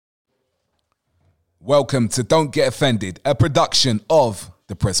Welcome to Don't Get Offended, a production of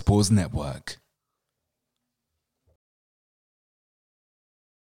the Press Pause Network.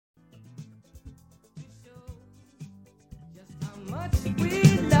 We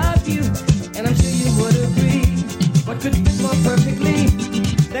love you, and I'm sure you would agree. What could fit more perfectly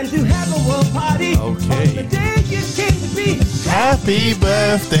than to have a world party? Okay. On the day you came to be. Happy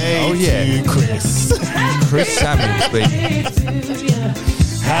birthday to Chris. Chris Samuels, baby.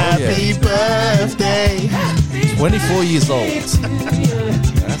 Happy birthday. 24 years old. That's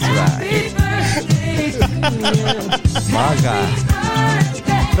right. My guy.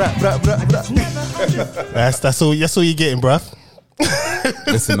 That's all you're getting, bruv.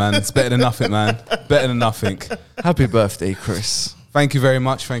 Listen, man, it's better than nothing, man. Better than nothing. Happy birthday, Chris. Thank you very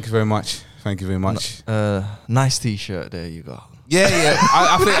much. Thank you very much. Thank you very much. Nice t-shirt there you got. Yeah.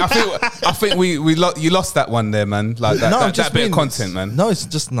 I think you lost that one there, man. Like that bit of content, man. No, it's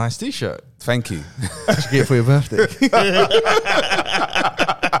just a nice t-shirt. Thank you. What you get for your birthday?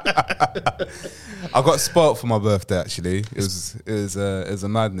 I got spoilt for my birthday. Actually, it was a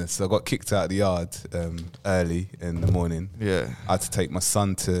madness. I got kicked out of the yard early in the morning. Yeah, I had to take my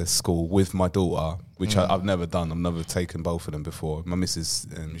son to school with my daughter, which I've never done. I've never taken both of them before. My missus,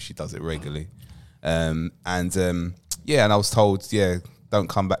 she does it regularly, and I was told, don't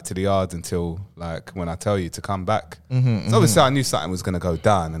come back to the yard until like when I tell you to come back. So obviously I knew something was going to go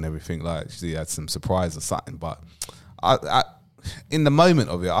down and everything. Like she had some surprise or something, but I in the moment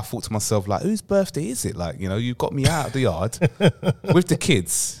of it, I thought to myself, like, whose birthday is it? Like, you got me out of the yard with the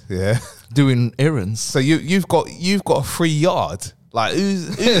kids, doing errands. So you've got a free yard. Like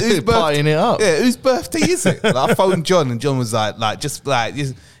who's partying it up? Yeah, whose birthday is it? Like, I phoned John, and John was like, just accept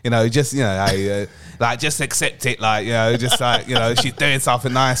it. Like, she's doing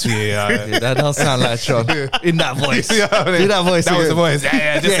something nice for you. Yeah, that does sound like John in that voice. You know what I mean? Do that voice. That was the voice.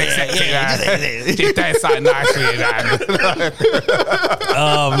 Just accept it. She's doing something nice for you, man.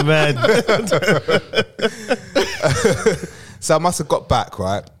 Oh man. So I must have got back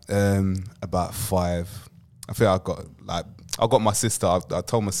right about 5. I think I got my sister. I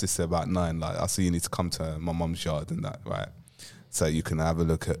told my sister about 9. Like, I said, you need to come to my mum's yard and that, right? So you can have a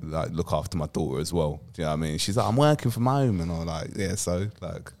look after my daughter as well. Do you know what I mean? She's like, I'm working from home, and I'm like, yeah. So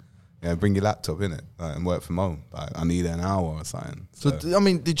bring your laptop innit, and work from home. Like, I need an hour or something. So I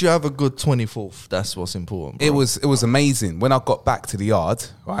mean, did you have a good 24th? That's what's important, bro. It was amazing. When I got back to the yard,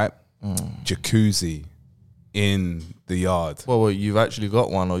 right? Jacuzzi in the yard. Well, you've actually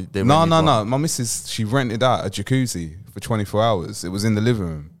got one, or they No. My missus, she rented out a jacuzzi for 24 hours. It was in the living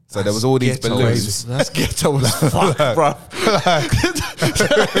room. So there was all these balloons. That's ghetto as fuck, bro.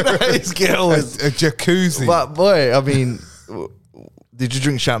 That is ghetto. A jacuzzi. But boy, I mean, did you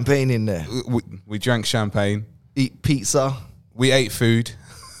drink champagne in there? We drank champagne. Eat pizza. We ate food.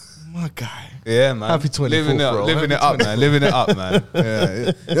 My guy. Yeah, man. Happy 24th, living it up, man. Living it up, man.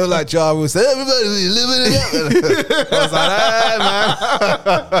 Yeah. You're like Ja Rule said, everybody living it up. I was like, hey, man.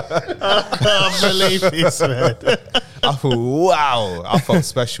 I believe this, man. I thought, wow. I felt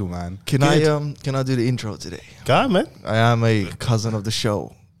special, man. Can I do the intro today? Go on, man. I am a cousin of the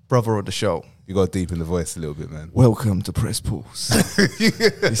show, brother of the show. You got deep in the voice a little bit, man. Welcome to Press Pause.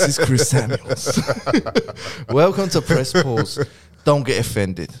 This is Chris Samuels. Welcome to Press Pause. Don't get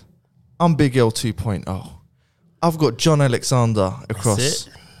offended. I'm Big L 2.0. I've got John Alexander across.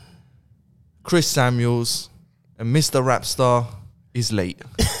 Chris Samuels, and Mr. Rapstar is late.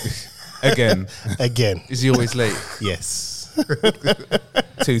 Again. Is he always late? Yes.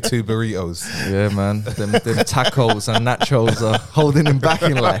 Two burritos. Yeah, man. Them tacos and nachos are holding him back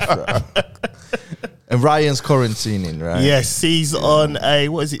in life, bro. And Ryan's quarantining, right? Yes, he's on a,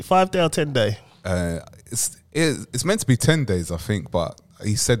 5-day or 10-day? It's meant to be 10 days, I think, but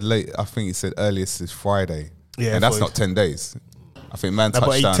he said late. I think he said earliest is Friday. Yeah, and that's not 10 days. I think man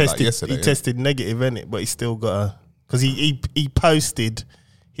touched down like yesterday. He tested negative, innit? But he's still got because he posted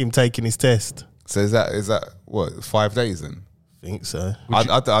him taking his test. So is that what, 5 days then? I think so.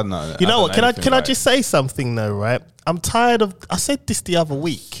 I don't know. You know what? Can I just say something though? Right? I'm tired of. I said this the other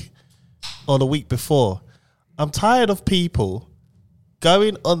week or the week before. I'm tired of people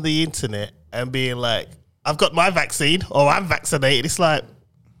going on the internet and being like, "I've got my vaccine" or "I'm vaccinated." It's like,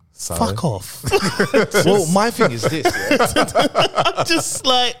 So? fuck off. Well, my thing is this. Yeah? I'm just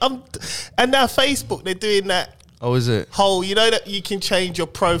like and now Facebook, they're doing that. Oh, is it? Whole, you know that you can change your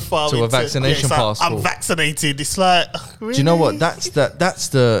profile To a vaccination it's like, passport. I'm vaccinated. It's like, really? Do you know what? That's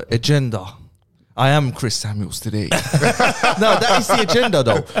the agenda. I am Chris Samuels today. No, that is the agenda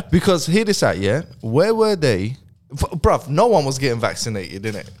though. Because hear this out, yeah? Where were they Bruv, no one was getting vaccinated,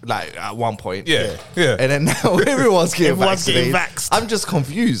 innit? Like at one point. Yeah. Yeah. And then now everyone's getting Everyone's getting vaccinated. vaxxed. I'm just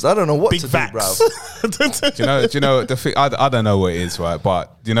confused. I don't know what Big to vax. do, bruv. Do you know the thing? I don't know what it is, right?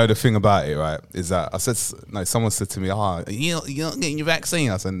 But you know the thing about it, right? Is that someone said to me, "Oh, you're not getting your vaccine."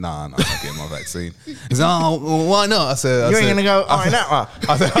 I said, "Nah, I'm not getting my vaccine." He said, "Oh, well, why not?" I said, You ain't gonna go, I said,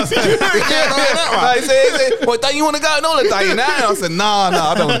 that he said, "Well, don't you want to go on holiday now?" I said, "Nah,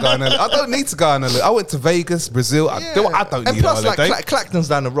 I don't want to go on holiday. I don't need to go on holiday. I went to Vegas, Brazil. I don't and need a plus, holiday." like, Clacton's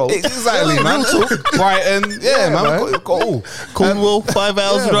down the road. Exactly, man. Brighton, yeah, man. Got all. Cornwall, 5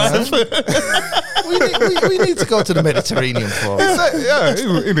 hours drive. we need to go to the Mediterranean for. Yeah,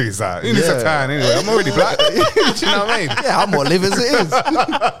 he needs that. He needs a tan anyway. I'm already black. Do you know what I mean? Yeah, I'm more live as it is.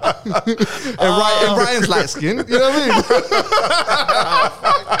 and Ryan's light skin. You know what I mean?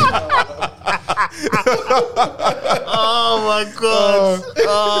 Oh my god.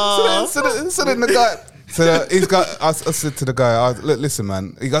 So then the guy, he's got. I said to the guy, "Look, listen,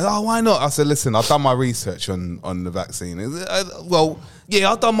 man." He goes, "Oh, why not?" I said, "Listen, I've done my research on the vaccine." Well,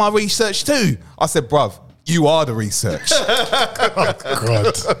 yeah, I've done my research too. I said, "Bruv, you are the research."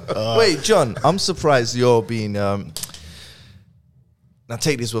 Wait, John, I'm surprised you're being. Now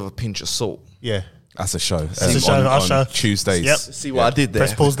take this with a pinch of salt. Yeah. That's a show. That's a show, our show. Tuesdays. Yep. See what I did there?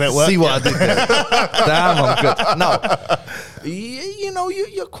 Press Pause Network. See what I did there? Damn, I'm good. No, you know,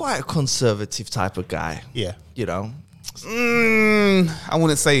 you're quite a conservative type of guy. Yeah. You know, I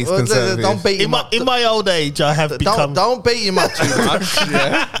wouldn't say he's conservative. don't bait him up. In my old age, I have become Don't bait him up too much.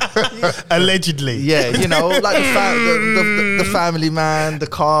 Yeah. allegedly. Yeah, you know, like the family man, the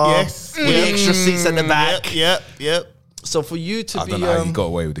car, Yes. with the extra seats at the back. Yep. So for you to I be, don't know how you got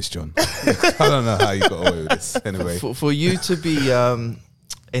away with this, John. I don't know how you got away with this. Anyway, for you to be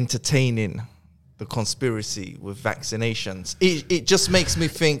entertaining the conspiracy with vaccinations, it just makes me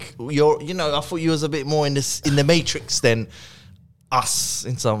think I thought you was a bit more in the Matrix than us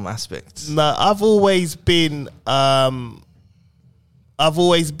in some aspects. No, I've always been a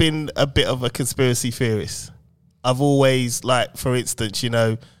bit of a conspiracy theorist. I've always, like, for instance,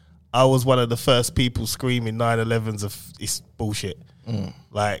 I was one of the first people screaming 9/11's it's bullshit.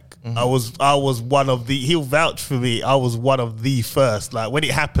 Like, I was one of the, he'll vouch for me, I was one of the first. Like, when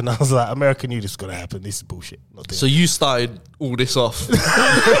it happened, I was like, America knew this was going to happen. This is bullshit. Not doing So you started all this off.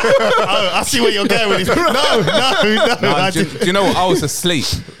 I see where you're going with this. No. do you know what? I was asleep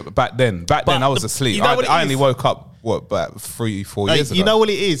back then. Back then, I was asleep. you know what it I only is? woke up, about 3-4 years ago. You know what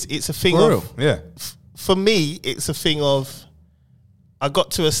it is? It's a thing of, Yeah. for me, it's a thing of, I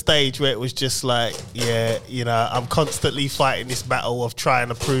got to a stage where it was just like, I'm constantly fighting this battle of trying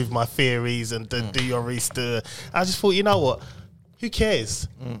to prove my theories and do your research. I just thought, you know what? Who cares?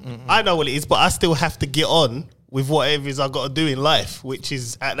 I know what it is, but I still have to get on with whatever it is I got to do in life, which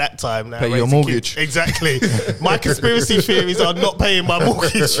is at that time now. Pay your raising mortgage. kids. Exactly. My conspiracy theories are not paying my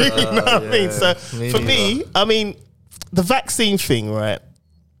mortgage. You know what I mean? So for me, the vaccine thing, right?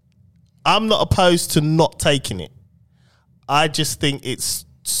 I'm not opposed to not taking it. I just think it's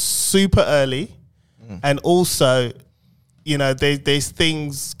super early, and also, there's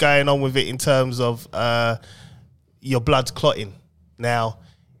things going on with it in terms of your blood's clotting now.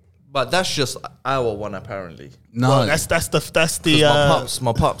 But that's just our one, apparently. No, Well, that's the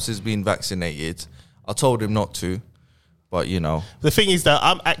My pops has been vaccinated. I told him not to, but the thing is that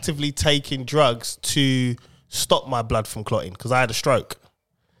I'm actively taking drugs to stop my blood from clotting because I had a stroke.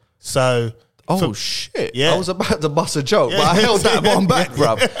 So. Shit. Yeah. I was about to bust a joke, but I held that one back,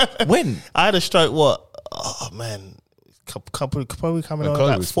 bruv. When? I had a stroke, oh man, probably coming on Chloe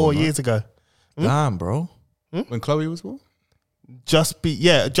about was 4 born, right? years ago. Damn, bro. when Chloe was born. Just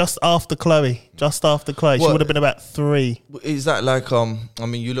after Chloe. She What? would have been about 3. Is that like,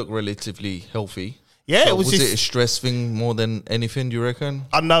 you look relatively healthy. Yeah, So it was just it a stress thing more than anything, do you reckon?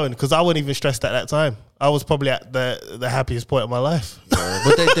 unknown because I wasn't even stressed at that time. I was probably at the happiest point of my life.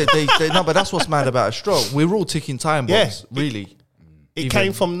 But they no, but that's what's mad about a stroke. We're all ticking time bombs, really. It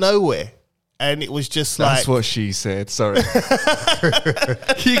came from nowhere, and it was just That's like what she said. Sorry.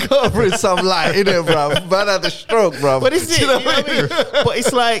 You got to bring some light in it, bro. Man had a stroke, bro. But it's it, you know what I mean? But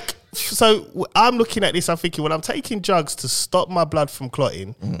it's like, so I'm looking at this, I'm thinking, when I'm taking drugs to stop my blood from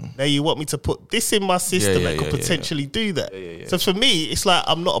clotting, now you want me to put this in my system that could potentially do that. So for me, it's like,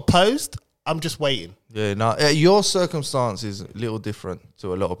 I'm not opposed, I'm just waiting. Yeah, no, your circumstance is a little different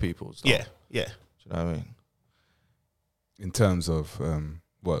to a lot of people's. though. Yeah. Do you know what I mean? In terms of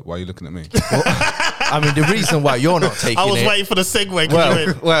what? Why are you looking at me? The reason why you're not taking it. I was waiting for the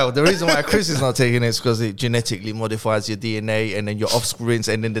segue. Well, the reason why Chris is not taking it is because it genetically modifies your DNA and then your offsprings,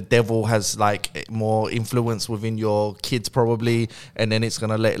 and then the devil has like more influence within your kids probably, and then it's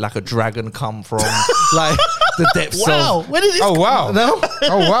gonna let like a dragon come from like the depths Wow, of. where did this? Oh wow! No,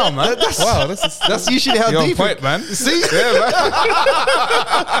 Oh wow, man! Wow, that's usually how you're on deep. point, man. See, Yeah, man.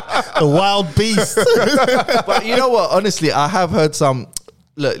 The wild beast. but you know what? Honestly, I have heard some.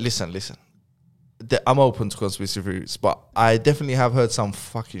 Look, listen. I'm open to conspiracy theories, but I definitely have heard some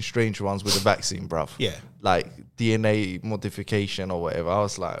fucking strange ones with the vaccine, bruv. Yeah. Like DNA modification or whatever. I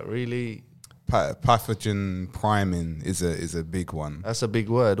was like, really? Pathogen priming is a big one. That's a big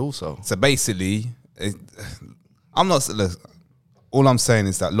word, also. So basically, I'm not. Look, all I'm saying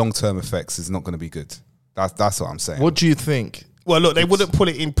is that long-term effects is not going to be good. That's what I'm saying. What do you think? Well, look, they wouldn't put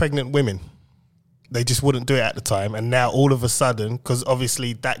it in pregnant women. They just wouldn't do it at the time. And now all of a sudden, because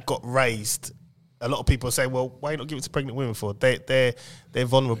obviously that got raised, a lot of people say, well, why not give it to pregnant women for? They're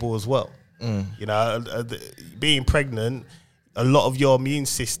vulnerable as well. You know, being pregnant, a lot of your immune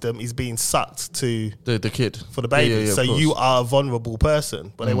system is being sucked to The kid. for the baby. Yeah, so of course. you are a vulnerable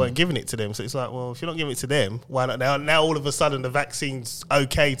person, but they weren't giving it to them. So it's like, well, if you're not giving it to them, why not now? Now all of a sudden the vaccine's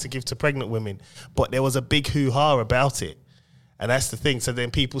okay to give to pregnant women. But there was a big hoo-ha about it. And that's the thing. So then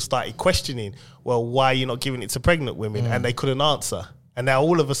people started questioning, well, why are you not giving it to pregnant women? And they couldn't answer. And now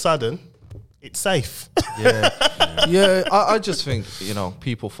all of a sudden, it's safe. Yeah, I just think,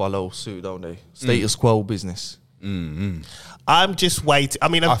 people follow suit, don't they? Status quo business. I'm just waiting. I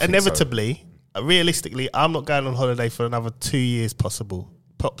mean, I think inevitably, realistically, I'm not going on holiday for another 2 years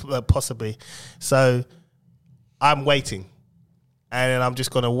possibly. So I'm waiting. And then I'm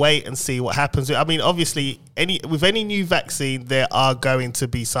just going to wait and see what happens. I mean, obviously, with any new vaccine, there are going to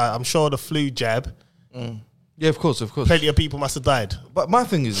be, I'm sure the flu jab, Yeah, of course. plenty of people must have died. But my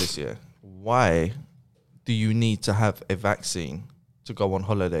thing is this, why do you need to have a vaccine to go on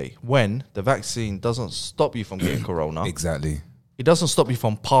holiday when the vaccine doesn't stop you from getting corona? Exactly. It doesn't stop you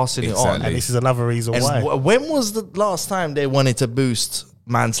from passing it on. Exactly. And this is another reason And why. when was the last time they wanted to boost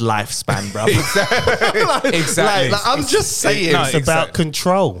man's lifespan, bro? Exactly. Like, I'm just saying. No, It's about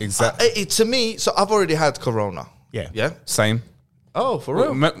control. Exactly. To me, so I've already had corona. Yeah. Yeah? Same. Oh, for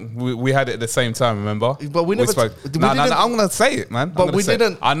real? We had it at the same time, remember? But we never- spoke. we No, didn't- I'm going to say it, man. I'm But gonna we say it.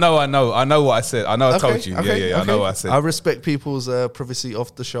 didn't- I know what I said. I know I told you. Yeah, I know what I said. I respect people's privacy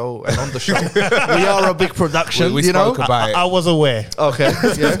off the show and on the show. We are a big production, We you know? spoke about it. I was aware. Okay,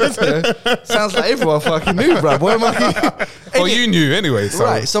 yeah. Sounds like everyone fucking knew, bro. What am I? Well, you knew anyway. So.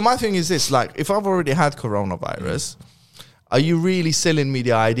 Right. So my thing is this: like, if I've already had coronavirus, are you really selling me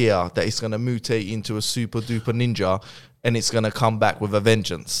the idea that it's gonna mutate into a super duper ninja and it's gonna come back with a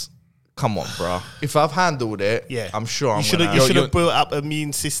vengeance? Come on, bro. If I've handled it, Yeah, I'm sure you should have built up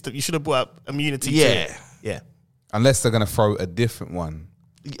immune system. You should have built up immunity. Yeah. to it. Yeah. Unless they're going to throw a different one.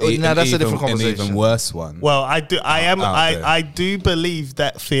 Now that's a different An conversation. even worse one. Well, I okay. do believe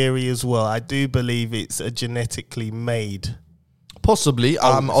that theory as well. I do believe it's a genetically made. Possibly,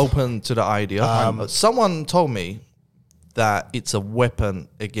 I'm open to the idea. Someone told me that it's a weapon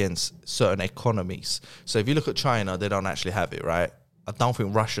against certain economies. So if you look at China, they don't actually have it, right? I don't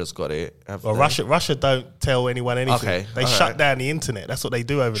think Russia's got it. Have Well, they? Russia don't tell anyone anything. Okay, They all shut right. down the internet. That's what they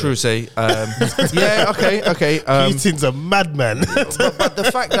do over True, say. Yeah, okay. there. Putin's a madman. But the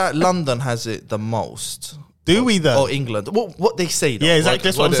fact that London has it the most, Do we though? or England, what they say, though, Yeah, exactly.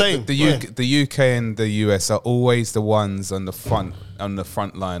 That's what I'm saying. The UK and the US are always the ones on the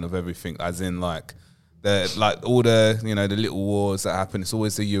front line of everything. As in, like all the the little wars that happen. It's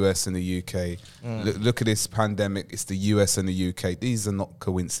always the US and the UK. Look at this pandemic. It's the US and the UK. These are not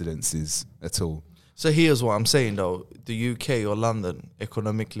coincidences at all. So here's what I'm saying, though: the UK or London,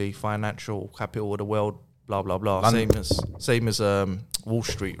 economically, financial capital of the world, blah blah blah. Same as Wall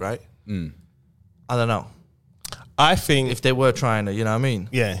Street, right? I don't know. I think If they were trying to, you know what I mean?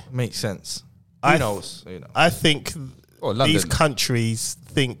 Yeah. Makes sense. I Who th- knows? I think Well, London. these countries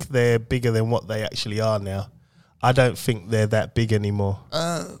think they're bigger than what they actually are now. I don't think they're that big anymore.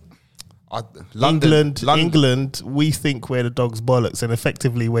 England, we think we're the dog's bollocks, and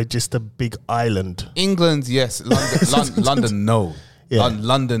effectively we're just a big island. England, yes. London, no. Yeah.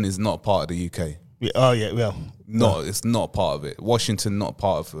 London is not part of the UK. Oh yeah, well, No, it's not part of it. Washington, not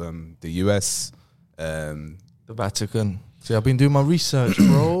part of the US. The Vatican. See, I've been doing my research,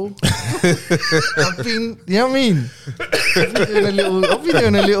 bro. You know what I mean? I've been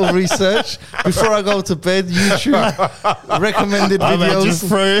doing a little research before I go to bed. YouTube recommended I videos. just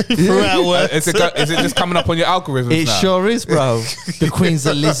threw out words. Is it just coming up on your algorithms It now? sure is, bro. The Queen's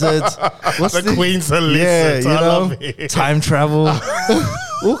a lizard. What's The Queen's a lizard. Yeah, I love it. time travel.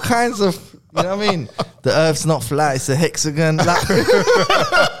 All kinds of, you know what I mean? The Earth's not flat, it's a hexagon. Like,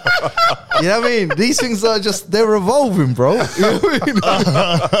 You know what I mean? These things are they're evolving, bro. You know what I mean?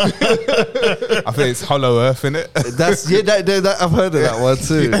 I think it's Hollow Earth, innit? That's I've heard of that one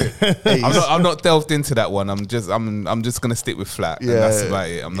too. I'm not delved into that one. I'm just gonna stick with flat. Yeah, and that's about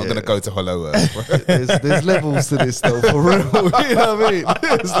it. I'm not gonna go to Hollow Earth. There's levels to this though, for real. You know what I mean?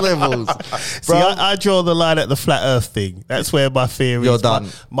 There's levels. See, I draw the line at the flat Earth thing. That's where my theories. You're done.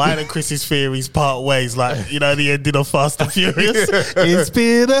 Mine and Chris's theories part ways. Like the ending of Fast and Furious. It's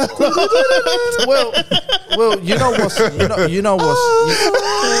been a well, you know what's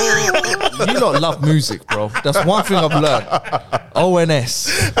you lot love music, bro. That's one thing I've learned. ONS.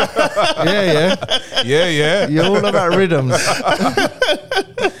 Yeah. You're all about rhythms.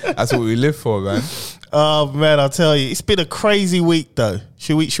 That's what we live for, man. Oh man, I'll tell you, it's been a crazy week though.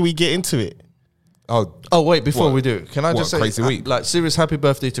 Should we get into it? Oh, wait, before What? we do, can I What, just say, crazy week? like, serious happy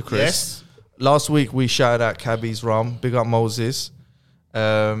birthday to Chris. Yes. Last week we shouted out Cabby's Rum, big up Moses,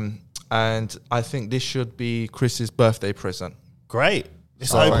 and I think this should be Chris's birthday present. Great.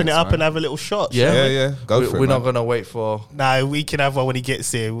 Let's Oh, open thanks, it up man. and have a little shot. Yeah, Yeah. Go for it. We're not man. gonna wait for. No, we can have one when he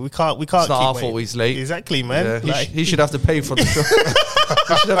gets here. We can't. It's not keep our waiting. fault he's late. Exactly, man. Yeah, Like- he should have to pay for the show.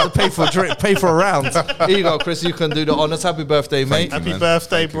 He should have to pay for a drink, pay for a round. Here you go, Chris. You can do the honors. Happy birthday, mate. Thank you, Happy man.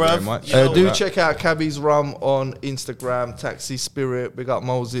 birthday, Thank you very bruv. much. You know Do that. check out Cabby's Rum on Instagram, Taxi Spirit, big up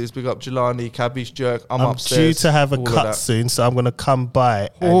Moses, big up Jelani, Cabby's Jerk. I'm I'm upstairs. due to have a all of cut that. soon, so I'm gonna come by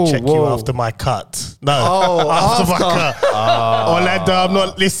and Oh, check you whoa. after my cut. No, Oh, after my after. cut. Orlando, I'm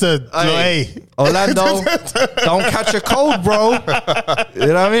not. Listen, Hey. hey. Orlando, don't catch a cold, bro. You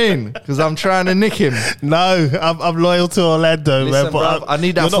know what I mean? Because I'm trying to nick him. No, I'm loyal to Orlando, Listen, man. But bruv, I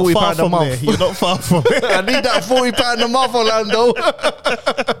need that you're not £40 far a from month. there. You're not far from it. I need that £40 a month, Orlando.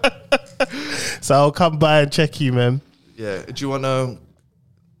 So I'll come by and check you, man. Yeah. Do you want to?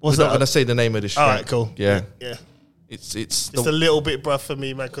 What's We're not that? gonna say the name of the All drink. right, cool. Yeah. Yeah. It's It's a little bit rough for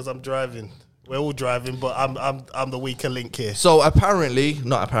me, man, because I'm driving. We're all driving, but I'm the weaker link here. So not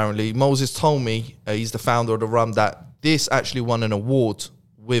apparently, Moses told me, he's the founder of the rum, that this actually won an award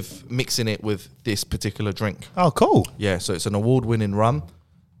with mixing it with this particular drink. Oh, cool. Yeah, so it's an award-winning rum.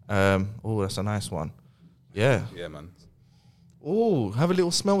 Oh, that's a nice one. Yeah. Yeah, man. Oh, have a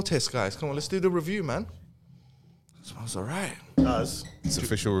little smell test, guys. Come on, let's do the review, man. Smells all right. Does. It's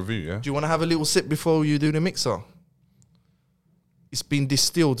official review, yeah. Do you want to have a little sip before you do the mixer? It's been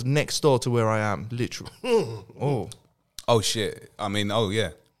distilled next door to where I am, literally. Oh. Oh shit. I mean, oh yeah.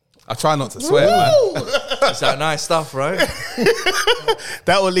 I try not to swear, man. Is that nice stuff, right?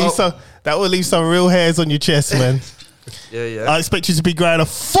 That will leave some real hairs on your chest, man. Yeah. I expect you to be growing a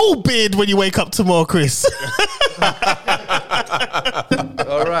full beard when you wake up tomorrow, Chris.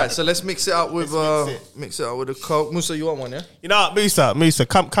 All right, so let's mix it up with mix the Coke. Musa, you want one, yeah? You know what, Musa,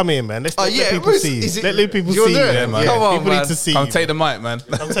 come here, man. Let's let yeah, people Musa, see you. is it- Let people you'll see do you, it? Yeah, man. Come on, people man. need to see Come you. take the mic, man.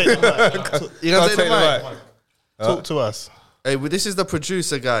 Come take the mic. You gonna Come take the mic? Talk to us. Hey, well, this is the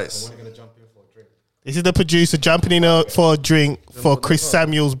producer, guys. This is the producer jumping in for a drink for Chris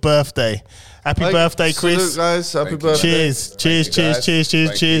Samuel's birthday. Happy Hey, birthday, Chris. Salute, guys. Happy Thank you. birthday. Cheers. Cheers, you, cheers, guys. cheers, cheers,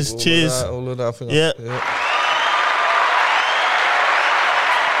 Thank cheers, you. cheers. All of that, I think Yeah.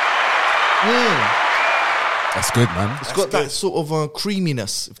 That's good, man. It's got that sort of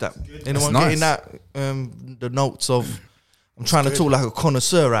creaminess. If that anyone nice. getting that, the notes of. I'm trying to talk like a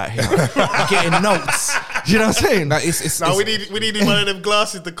connoisseur out here. I'm getting notes. You know what I'm saying? No, it's No, we need one of them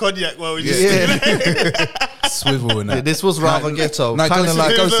glasses, the cognac while we just Yeah. swivel in it. This was rather ghetto. No, it Kind goes, of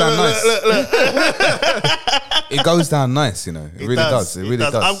like it goes down nice. Look. It goes down nice, you know. It really does. It really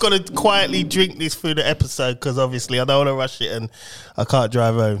does. I'm gonna quietly drink this through the episode because obviously I don't want to rush it and I can't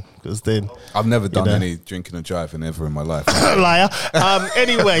drive home because then I've never done know. any drinking and driving ever in my life. liar.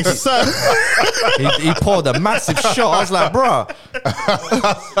 Anyway, so he poured a massive shot. I was like, bruh.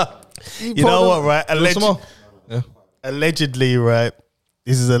 you know what, right? You want some more? Allegedly, right?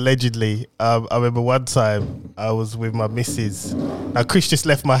 This is allegedly. I remember one time I was with my missus. Now Chris just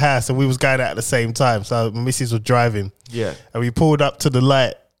left my house and we was going out at the same time. So my missus was driving. Yeah. And we pulled up to the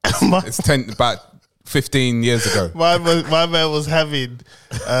light. It's about 15 years ago. My man was having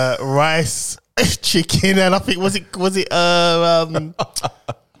rice, chicken, and I think was it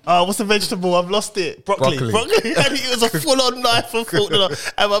what's the vegetable? I've lost it. Broccoli. And it was a full-on knife and fork.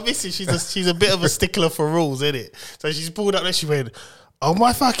 And my missus, she's a bit of a stickler for rules, isn't it? So she's pulled up there. She went, "Oh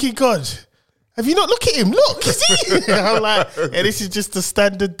my fucking god! Have you not looked at him? Look, is he?" And I'm like, "Yeah, this is just a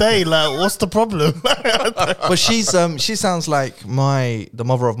standard day. Like, what's the problem?" But she sounds like the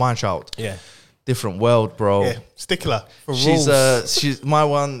mother of my child. Yeah. Different world, bro. Yeah, stickler for She's rules. she's my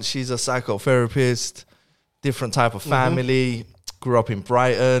one. She's a psychotherapist. Different type of family. Grew up in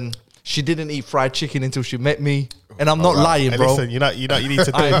Brighton. She didn't eat fried chicken until she met me. And I'm not lying, Hey, bro. listen, you know, you need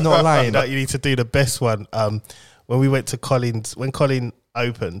to do. I'm not lying. You know, you need to do the best one. When we went to Colin's, when Colin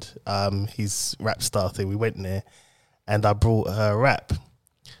opened his rap star thing, we went there, and I brought her a rap,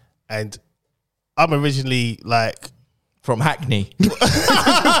 and I'm originally like, From Hackney.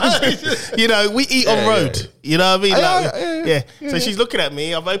 you know, we eat on road. You know what I mean? Like, Yeah. So she's looking at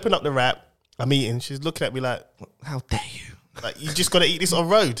me. I've opened up the wrap. I'm eating. She's looking at me like, How dare you? you just got to eat this on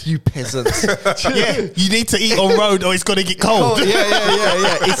road. You peasants. Yeah, you need to eat on road or it's going to get cold. Oh,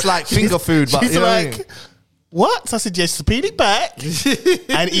 yeah. It's like finger food, but She's you know what I like, mean? what? So I said, yes, peel it back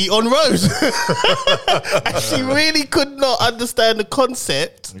and eat on road. And she really could not understand the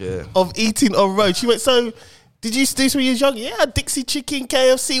concept of eating on road. She went, so did you do this when you was young? Yeah, Dixie chicken,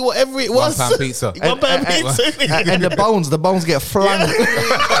 KFC, whatever it was. £1 pizza. £1 pizza. And the bones get flung.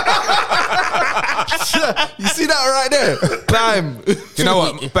 You see that right there? Bam. You know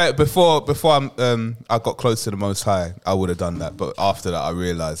what? But before I got close to the Most High, I would have done that. But after that, I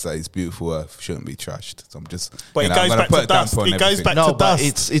realised that His beautiful earth shouldn't be trashed. So I'm just. But you it know, I'm goes gonna back put to a damper dust. on It goes everything. back No, to but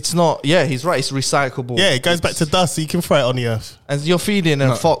dust. it's not. Yeah, he's right. It's recyclable. Yeah, it goes back to dust, so you can throw it on the earth. And you're feeding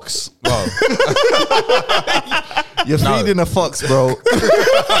a fox. Well, You're No. feeding a fox, bro.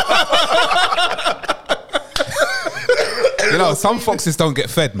 you know, some foxes don't get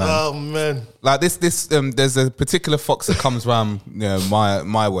fed, man. Oh, man. Like this, there's a particular fox that comes around, you know,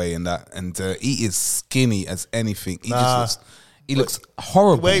 my way and that, and he is skinny as anything. He looks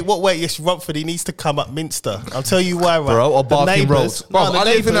horrible. Wait, yes, Romford, he needs to come up Minster. I'll tell you why, right? Bro, or The Barking neighbours- Road. Bro, the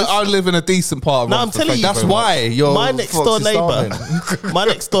I live in a decent part of No, I'm Romford, telling thank you, That's very much. why your my next fox door is neighbor, starving. my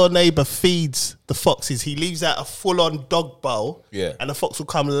next door neighbor feeds the foxes. He leaves out a full-on dog bowl, Yeah. and the fox will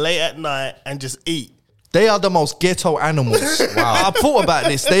come late at night and just eat. They are the most ghetto animals. Wow. I thought about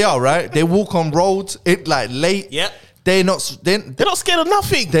this. They are, right? They walk on roads, like late. Yep. They're not, They're not scared of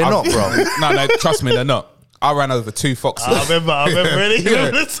nothing. they're not, bro. No, trust me, they're not. I ran over 2 foxes. I remember really.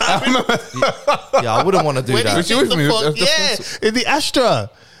 Remember the time Yeah, I wouldn't want to do when that. he Was you hit with the me? fox, in the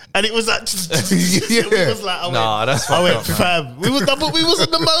Astra. And it was like, Yeah. we was like, I went, fam. We was on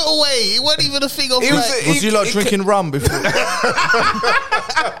the motorway. It wasn't even a thing of Was you like drinking rum before?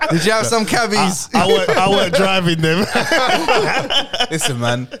 Did you have some cabbies? I weren't driving them. Listen,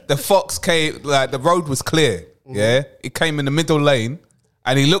 man, the fox came, like the road was clear. Yeah, it came in the middle lane,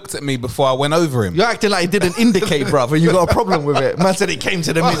 and he looked at me before I went over him. You're acting like it didn't indicate, brother. You got a problem with it. Man said it came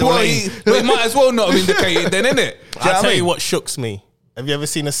to the middle Well, lane. he might as well not have indicated then, innit? I'll tell you what shooks me. Have you ever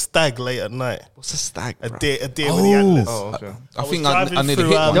seen a stag late at night? What's a stag, A bro? deer with the antlers. Oh, okay. I was think driving I nearly through,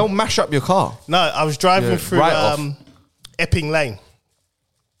 hit one. They'll mash up your car. No, I was driving Yeah, through right off. Epping Lane,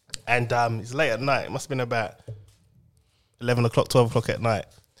 and it's late at night. It must have been about 11 o'clock, 12 o'clock at night.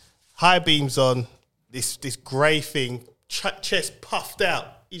 High beams on, this grey thing, chest puffed out.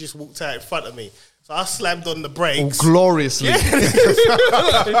 He just walked out in front of me. So I slammed on the brakes. Gloriously.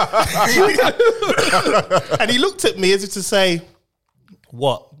 And he looked at me as if to say,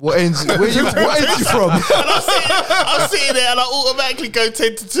 what? What ends you from? And I'm sitting there and I automatically go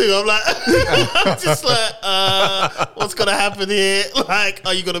 10 to 2. I'm like, I'm just like, what's going to happen here? Like,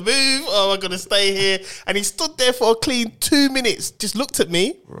 are you going to move or am I going to stay here? And he stood there for a clean 2 minutes, just looked at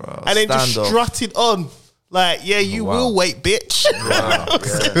me and then just standoff. strutted on. Like, yeah, you will wait, bitch.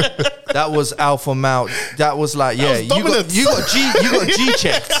 That was alpha male. That was like, yeah, was dominance. you got G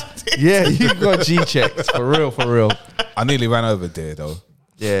checked. Yeah, you got G checked for real. I nearly ran over deer though.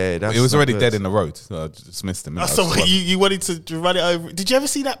 Yeah, that's It was not already good. dead in the road, so I just missed him. So you wanted to run it over. Did you ever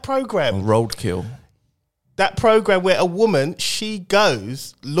see that program? Roadkill. That program where a woman, she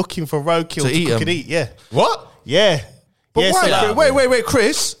goes looking for roadkill to eat cook 'em. and eat. Yeah. What? Yeah. But yeah, why? so like- Wait,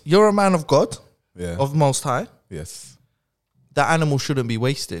 Chris, you're a man of God, Yeah. of Most High. Yes. That animal shouldn't be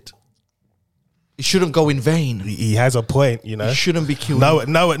wasted. It shouldn't go in vain. He has a point, you know. It shouldn't be killed.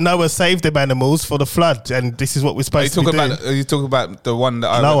 Noah saved them animals for the flood, and this is what we're Are you supposed to be talking doing. about? Are you talking about the one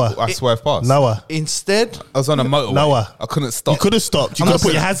that Noah. I swerved past? Noah, Instead, I was on a motorway. Noah. I couldn't stop. you could have stopped. You I'm could not have put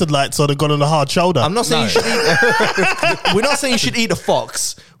saying- your hazard lights on and gone on a hard shoulder. I'm not saying No. you should eat. We're not saying you should eat a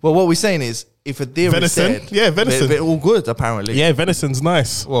fox. But what we're saying is, if a deer Venison? is dead, Yeah, venison. they're all good apparently. Yeah, venison's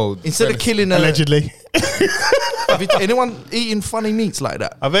nice. Well, Instead of killing a, Allegedly, have you, anyone eating funny meats like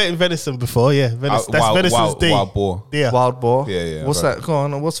that? I've eaten venison before. Yeah, venison. That's wild- venison's wild- D. wild boar. Yeah, Wild boar. Yeah, What's right. that? Go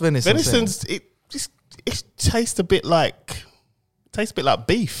on. What's venison? venison's it tastes a bit like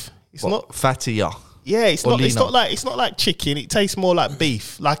beef. It's saying? not. What, fattier. Yeah, it's Or not leaner. it's not like chicken. It tastes more like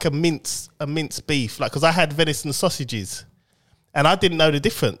beef, like a minced beef. Like, because I had venison sausages, and I didn't know the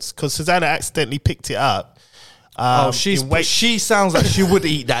difference because Susanna accidentally picked it up. She sounds like she would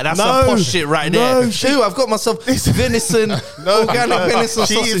eat that. That's No, some posh shit right no, there. Dude, I've got myself venison, organic venison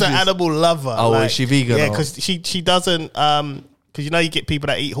She sausages. is an animal lover. Oh, is she vegan Yeah, or- because she doesn't. Because you get people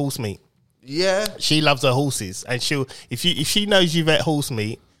that eat horse meat. Yeah. She loves her horses, and if she knows you've ate horse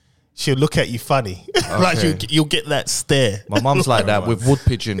meat, she'll look at you funny. Like you'll get that stare. My mum's like that with wood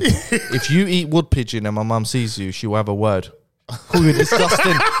pigeon. If you eat wood pigeon and my mum sees you, she will have a word. Call you a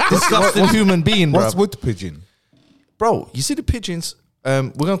disgusting human being, bro. What's wood pigeon? Bro, you see the pigeons? We're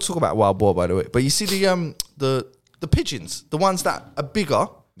going to talk about wild boar, by the way. But you see the pigeons, the ones that are bigger,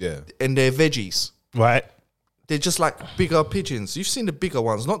 and they're veggies. Right. They're just like bigger pigeons. You've seen the bigger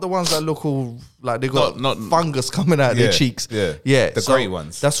ones, not the ones that look all like they got Not fungus coming out of their cheeks. Yeah. The grey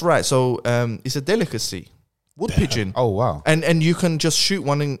ones. That's right. So it's a delicacy. Wood pigeon. Oh wow. And you can just shoot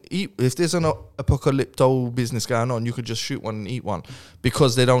one and eat. If there's an apocalypto business going on, you could just shoot one and eat one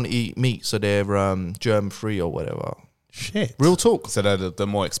because they don't eat meat, so they're germ free or whatever. Shit. Real talk. So they're the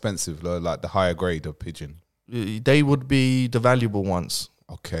more expensive, like the higher grade of pigeon. They would be the valuable ones.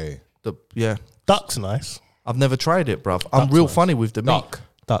 Okay. Duck's nice. I've never tried it, bruv. I'm real funny with the meat.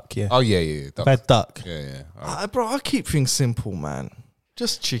 Duck, yeah. Oh yeah. Duck. Bad duck. Yeah. Bro, I keep things simple, man.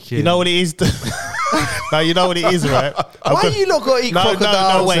 Just chicken. You know what it is? No, you know what it is, right? Why you not got to eat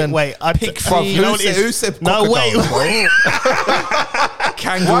crocodiles and wait. pig Bruv, feet? You know what it is? Who said No, wait.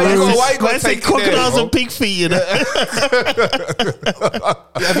 kangaroos? Why you gotta I said take it crocodiles there, and pig feet, you know?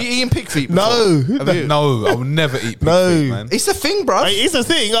 Have you eaten pig feet before? No. Have you? No, I will never eat pig No. feet, man. It's a thing, bro. It's a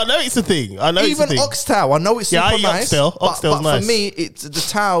thing. I know it's a thing. Even oxtail, I know it's Yeah, I super eat nice. oxtail. Oxtail's but nice. for me, it's the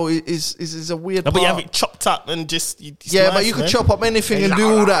towel is a weird No, part. but you have it chopped up and just... It's Yeah, nice, but you could man. chop up anything and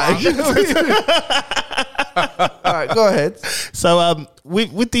do all that. All right, go ahead. So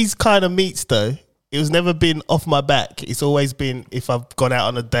with these kind of meats though, it was never been off my back. It's always been if I've gone out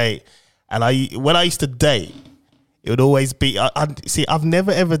on a date, and when I used to date, it would always be. I've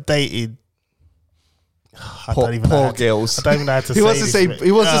never ever dated. I don't even know Poor how to- girls. I don't even know how to He say wants to this, say but-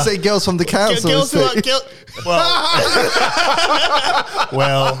 he wants to say girls from the council. girls who are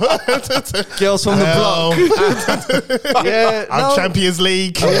well, girls from the block. Yeah, I'm Champions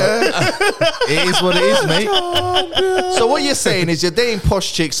League. Yeah, it is what it is, mate. So what you're saying is you're dating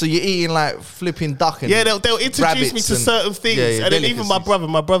posh chicks, so you're eating like flipping duck and Yeah, they'll introduce me rabbits to and- certain things, yeah, and then even delicacies.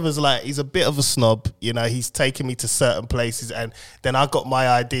 my brother's like, he's a bit of a snob, he's taking me to certain places, and then I got my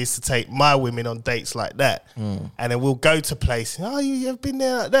ideas to take my women on dates like that, and then we'll go to places. Oh, you have been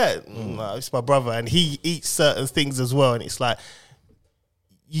there like that? No, it's my brother, and he eats certain things as well, and it's like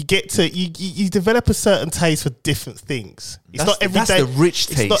you get to you develop a certain taste for different things. It's not every day. That's the rich it's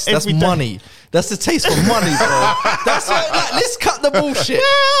not taste. That's every day. money. That's the taste for money, bro. That's like, let's cut the bullshit.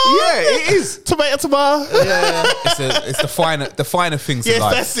 Yeah, it is. Tomato. It's the finer things in Yes,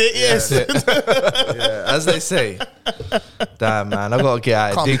 life. that's it. Yes. That's it. Yeah, as they say. Damn, man, I gotta get out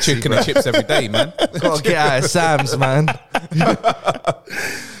of Can't be Dixie, chicken bro. and chips every day, man. Gotta get out of Sam's, man.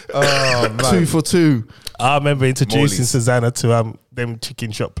 Oh man. 2 for 2. I remember introducing Morley's. Susanna to them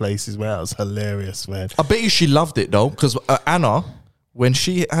chicken shop places, man. That was hilarious, man. I bet you she loved it though, because Anna, when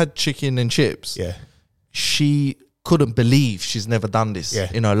she had chicken and chips, Yeah. she couldn't believe she's never done this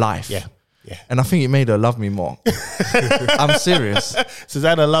in her life. Yeah. And I think it made her love me more. I'm serious.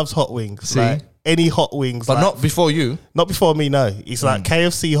 Susanna loves hot wings. See? Like, any hot wings. But like, not before you. not before me, no. It's like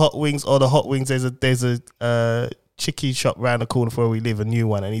KFC hot wings or the hot wings. There's a chicken shop round the corner from where we live, a new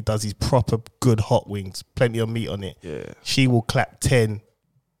one, and he does his proper good hot wings. Plenty of meat on it. Yeah. She will clap 10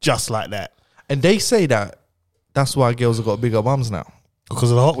 just like that. And they say that that's why girls have got bigger bums now.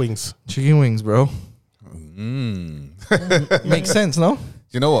 Because of the hot wings. Chicken wings, bro. Makes sense, no?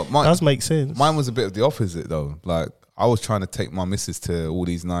 You know what? Does make sense. Mine was a bit of the opposite though. Like I was trying to take my missus to all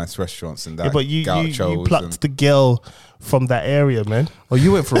these nice restaurants and that. Yeah, but you gauchos plucked and- the girl from that area, man. Oh,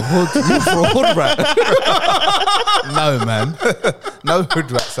 you went for a hood. You went for a hood rat. No, man. No hood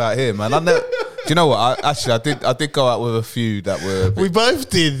rats out here, man. Do you know what? I did go out with a few that were. We both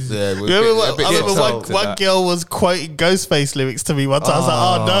did. Yeah, we're Remember a bit I remember tiptoed to one that. girl was quoting Ghostface lyrics to me one time. I was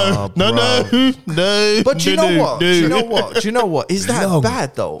like, oh, no. But do you know what? no. Do you know what? Do you know what? Is that No.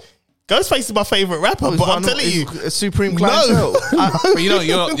 bad though? Ghostface is my favourite rapper, but I'm telling you. a supreme clientele. But you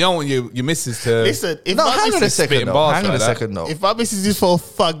don't want your missus to. Listen, if No, my hang on a missus- second spitting though. bars Hang on a like that. second though. if my missus is for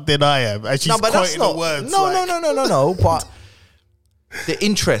thug, then I am. And she's No, but that's quoting not. the words. No, like, no. But the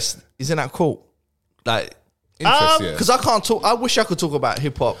interest isn't that cool? Like, Interest, yeah. because I can't talk. I wish I could talk about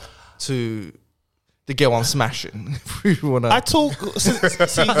hip hop to the girl I'm smashing. If you wanna. I talk. See,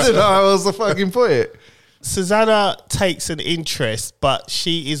 I don't know how else to fucking put it. Susanna takes an interest, but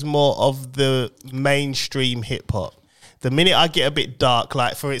she is more of the mainstream hip hop. The minute I get a bit dark,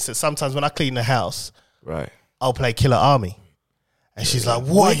 like for instance, sometimes when I clean the house, Right. I'll play Killer Army. And she's like,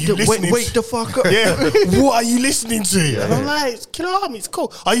 what are you listening Wait to? the fuck up. Yeah, what are you listening to? And I'm like, it's Killer Army, it's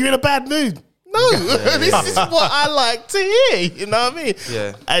cool. Are you in a bad mood? No, this is what I like to hear. You know what I mean?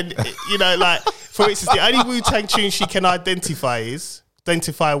 Yeah. And, you know, like, for instance, the only Wu-Tang tune she can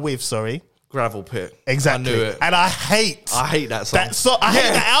identify with, Gravel Pit. Exactly. I knew it. And I hate that song. I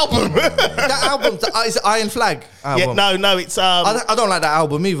hate that album. That album is it Iron Flag album. Yeah, no, it's I don't like that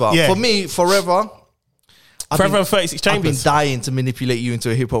album either. Yeah. For me, Forever. Forever and 36 I've been Chambers. dying to manipulate you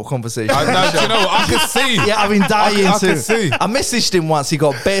into a hip hop conversation. I know, do you know what? I can see. Yeah, I've been dying I to. can see. I messaged him once. He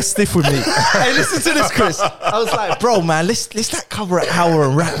got bare stiff with me. Hey, listen to this, Chris. I was like, bro, man, let's not cover at Howard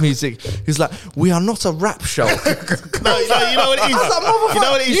and rap music. He's like, we are not a rap show. No, you know what it is. I was like, motherfucker, You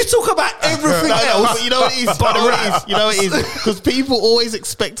know what it is. you talk about everything else. But you know what it is. But you know what it is. Because people always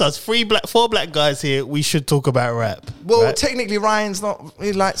expect us, four black guys here, we should talk about rap. Well, right? technically, Ryan's not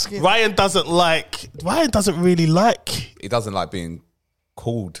really light skinned. Ryan doesn't really like. He doesn't like being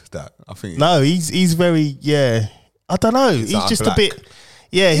called that. I think. No, he's very I don't know. He's like just black. a bit.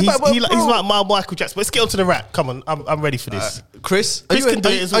 Yeah, he's but, he's bro. like my Michael Jackson. Let's get on to the rap. Come on, I'm ready for this. Chris, Chris can do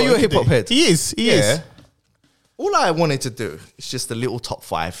it as well. Are you a He can hip hop do it. head? He is. He is. All I wanted to do is just a little top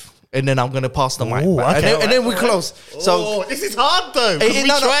 5. And then I'm going to pass the mic Ooh, back. okay, and then we close. So This is hard though. 'cause we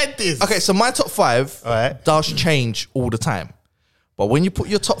tried this. Okay, so my top 5 Alright. does change all the time. But when you put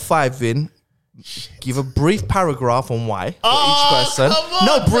your top 5 in, give a brief paragraph on why for each person. come on,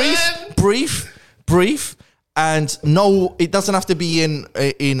 No, man. brief, and no, it doesn't have to be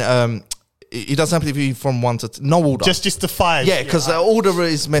it doesn't have to be from 1 to no order. Just the 5. yeah, because the order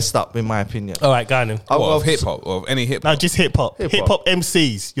is messed up in my opinion. All right, go on then. I'll What, go of hip hop or of any hip No, hop? just hip hop. Hip-hop. Hip hop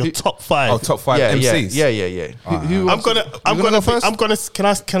MCs. Your top 5. Oh, top 5 MCs. Yeah. Who I'm wants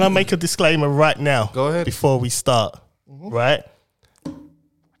gonna. Can I make a disclaimer right now? Go ahead. Before we start, right?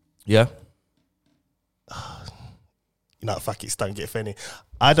 Yeah. You know, fuck it, don't get offended.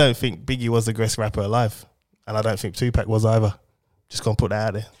 I don't think Biggie was the greatest rapper alive, and I don't think Tupac was either. Just gonna put that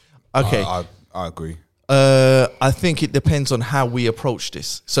out there. Okay. I agree. I think it depends on how we approach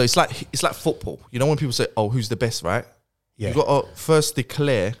this. So it's like football. You know when people say, "Oh, who's the best?" Right? Yeah. You got to first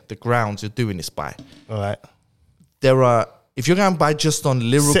declare the grounds you're doing this by. All right. There are, if you're going by just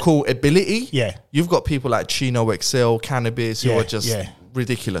on lyrical ability, Yeah. you've got people like Chino XL, Cannabis, who Yeah, are just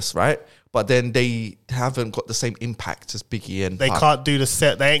ridiculous, right? But then they haven't got the same impact as Biggie and They Pac. can't do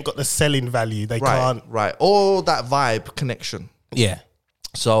They ain't got the selling value. They can't. right, or that vibe connection. Yeah.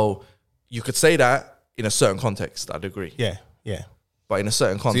 So you could say that in a certain context. I'd agree. Yeah. Yeah. But in a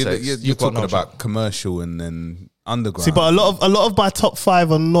certain So context, you're you've got talking no about commercial and then underground. See, but a lot of my top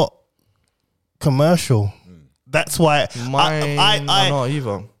 5 are not commercial. That's why Mine are not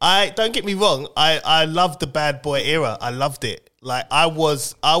either. I don't get me wrong. I loved the Bad Boy era. I loved it. Like I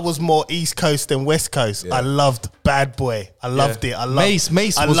was more East Coast than West Coast. Yeah. I loved Bad Boy. I loved it. I loved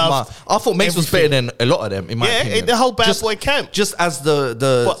Mace I was loved I thought Mace was better everything. than a lot of them in my opinion. the whole Bad Just- Boy camp. Just as the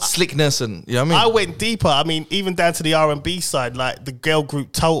But- slickness and you know what I I mean. went deeper. I mean, even down to the R&B side, like the girl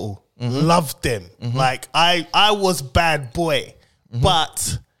group Total. Loved them. Like I was Bad Boy,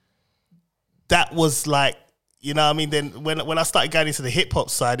 but that was like, you know what I mean? Then when I started going into the hip hop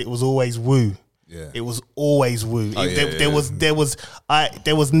side, it was always Wu. Yeah. It was always Wu. Oh,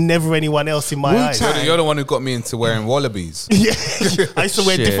 There was never anyone else in my eyes. You're the one who got me into wearing wallabies. Yeah, I used to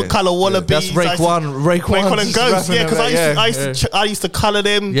wear Shit. different color wallabies. That's Raekwon and Ghost. Yeah, because Yeah. I used to color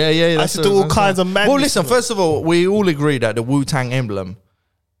them. Yeah. I used to do all kinds of madness. Well, listen. First of all, we all agree that the Wu-Tang emblem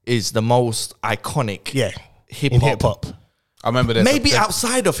is the most iconic. Yeah, hip in hop. hip hop. I remember Maybe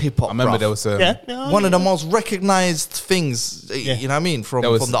outside of hip hop. I remember there was a Yeah, one of the most recognized things. Yeah. You know what I mean from there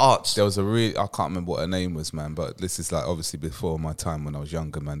was, the arts. There was a real I can't remember what her name was, man. But this is like obviously before my time when I was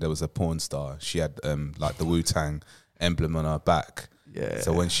younger, man. There was a porn star. She had like the Wu-Tang emblem on her back. Yeah.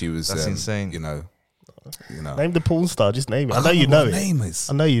 So when she was, That's insane. You know. Name the porn star. Just name it. I know you know what it. her name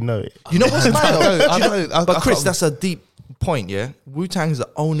is. I know you know it. You know what's mad though? I know. But I Chris, can't- that's a deep point, yeah? Wu-Tang's the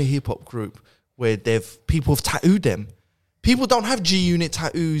only hip-hop group where people have tattooed them. People don't have G-Unit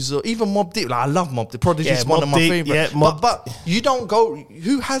tattoos or even Mobb Deep. Like, I love Mobb Deep. Prodigy is one of my Deep, favorites. yeah, Mobb- but you don't go...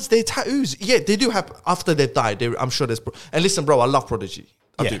 Who has their tattoos? Yeah, they do have... After they've died, I'm sure there's... And listen, bro, I love Prodigy.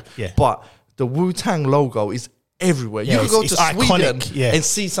 I Yeah, do. yeah. But the Wu-Tang logo is everywhere. Yeah, You can go it's to Sweden iconic, yeah. and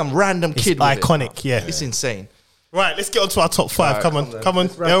see some random It's kid with iconic, it. yeah. It's insane. Right, let's get on to our top 5. Right, come on.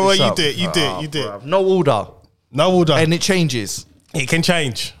 Let's wrap Yeah, well, this you up. do it. You do it. No order. No order. And it changes. it can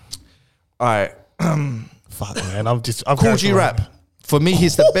change. All right. Fuck, man. I'm Cool going G for Rap. For me,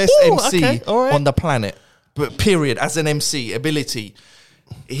 he's the best Ooh, MC okay, all right. on the planet. But period, as an MC ability.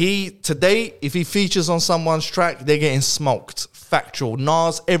 Today, if he features on someone's track, they're getting smoked. Factual.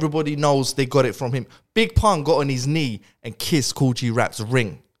 Nas, everybody knows they got it from him. Big Pun got on his knee and kissed Kool G Rap's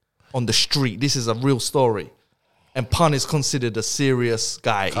ring on the street. This is a real story. And Pun is considered a serious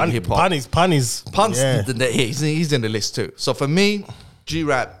guy in hip hop. Pun's yeah. He's in the list too. So for me, G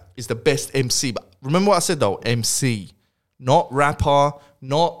Rap is the best MC. But remember what I said though, MC, not rapper,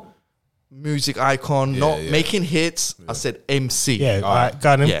 not music icon, not making hits. I said MC. Yeah, all right,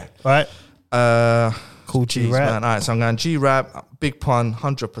 got him. Yeah. Right. Kool G Rap. Man. All right, so I'm going G Rap, Big Pun,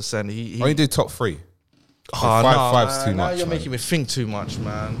 100%. Why you do top 3? Five's too now much. You're man. making me think too much,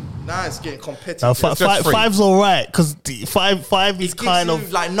 man. Now it's getting competitive. Now, just three. five's all right because five is It kind gives of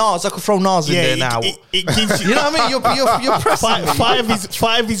you, like Nas. I could throw Nas in there now. It gives you. You know what I mean? You're pressing me.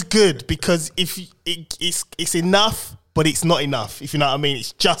 Five is good because if it's enough, but it's not enough. If you know what I mean,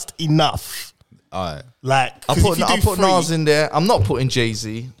 it's just enough. All right. Like I'll put Nas in there. I'm not putting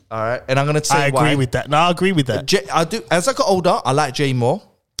Jay-Z. All right, and I'm gonna say I agree why. with that. No, I agree with that. I do. As I got older, I like Jay more.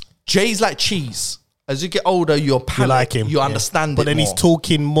 Jay's like cheese. As you get older, your palate, You like him, you yeah. understand but it then more. he's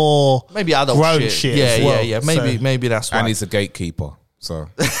talking more maybe adult grown shit. shit. as well. Yeah. So- Maybe that's why. And he's a gatekeeper. So.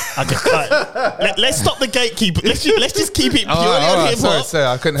 Okay, right. Let's stop the gatekeeper. Let's just keep it purely All right, on hip hop. sorry,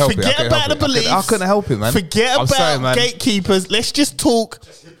 I couldn't help it. Forget about the beliefs. I couldn't help it, man. Forget I'm about sorry, man. gatekeepers. Let's just talk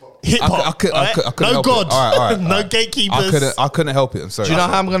hip hop. I couldn't No help God. it. All right. No gatekeepers. I couldn't help it. I'm sorry. Do you know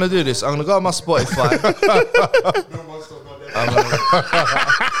how I'm gonna do this? I'm gonna go on my Spotify.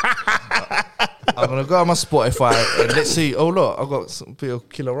 I'm gonna go on my Spotify and let's see. Oh look, I got some bit of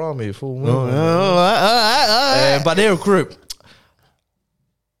Killer Army full moon. All right. But they're a group.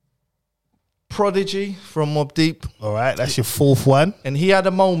 Prodigy from Mobb Deep, All right, that's your fourth one. and he had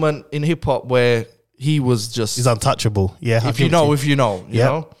a moment in hip hop where he was just. He's untouchable. Yeah. if you know, you know.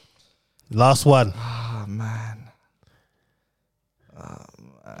 Yep. Last one. Oh man.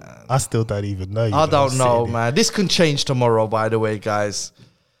 I still don't even know. I don't know, man. This can change tomorrow, by the way, guys.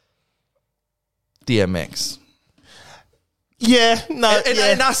 DMX. Yeah. No.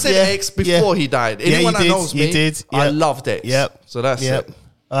 And I said X before he died. Anyone that knows me, you did. I Yep. loved X. Yep. So that's Yep. it.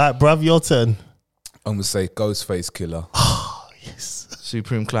 All right, bruv, your turn. I'm gonna say Ghostface Killer. Yes.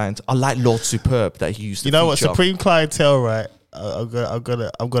 Supreme Client. I like Lord Superb that he used to You know what? feature. Supreme Clientele, right? I'm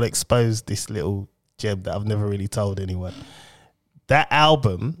gonna expose this little gem that I've never really told anyone. That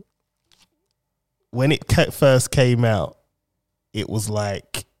album, when it first came out, it was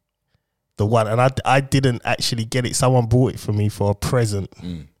like the one, and I didn't actually get it. Someone bought it for me for a present,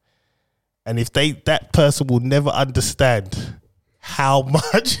 and if that person will never understand how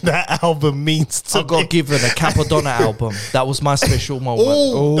much that album means to I got me. given a Capadonna album. That was my special moment.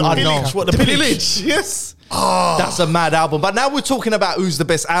 The I Pillage. know. What, the Pillage? Yes. That's a mad album. But now we're talking about who's the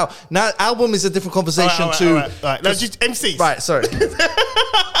best album. Now, album is a different conversation All right. No, just MCs. Right, sorry.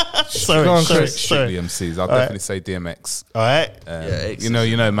 Sorry. Strictly MCs. I'll definitely say DMX. All right. X You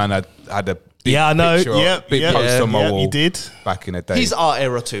know, man. I had a big Yeah, I know. picture, Yep. big Yep. poster on my Yep, wall. you did. Back in the day. He's our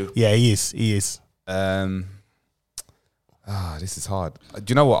era too. Yeah, he is. This is hard. Do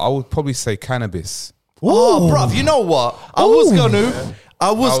you know what? I would probably say Cannabis. Oh, bruv, you know what? I was gonna.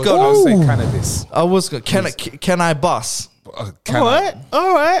 I would say Cannabis. Can I bus? All right.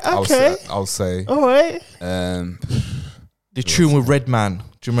 Okay. I'll say. All right. The tune with Redman.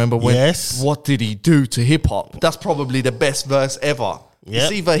 Do you remember when? Yes. What did he do to hip hop? That's probably the best verse ever. Yep.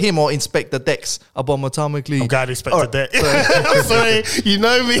 It's either him or Inspector Dex abomatomically. I'm glad Inspector Alright, Dex. I'm sorry. You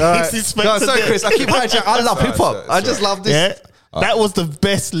know me. It's Inspector No, sorry, Dex. Chris. I keep hijacking. I love hip hop. sorry, I just love this. Yeah. That was the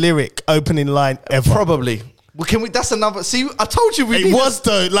best lyric opening line ever. Probably. Well, can we? That's another. See, I told you we. It need was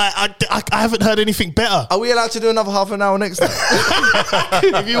though. Like I haven't heard anything better. Are we allowed to do another half an hour next time?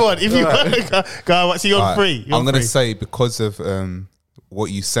 If you want, go on. So you're Alright, free. I'm gonna say because of what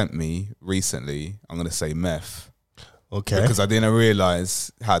you sent me recently. I'm gonna say Meth Okay. because I didn't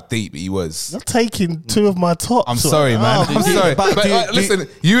realize how deep he was. You're taking two of my tops. I'm sorry, man. I'm sorry. but But, listen,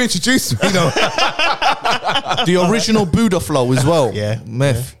 you introduced me. The original Buddha flow as well. Yeah.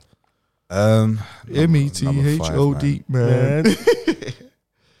 Meth. METHOD, man.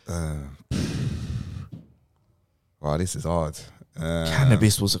 Wow, this is hard.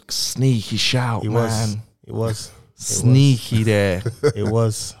 Cannabis was a sneaky shout, It man. was. Sneaky there. It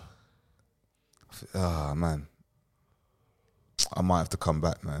was. Oh man, I might have to come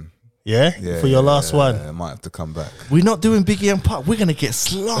back, man. Yeah. For your last one. I might have to come back. We're not doing Biggie and Pac. We're gonna get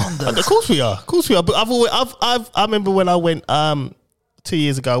slandered. Of course we are. But I remember when I went 2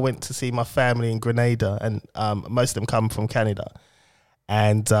 years ago. I went to see my family in Grenada, and most of them come from Canada,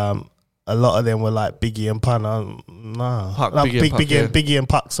 and a lot of them were like Biggie and Pun. Nah, Pac, no, Biggie and Pac, yeah. Biggie and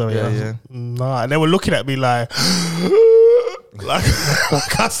Pac. Sorry, Yeah. Nah, and they were looking at me like, like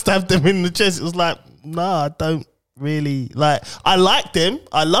I stabbed them in the chest. It was like, nah, I don't really like. I like them.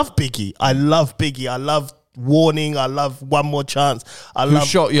 I love Biggie. I love Warning. I love One More Chance. I Who love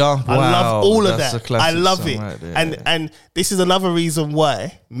Shot Ya? I love all of that's a that. classic I love song it. right there, and this is another reason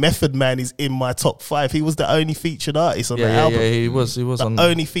why Method Man is in my top 5. He was the only featured artist on the album. Yeah, he was The on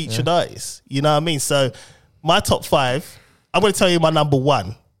only featured artist. You know what I mean? So my top 5. I'm going to tell you my number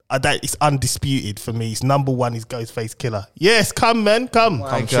 1. That is undisputed for me. It's number 1 is Ghostface Killah. Yes, come man, come.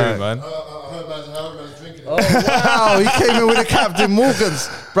 I'm Okay. true, man. Herman's drinking it. Oh wow, he came in with the Captain Morgans,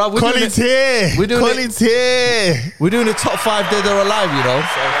 bro. Colin's here. we're doing Colin's here. We're doing the top 5 dead or alive, you know.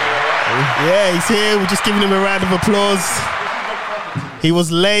 Yeah, he's here. We're just giving him a round of applause. He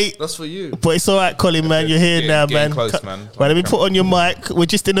was late, That's for you. but it's all right, Colin, man. You're here now, Getting man. close, man. Right, let me put on your mic. We're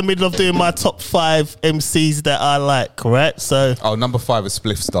just in the middle of doing my top 5 MCs that I like, right? So, Oh, number 5 is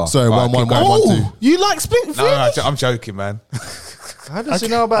Spliff Star. Sorry, Right, one, keep one, going. one, one, two. oh, you like Split? No, no, I'm joking, man. How does he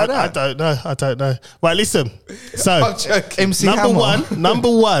know about I that? don't know. I don't know. Right, listen. So, I'm joking. MC number Hammer.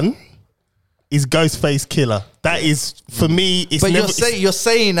 number one is Ghostface Killah. That is for me. It's But never. you're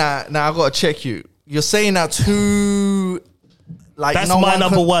saying that now. I gotta check you. You're saying that too. Like That's my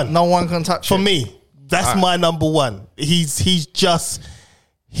number can, one. No one can touch for it. me, that's my number 1. He's just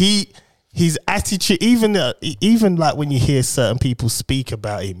his attitude. Even like when you hear certain people speak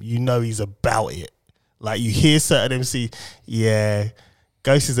about him, you know he's about it. Like you hear certain MC, yeah,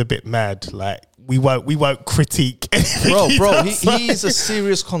 Ghost is a bit mad. Like we won't critique anything. bro. does. He's a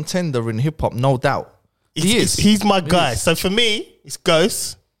serious contender in hip hop, no doubt. He is. He's my guy. So for me, it's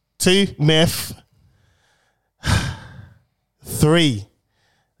Ghost. 2, Meth. 3.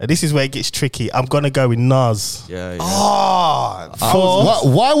 Now this is where it gets tricky. I'm gonna go with Nas. Yeah. Ah,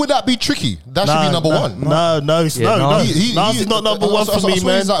 4. why would that be tricky? That should be number one. No, it's Yeah, no. Nas. Nas is not number 1 for me,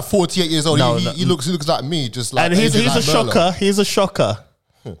 man. He's like 48 years old. No, he looks like me, just like. And here's aging a like Merlot. shocker. Here's a shocker.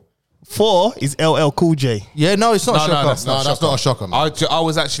 4 is LL Cool J. Yeah, no, it's not No, a no, shocker. that's No, that's not a shocker, man. I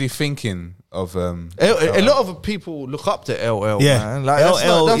was actually thinking of A lot of people look up to LL, Yeah. man. Like,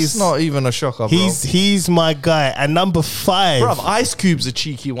 LL that's is- not even a shocker, bro. He's my guy. And number 5. Bruv, Ice Cube's a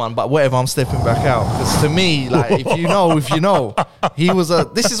cheeky one, but whatever, I'm stepping back out. Because to me, like, if you know, he was a.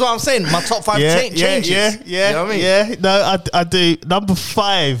 This is what I'm saying. My top 5 changes. Yeah. You know what I mean? Yeah. No, I do. Number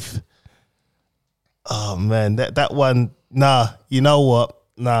 5. Oh man, that one. Nah, you know what?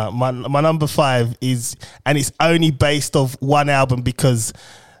 Nah, my number 5 is, and it's only based off one album because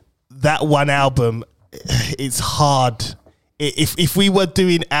that one album, it's hard. If we were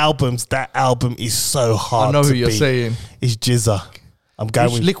doing albums, that album is so hard. I know to who you're beat. saying. It's Jizza. I'm going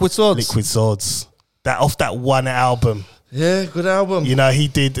Which, with Liquid Swords? Liquid Swords. That off that one album. Yeah, good album. You know, he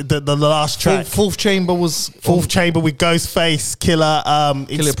did the last track. Fourth Chamber was Fourth Chamber with Ghostface, Killer,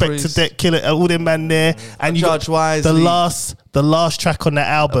 Inspector Priest. Deck, Killer, all them man there, and you Judge got Wisely. the last track on that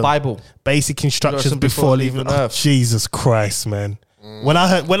album, Bible. Basic Instructions Before Leaving Earth. Jesus Christ, man! When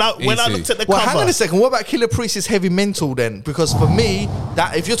I Easy. looked at the Well, cover, hang on a second. What about Killer Priest's Heavy Mental then? Because for me,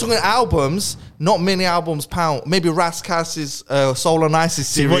 that if you're talking albums, not many albums pound. Maybe Raskas's Soul on Ice is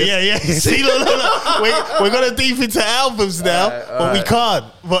serious. well, yeah. See, look. We're gonna deep into albums now, but we can't.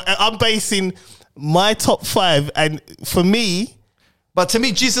 But I'm basing my top 5, and for me, But to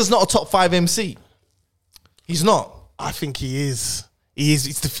me, Jesus not a top 5 MC. He's not. I think he is. He is.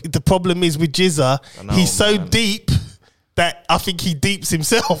 It's the problem is with Jizza, he's so deep that I think he deeps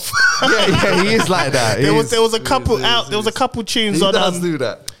himself. Yeah, he is like that. there was a couple out. There was a couple tunes He on. does do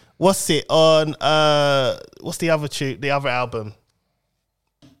that. What's it on? What's the other tune? The other album?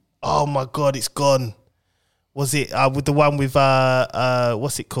 Oh my god, it's gone. Was it with the one with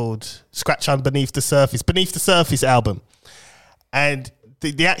what's it called? Scratch Underneath the Surface. Beneath the Surface album, and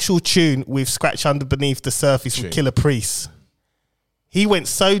the actual tune with Scratch Underneath the Surface with Killer Priest. He went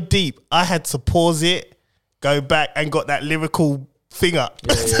so deep, I had to pause it, go back, and got that lyrical thing up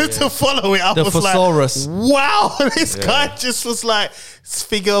to follow it. I The was thesaurus. like, wow, this guy just was like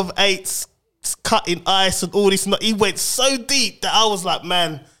figure of eights, cutting ice and all this. He went so deep that I was like,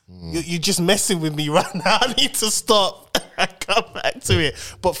 man, you're just messing with me right now. I need to stop and come back to it.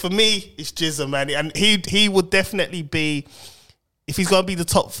 But for me, it's Jizza, man. And he would definitely be, if he's going to be the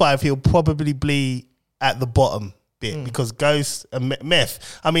top 5, he'll probably be at the bottom bit because Ghost and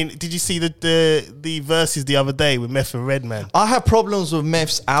Meth. I mean, did you see the verses the other day with Meth and Redman? I have problems with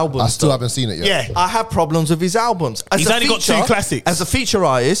Meth's albums. I still though. haven't seen it yet. Yeah. I have problems with his albums. As He's a only got 2 classics. As a feature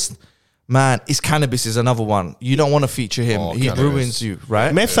artist, man, his Cannabis is another one. You don't want to feature him. Oh, He Cannabis. ruins you,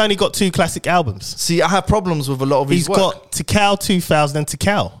 right? Meth's only got 2 classic albums. See, I have problems with a lot of his He's work. got Tikal 2000 and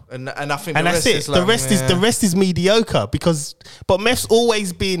Tikal. And I think And the that's rest it. is like, The rest is mediocre but Meth's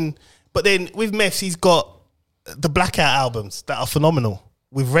always been. But then with Meth's, he's got the Blackout albums that are phenomenal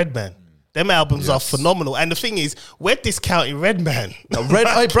with Redman. Them albums are phenomenal. And the thing is, we're discounting Redman.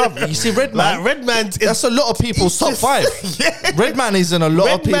 Hey, bruv, you see Redman? Like, Redman's... That's a lot of people's top just- 5. Yeah. Redman is in a lot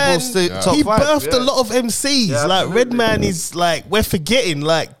of people's top 5. He birthed yeah. a lot of MCs. Yeah, like, absolutely. Redman is like, we're forgetting,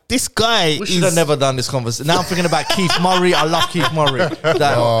 like, this guy We should have never done this conversation. Now I'm thinking about Keith Murray. I love Keith Murray. You know what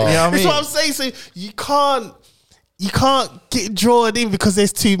I That's mean? what I'm saying. So you can't get drawn in because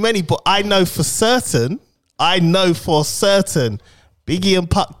there's too many. But I know for certain, Biggie and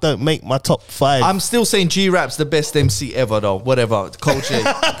Puck don't make my top 5. I'm still saying G-Rap's the best MC ever, though. Whatever. Coach A.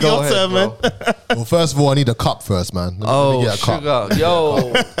 Go Your ahead, turn, bro. man. Well, first of all, I need a cup first, man. Let me Oh, get a cup. sugar.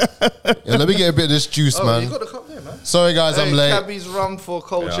 Yo. Yeah, let me get a bit of this juice, man. You got the cup there, man. Sorry, guys, I'm late. Cabby's rum for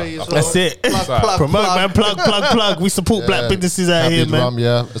Coach A as well. That's it. Plug, Promote, plug. man. Plug. We support black businesses out Happy here, man. Rum,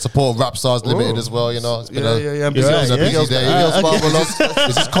 yeah. The support of Rap Stars Limited as well, you know. It's been Yeah. busy, Yeah, it was a yeah. busy day.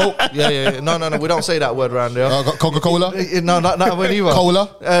 Is this Coke? Yeah. No. We don't say that word around there. Coca-Cola? No, not when either.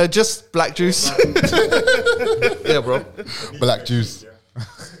 Cola? Just black juice. Yeah, bro. Black juice.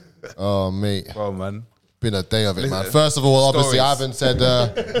 Oh, mate. Oh man. Been a day of it, man. First of all, obviously, I haven't said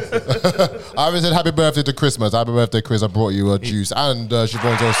happy birthday to Christmas. Happy birthday, Chris. I brought you a juice. And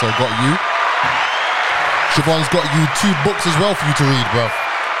Siobhan's also got you. Siobhan's got you 2 books as well for you to read, bro.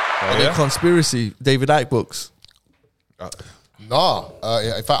 The conspiracy David Icke books. Nah.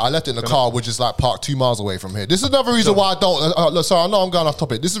 In fact, I left it in the car, which is like parked 2 miles away from here. This is another reason why I don't. Look, sorry, I know I'm going off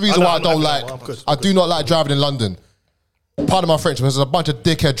topic. This is the reason why I don't like. I do not like driving in London. Pardon my French, but there's a bunch of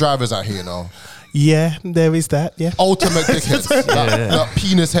dickhead drivers out here, you know. Yeah, there is that. Yeah. Ultimate dickheads. Like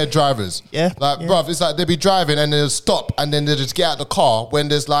penis head drivers. Yeah, Like, yeah. bruv, it's like they be driving and they'll stop and then they just get out the car when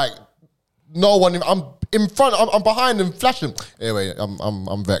there's like no one. I'm in front, I'm behind them flashing. Anyway,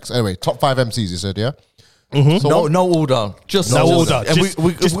 I'm vexed. Anyway, top 5 MCs, you said, yeah? So No order. Just No just- order.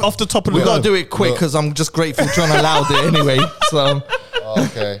 And Just off the top of the we gotta dome. do it quick because I'm just grateful John allowed it anyway. So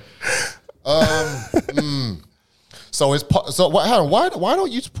Okay. So it's so what? Hang on, why don't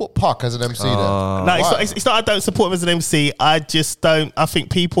you put Puck as an MC then? No, Why? it's not. I don't support him as an MC. I just don't. I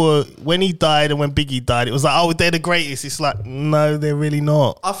think people, when he died and when Biggie died, it was like, oh, they're the greatest. It's like, no, they're really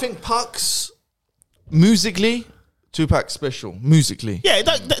not. I think Puck's musically, Tupac special. Musically. Yeah,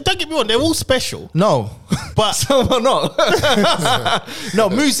 don't get me wrong. They're all special. No. But Some are not. No,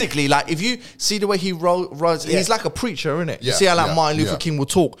 musically, like if you see the way he runs, he's like a preacher, isn't it? You Yeah, see how like yeah, Martin Luther yeah. King will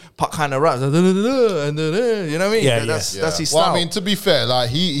talk, Puck kind of raps, and you know what I mean? Yeah, that's his Well, style. I mean, to be fair, like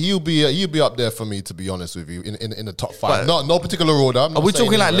he'll be up there for me, to be honest with you, in the top 5. But- No particular order. I'm Are not we saying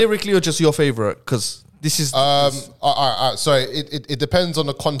talking like anywhere. lyrically or just your favorite? Because this is All right, sorry. It depends on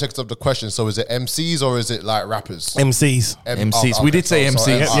the context of the question. So is it MCs or is it like rappers? MCs. MCs. We did say So,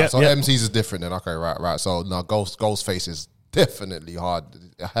 MCs. alright, so Yep. MCs is different then. Okay, right. So no, Ghostface is definitely hard.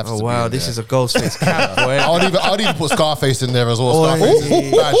 It has oh to wow, be in this there. is a Ghostface cap, boy. I'd even put Scarface in there as well. Oi,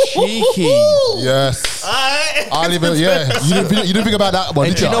 Scarface. Bad. cheeky. Yes. I'll even, yeah. You didn't think about that one,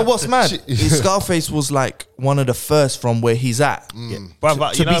 And did do you ya? know what's mad? Scarface was like one of the first from where he's at.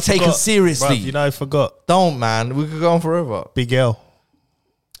 Bruv, To you know, be I taken forgot. seriously. Bruv, you know, I forgot. Don't, man. We could go on forever. Big L.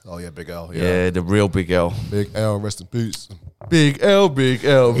 Oh yeah, Big L. Yeah, the real Big L. Big L, rest in peace. Big L, Big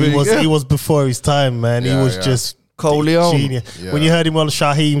L, Big L. He was before his time, man. Yeah, he was yeah. just Coleon. genius. Yeah. When you heard him on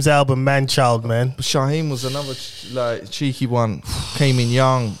Shaheem's album, Man Child, man. Shaheem was another like cheeky one. Came in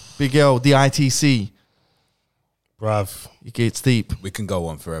young. Big L, the ITC. Bruv. It gets deep. We can go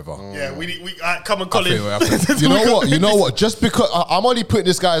on forever. Yeah, we come on, I Colin. think- You know what? Just because I'm only putting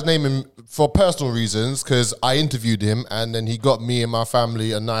this guy's name in for personal reasons, because I interviewed him and then he got me and my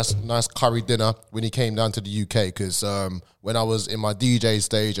family a nice curry dinner when he came down to the UK. Because when I was in my DJ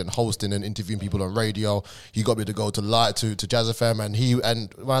stage and hosting and interviewing people on radio, he got me to go to Jazz FM,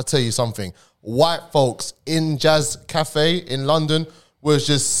 and when I tell you something, white folks in Jazz Cafe in London was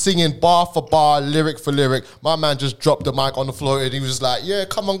just singing bar for bar, lyric for lyric. My man just dropped the mic on the floor and he was just like, "Yeah,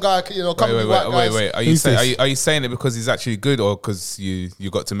 come on, guy, come on, white guys." Wait. Are you saying it because he's actually good or because you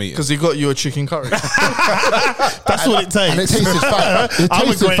got to meet him? Because he got you a chicken curry. That's what it takes. And it tasted it I'm a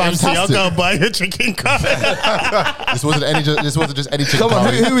tasted great MC. I'll fantastic. go and buy a chicken curry. This wasn't just any chicken Come on,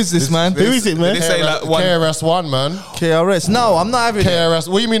 curry. who is this man? Who is it, man? Did it say like one? KRS-One, man. KRS. No, I'm not having it. KRS.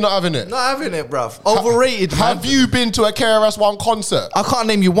 What do you mean not having it? Not having it, bruv. Overrated, man. Have you been to a KRS-One concert? I can't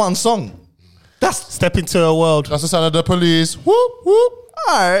name you one song. That's Step into a world. That's the sound of the police. Whoop whoop.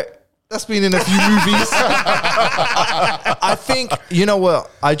 all right. That's been in a few movies. I think, you know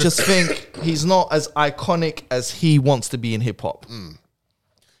what? I just think he's not as iconic as he wants to be in hip hop.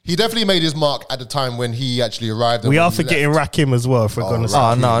 he definitely made his mark at the time when he actually arrived. We and are when he forgetting left. Rakim as well. If we're going to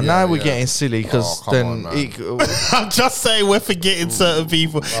Oh no! Yeah, Now we're yeah. getting silly because Oh, come then on, man. I'm just saying we're forgetting certain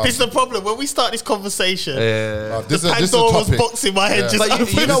people. This is the problem. When we start this conversation, This the is a Pandora's topic. box in my head just But you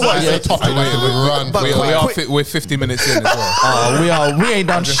opens. know what? This is a topic that we run. But We're 50 minutes in as well. we ain't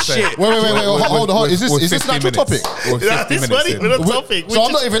done just shit. saying. Wait, hold on. Is this an 50 actual topic? minutes. We're 50 Nah, this minutes one in. even a topic. So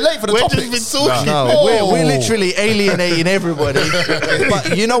I'm not even late for the We've topics. just been talking. No, Oh. we're literally alienating everybody.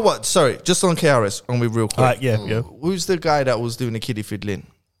 But you know what? Sorry, just on KRS, on with real quick. All right, yeah. Who's the guy that was doing the kiddie fiddling?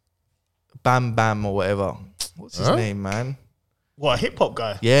 Bam Bam or whatever. What's his name, man? What, a hip hop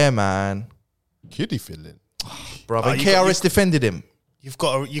guy? Yeah, man. Kiddie feeling. Bro, Oh, and you got- KRS defended him. You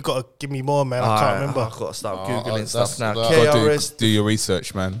got to give me more, man. I can't remember. I've got to start googling that's- stuff now. that- KRS. Do your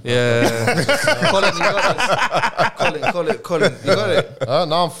research, man. Yeah. Colin, you got it. Colin, you got it.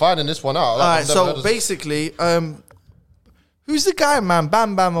 Now I'm finding this one out. All right, so basically, who's the guy, man?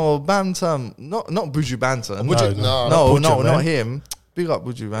 Bam Bam or Bantam? Not Buju Bantam. No, not him. Big up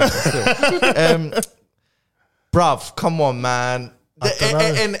Buju Bantam. Still. Bruv, come on, man. And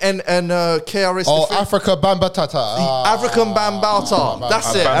KRS. Africa Bambatata. African Bambata.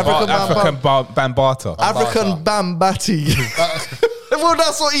 That's it. African Bambata. African Bambati. Well,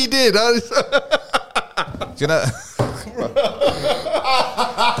 that's what he did. Do you know?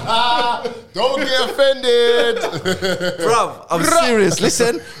 Don't get offended. Bruv, I'm serious.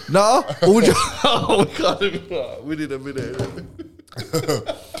 Listen, no. Oh, we can't even. We need a minute.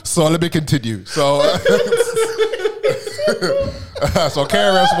 So let me continue. So, so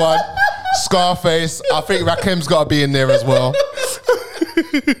KRS-One, Scarface. I think Rakim's got to be in there as well.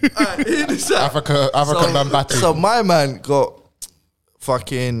 Africa Bambati. So my man got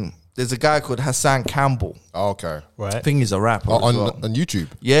fucking. There's a guy called Hassan Campbell. Okay. I Right. think he's a rapper On as well. YouTube.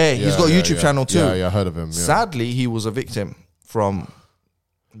 Yeah, he's got a YouTube channel too. Yeah, I heard of him. Yeah. Sadly, he was a victim from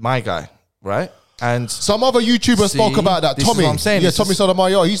my guy, right? And Some other YouTuber See, spoke about that. this is Tommy. what I'm saying. Yeah, This Tommy is-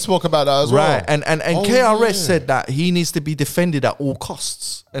 Sotomayor. He spoke about that as well. right, and Oh, KRS yeah. said that he needs to be defended at all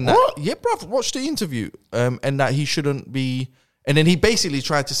costs. And that, yeah, bruv, watch the interview. And that he shouldn't be. And then he basically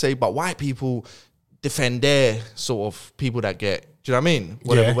tried to say, but white people defend their sort of people that get. Do you know what I mean?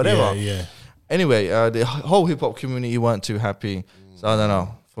 Whatever. Yeah. Anyway, the whole hip hop community weren't too happy. So I don't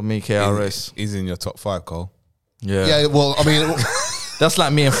know. For me, KRS. He's in your top 5, Cole. Yeah, well, I mean, That's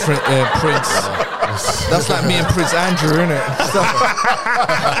like me and Prince. That's like me and Prince Andrew, innit?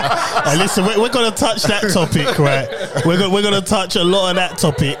 Hey, listen, we're going to touch that topic, right? We're going to touch a lot of that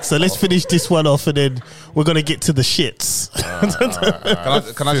topic. So let's finish this one off, and then we're going to get to the shits.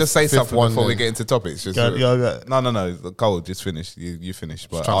 Can I just say Fifth something one before we then. get into topics? Just Go. No. Cole, just finish. You finish.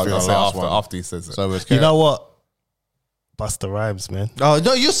 But trying to I'll figure say out the last one. after he says it. so it's You know what? Busta Rhymes, man. Oh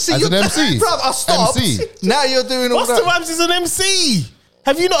no, you see, As an MC? Bruv, I stopped. MC. Now you're doing all Busta that. Rhymes is an MC.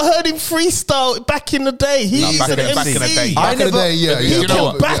 Have you not heard him freestyle back in the day? He is back an in- back MC. in the day. Back in the never- day, yeah. He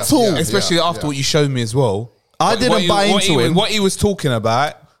can battle. Especially after what you showed me as well. I didn't buy into him. What he was talking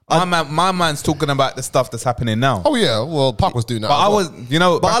about. My man's talking about the stuff that's happening now. Oh, yeah. Well, Pac was doing that. But as I well. was, you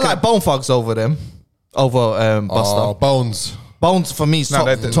know, But I back like in- Bone Thugs over them. Over Busta. Bones. Bones for me is top,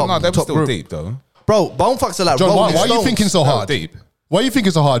 they top, were top still group. deep though. Bro, Bone Thugs are like John, Rolling why are you Stones. thinking so They were hard? deep. Why are you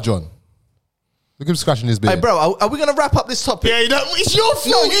thinking so hard, John? Look at him scratching his beard. Hey, bro, are we gonna wrap up this topic? Yeah, it's your fault.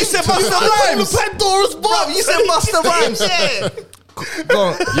 No, you said Busta Rhymes. Pandora's box. Bro, you said Busta Rhymes. Yeah. Go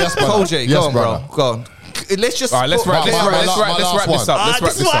on. Yes, brother. Cole J, Yes, go on, brother. bro. Go on. Let's just. All right, let's wrap my this last up. one. Let's wrap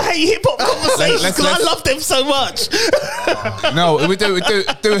This is this why I up. hate hip hop conversations Let's- because I let's- love them so much. No, we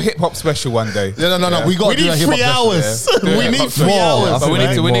do a hip hop special one day. Yeah, no. We got We to do need a hip-hop 3 session, hours. yeah. We Yeah, need hip-hop 3 session. hours. But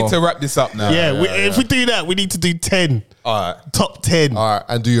we more. need to wrap this up now. Yeah, if we do that, we need to do 10. All right. Top 10. All right,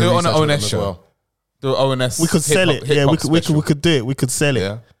 and do your Do it on research the with them ONS as show. well. Do ONS. We could sell it. Yeah, we could do it. We could sell it.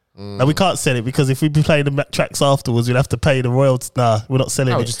 Yeah. No, we can't sell it because if we be playing the tracks afterwards, we'll have to pay the royalties. Nah, we're not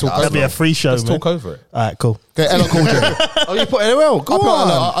selling No, it. just talk That'll over be it. a free show, Let's man. talk over it. All right, cool. Okay, LL Cool J. Oh, you put LOL. Go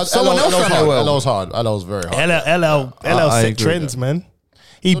on. Someone else ran LOL. LL's hard. LL's very hard. LL I set agree trends, with man.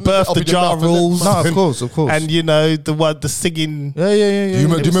 He So birthed the opposite jar enough, is it? rules. No, of course. And you know the singing. Yeah. Do you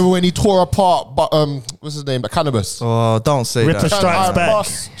remember when he tore apart? What's his name? Cannabis. Oh, don't say Ripper that. Strikes I Back.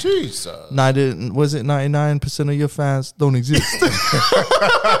 must- Jesus. Was it 99% of your fans don't exist?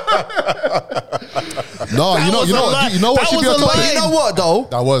 No, you know was a lie. what? You know what That should be was on a top? lie. You know what though?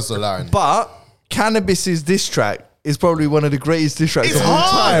 That was the line. But Cannabis's diss track is probably one of the greatest diss tracks of all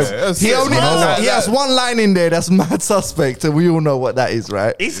hard. time. He has one line in there that's mad suspect, and we all know what that is,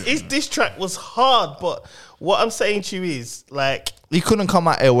 right? His diss track was hard, but what I'm saying to you is like He couldn't come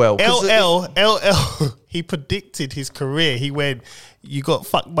out well. LL, he predicted his career. He went, you got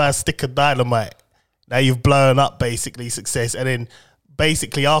fucked by a stick of dynamite. Now you've blown up basically success. And then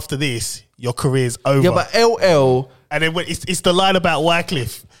basically after this, your career's over. Yeah, but LL. And then it's the line about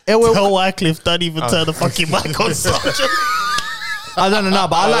Wycliffe. LL Tell Wycliffe, don't even turn the fucking mic on. I don't know,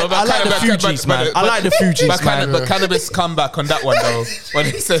 but I like the Fugees, man. I like the Fugees, man. But Cannabis come back on that one though. When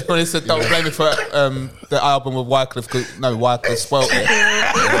he said don't blame me for the album with Wycliffe. Wycliffe spoilt it.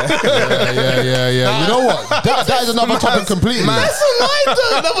 Yeah. You know what? That is another topic completely. That's a line,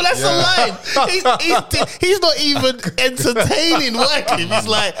 though. No, but that's a line. He's not even entertaining Wycliffe. He's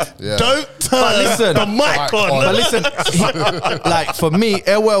like, don't turn the mic on. But listen, like for me,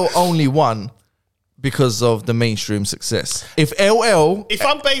 LL only won because of the mainstream success. If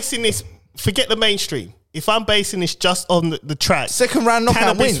I'm basing this, forget the mainstream. If I'm basing this just on the track, second round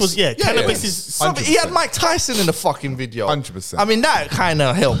knockout Cannabis wins. Cannabis is. He had Mike Tyson in the fucking video. 100%. I mean, that kind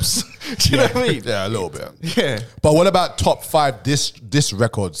of helps. Do you know what I mean? Yeah, a little bit. Yeah. But what about top 5 diss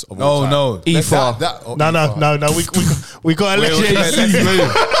records of all time? No. E4. No. We got to let Let's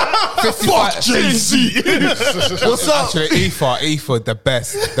move. 55. Jay-Z. What's up? Actually, E4, the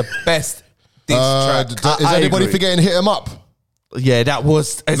best diss track. Is I anybody agree. forgetting Hit 'Em Up? Yeah, that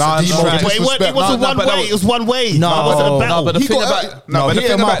was. No, But it wasn't one way. It was one way. No, it wasn't a battle. but the He thing got- about but the Hit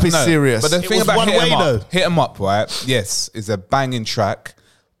thing 'Em Up about is serious. But the It thing was about one Hit 'Em way, Up, though. Hit 'Em Up, right? Yes, is a banging track,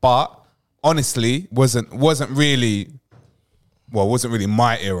 but honestly, wasn't really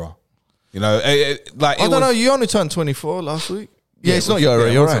my era. You know, I don't know. You only turned 24 last week. Yeah, it's not your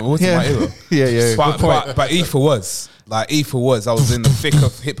era. You're right. It wasn't my era. Yeah. But Ether was. I was in the thick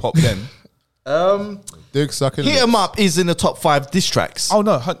of hip hop then. Dick sucking. Hit 'Em Up is in the top 5 diss tracks. Oh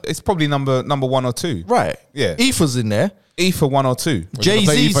no, it's probably number 1 or 2. Right. Yeah. Ether's in there. Ether 1 or 2. gonna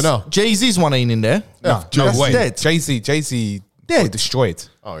play Ether now? Jay-Z's one ain't in there. No That's way. dead. Jay-Z Dead. got destroyed.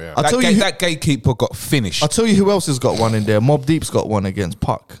 Oh, yeah. I'll tell you who- That gatekeeper got finished. I'll tell you who else has got one in there. Mobb Deep's got one against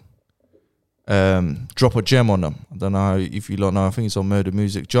Puck. Drop a gem on them. I don't know if you don't know. I think it's on Murder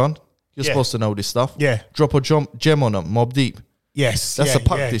Music. John, you're Yeah. supposed to know this stuff. Yeah. Drop a gem on them. Mobb Deep. Yes. That's yeah, a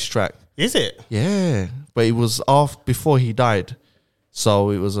Puck yeah. diss track. Is it? Yeah, but it was before he died, so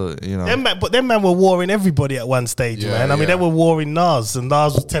it was But them man were warring everybody at one stage, Yeah, man. I mean, yeah. they were warring Nas, and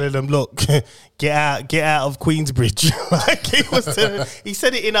Nas was telling them, "Look, get out of Queensbridge." Like he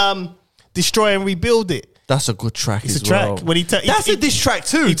said it in "Destroy and Rebuild It." That's a good track. It's as a track well. when That's a diss track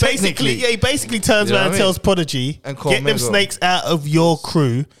too. He Technically, basically turns You know around and what I mean? tells Prodigy, And "Get them Cormego. snakes out of your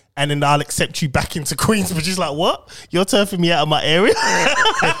crew." And then I'll accept you back into Queensbridge. He's like, what? You're turfing me out of my area?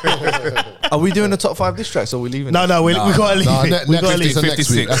 are we doing the top 5 diss tracks? Or are we leaving? No, we got to leave No, it. We next got to week leave is it. next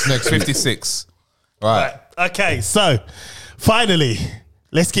week. That's next week. 56. Right. Okay, so finally,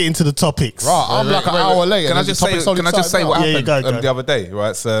 let's get into the topics. Right, I'm like an hour late. Can I and just the say? topic's only Can I just say started what now. Yeah, happened go. the other day?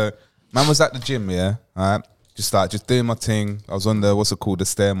 Right, so man was at the gym, yeah. All right, just doing my thing. I was on the what's it called, the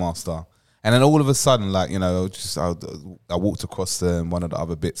Stairmaster, and then all of a sudden, like I walked across one of the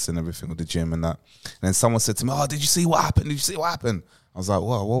other bits and everything with the gym and that, and then someone said to me, "Oh, did you see what happened? Did you see what happened?" I was like,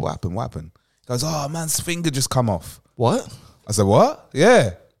 "What happened? What happened?" He goes, "Oh, man's finger just come off." What? I said, "What?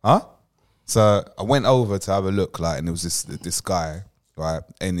 Yeah, huh?" So I went over to have a look, like, and it was this guy, right,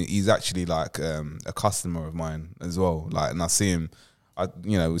 and he's actually like a customer of mine as well, like, and I see him,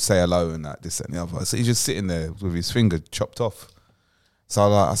 we say hello and that, this and the other. So he's just sitting there with his finger chopped off.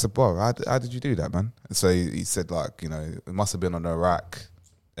 So I said, "Bro, how did you do that, man?" And so he said, like, it must have been on the rack.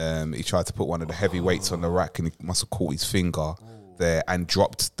 He tried to put one of the heavy weights on the rack, and he must have caught his finger there and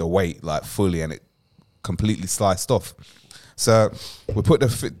dropped the weight like fully, and it completely sliced off. So we put the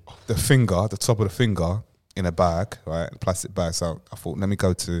finger, the top of the finger, in a bag, right, a plastic bag. So I thought, let me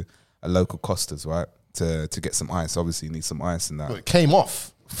go to a local Costa's, right, to get some ice. Obviously, you need some ice in that. It came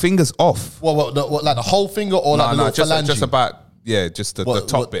off. Fingers off. What, like the whole finger or like the little phalange? just about, just the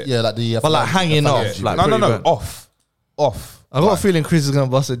top bit. Yeah, like the. But like hanging off. Yeah. Like No, pretty bad. off. I got a feeling Chris is gonna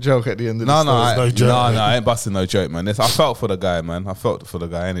bust a joke at the end of No, this. no, story. I ain't busting no joke, man. I felt for the guy, man. I felt for the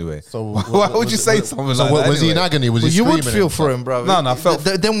guy anyway. So why would you say something like that? Was he in anyway? agony? Was Well, he you screaming? would feel and for stuff? him, bro. No, I felt-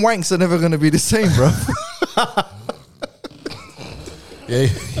 them wanks are never gonna be the same, bro. Yeah,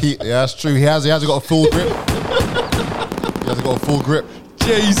 that's true. He has got a full grip. He has got a full grip.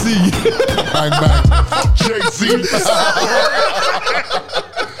 Jay-Z. Bang bang. Jay-Z.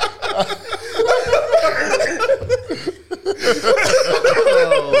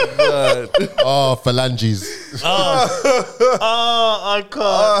 Oh, phalanges. I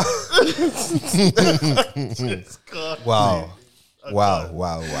can't. Wow.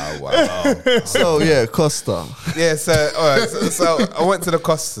 So yeah, Costa. Yeah, so all right, so I went to the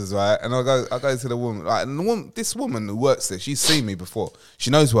Costas, right, and I go to the woman, right, and this woman who works there, she's seen me before.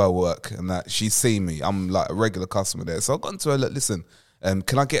 She knows where I work and that she's seen me. I'm like a regular customer there, so I got into her. Look, listen,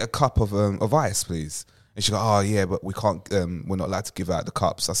 can I get a cup of ice, please? And And she go, oh yeah, but we can't, we're not allowed to give out the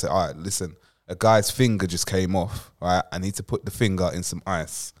cups. I said, all right, listen, a guy's finger just came off, right? I need to put the finger in some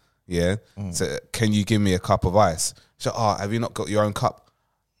ice, yeah? So can you give me a cup of ice? She said, oh, have you not got your own cup?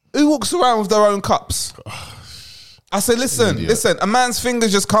 Who walks around with their own cups? I said, listen, a man's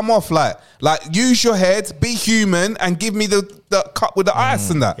fingers just come off, like use your head, be human, and give me the cup with the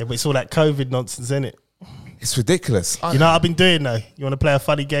ice and that. Yeah, but it's all that COVID nonsense, isn't it? It's ridiculous. You know what I've been doing though? You want to play a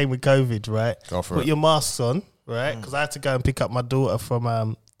funny game with COVID, right? Go for Put it. your masks on, right? Because I had to go and pick up my daughter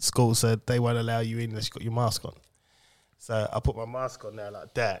from school, so they won't allow you in unless you got your mask on. So I put my mask on now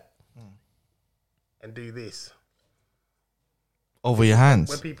like that and do this. Over your hands.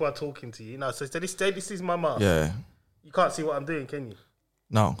 When people are talking to you, so this is my mask. Yeah. You can't see what I'm doing, can you?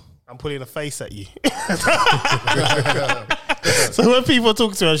 No. I'm putting a face at you. So when people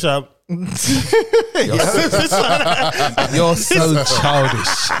talk to me, I shout, You're so childish.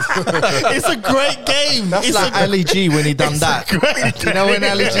 it's a great game. That's It's like a Ali G when he done that. You know when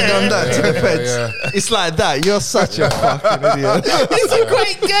Ali G done that to the feds? It's like that. You're such a fucking idiot. It's a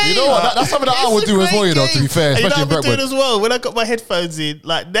great game. You know what? That's something that I would do as well, you know, to be fair, And you know especially in what I've been doing Brentwood. as well? When I got my headphones in,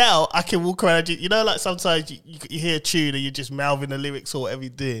 like now I can walk around. You know, like sometimes you hear a tune and you're just mouthing the lyrics or whatever you're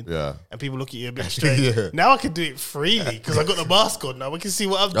doing. Yeah. And people look at you a bit strange. Yeah. Now I can do it freely because I got the mask on now. We can see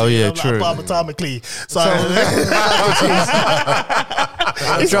what I'm doing. Oh, yeah, I'm true. like Barbara Tamaclee. So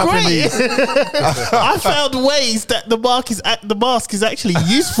it's dropping great. these. I found ways that the mask is actually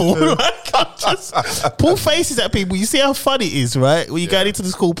useful. Like, I just pull faces at people. You see how funny it is, right? When you go into the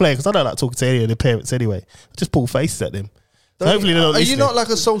school play, because I don't like talking to any of the parents anyway. Just pull faces at them. So hopefully they're not Are you listening. not like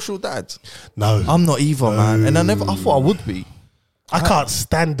a social dad? No, I'm not either, man. And I thought I would be. I can't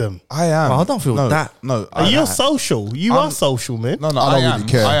stand them. I am. Well, I don't feel that. No, You're social. You are social, man. No, I don't really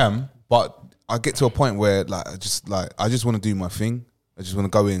care. I am, but I get to a point where I just want to do my thing. I just want to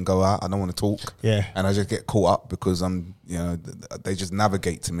go in, go out. I don't want to talk. Yeah. And I just get caught up because they just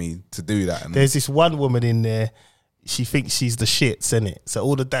navigate to me to do that. And There's this one woman in there. She thinks she's the shits, innit? So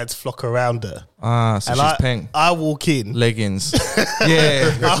all the dads flock around her. So she's pink. I walk in. Leggings.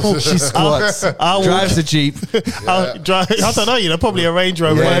 Yeah. She squats. I walk Drives a Jeep. I don't know, probably a Range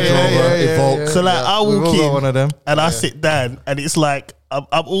Rover. Evoque. So like I We've walk all got in one of them. and I sit down and it's like I'm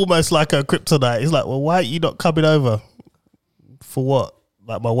almost like a kryptonite. It's like, well, why are you not coming over? For what?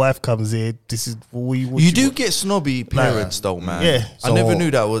 Like my wife comes here. This is You do get snobby parents though, man. Yeah. I never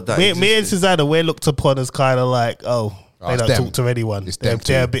knew that was that. me and existed. Susanna, we're looked upon as kind of like, they it's don't them. talk to anyone. It's They're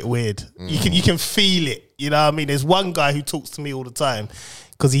them a too. bit weird. You can feel it. You know what I mean? There's one guy who talks to me all the time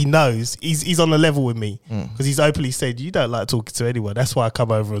because he knows he's on the level with me because he's openly said, you don't like talking to anyone. That's why I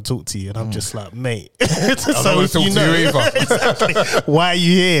come over and talk to you. And I'm just like, mate. So I don't want to talk to you either. exactly. Why are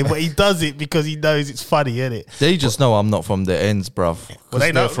you here? But he does it because he knows it's funny, innit? They just know I'm not from the ends, bruv. Well,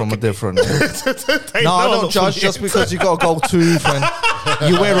 they know. They're from a Look at me. different. They No, know I I'm don't not judge from just the because you got a gold tooth and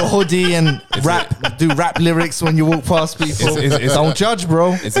you wear a hoodie and do rap lyrics when you walk past people. Don't judge,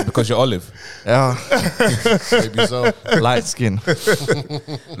 bro. is it because you're olive? Yeah, Maybe so. light skin.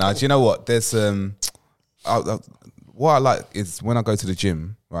 Now, do you know what? There's what I like is when I go to the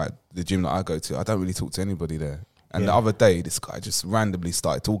gym, right? The gym that I go to, I don't really talk to anybody there. And the other day, this guy just randomly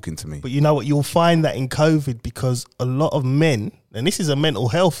started talking to me. But you know what? You'll find that in COVID because a lot of men, and this is a mental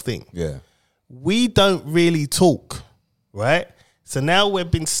health thing, Yeah. we don't really talk, right? So now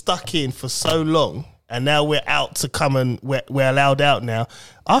we've been stuck in for so long and now we're out to come and we're allowed out now.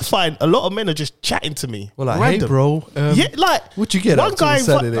 I find a lot of men are just chatting to me. Well, like, random. hey, bro. Yeah, like what'd you get one up to guy on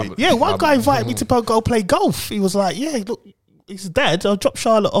Saturday? one guy invited me to go play golf. He was like, yeah, look, his dad, I'll drop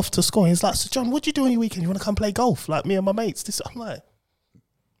Charlotte off to school. He's like, so John, what do you do on your weekend? You want to come play golf? Like me and my mates. This, I'm like,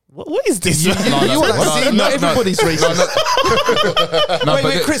 what is this? You were like, see, not everybody's racist. No,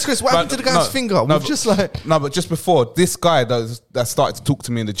 Wait, Chris, what happened to the guy's finger? No, We've just like, no, but just before, this guy that started to talk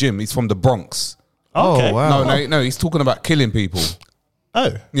to me in the gym, he's from the Bronx. Okay. Oh, wow. No, he's talking about killing people.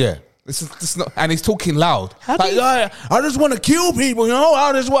 Oh. Yeah. This is not, and he's talking loud. How do Like, you- I just want to kill people, you know.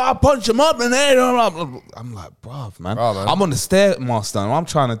 I just want to punch them up and then I'm like, bruv, man. Bruh, man. I'm on the stairmaster and I'm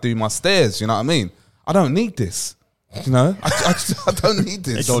trying to do my stairs. You know what I mean? I don't need this. You know, I don't need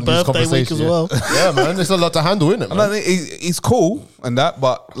this. It's Don't his use birthday week conversation, as yeah. well. Yeah, man. There's a lot to handle, isn't it, I man? don't think he's cool and that,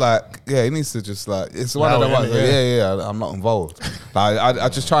 but like, yeah, he needs to just like, it's one of the Allow ones. it, Yeah, I'm not involved. Like, I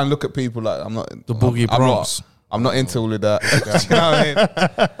just try and look at people like I'm not The boogie Bronx. I'm not into all of that. You know what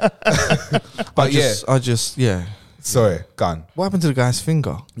I mean? But I just, sorry, gone. What happened to the guy's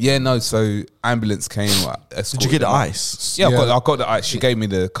finger? Yeah, no. So ambulance came. Did you get the ice? Yeah, I got the ice. She gave me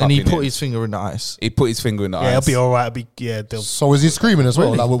the cup. And he in put it. his finger in the ice. He put his finger in the Yeah, ice. it'll be all right. They'll So was he screaming as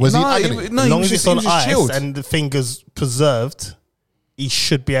well? Like, was he No, agony? no, as he long was as just, it's on he was just ice chilled. and the finger's preserved, he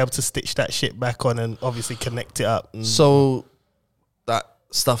should be able to stitch that shit back on and obviously connect it up. And So that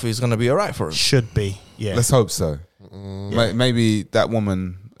stuff is going to be all right for him. should be, yeah. Let's hope so. Maybe that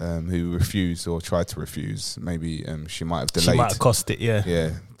woman who refused or tried to refuse, maybe she might have delayed. She might have cost it, yeah.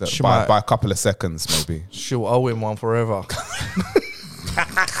 Yeah, She by, might- by a couple of seconds, maybe. She'll owe him one forever.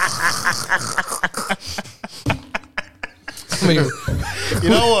 I mean, You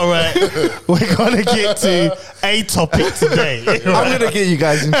know what, right? We're going to get to a topic today. I'm going to get you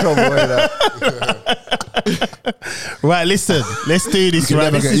guys in trouble with that. Right, listen, let's do this, You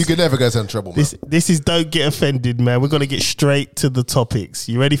right? can never get in trouble, man. This is Don't Get Offended, man. We're going to get straight to the topics.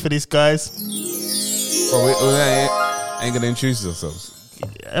 You ready for this, guys? Well, we ain't going to introduce ourselves.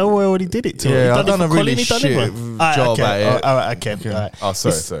 Oh, we already did it to him. Yeah, He I've done it a for really Colin, he done shit it, man. job at it. All right, okay. All right. Oh,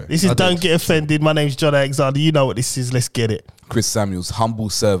 sorry. This is I Don't did. Get Offended. My name's John Alexander. You know what this is. Let's get it. Chris Samuels, humble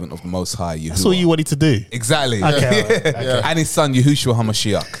servant of the Most High. Yahuwah. That's all you wanted to do. Exactly. Okay, Yeah. And his son, Yahushua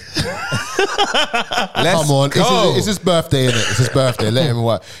HaMashiach. Let's Come on, go. it's his birthday, innit? It's his birthday. Let him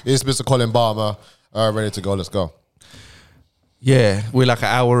what? It's Mr. Colin Balmer. Ready to go. Let's go. Yeah, we're like an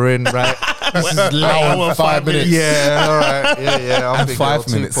hour in, right? This is late. Hour and 5 minutes. Yeah, all right. Yeah. I'm And Big 5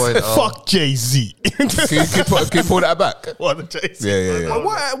 L minutes. 2.0. Fuck Jay-Z. Can you pull that back? What the Jay-Z? Yeah.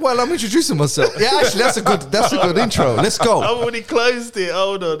 Well, I'm introducing myself. Yeah, actually, that's a good intro. Let's I've go. already closed it.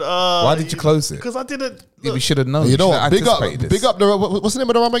 Hold on. Why did you close it? Because I didn't. We should have known. You know should what? have Big up, anticipated big this. up the what's the name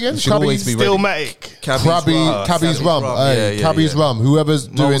of the rum again? should always be ready. Stillmatic. Cabby's rum. Hey, Cabby's rum. Whoever's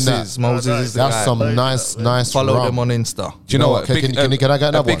doing that, Moses is the that's guy. some nice Follow rum. them on Insta. Do you know what? Can I get a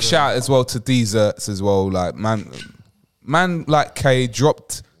another big one? shout as well to desserts as well. Like man like K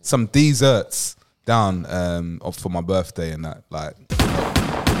dropped some desserts down for my birthday and that. Like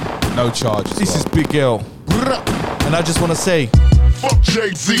no charge. as This well. is Big L. And I just want to say, Fuck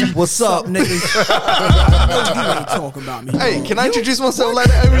Jay-Z. what's up, niggas? You ain't talking about me. Hey, can I introduce myself like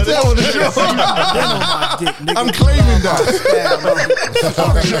that every time on the show? I'm claiming that.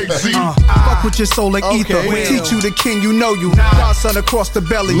 Fuck Jay-Z. Fuck with your soul like ether. Okay. Teach you the king, you know you. Godson across the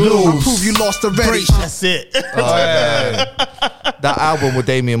belly. I prove you lost already. That's it. That album with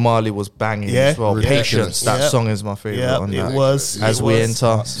Damian Marley was banging Yeah. as well. Ridiculous. Patience. That Yeah. song is my favorite. Yeah, on it that. was. As It we was.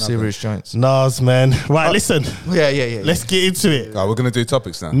 enter serious joints. Nas, man. Right, listen. Yeah. Let's get into it. Oh, we're gonna do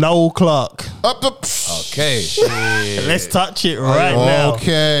topics now. Noel Clark. Up the. Okay. Let's touch it right now.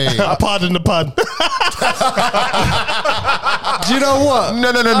 Okay. Pardon the pun. Do you know what? No.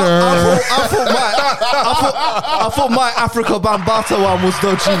 I thought my Africa Bambata one was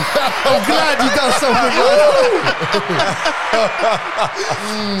dodgy. I'm glad you done something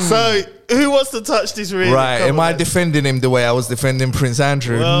like So, who wants to touch this really? Right, Come am on, I man. defending him the way I was defending Prince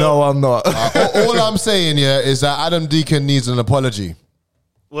Andrew? Well- No, I'm not. All I'm saying here is that Adam Deacon needs an apology.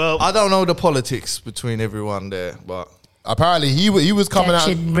 Well, I don't know the politics between everyone there, but Apparently, he was coming That out.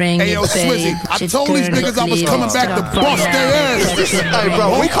 should bring Hey, yo, it, babe. Swizzy, I Should told these turn niggas I was it, coming back to bust their ass. hey,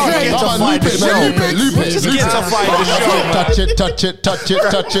 bro, we can't get to Come on, fight the loop it, show. man, loop it. Just get to fight the show.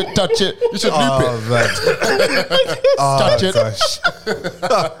 Touch it. You should loop it. Touch it.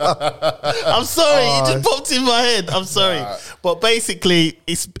 I'm sorry, it just popped in my head. I'm sorry, but basically,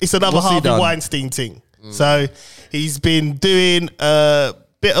 it's another What's he Harvey done? Weinstein thing. So he's been doing a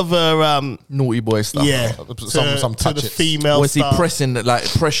bit of a Naughty boy stuff. Some to touch the it. female. Was he star.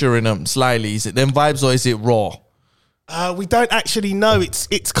 pressuring them slyly? Is it them vibes or is it raw? We don't actually know.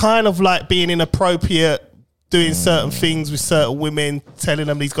 It's kind of like being inappropriate, doing certain things with certain women, telling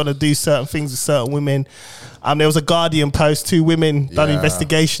them he's going to do certain things with certain women. There was a Guardian post, 2 women done an Yeah.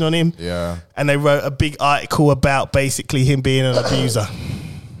 investigation on him. Yeah. And they wrote a big article about basically him being an abuser.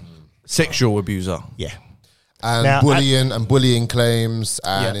 Sexual abuser. Yeah. And Now, bullying claims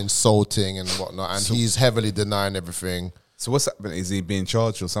and Yeah. insulting and whatnot. And he's heavily denying everything. So what's happening? Is he being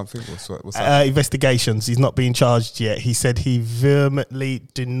charged or something? What's that? Investigations. He's not being charged yet. He said he vehemently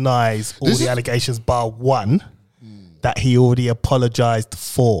denies all This the is- allegations bar one that he already apologized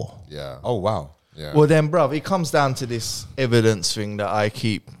for. Yeah. Oh wow. Yeah. Well then, bruv, it comes down to this evidence thing that I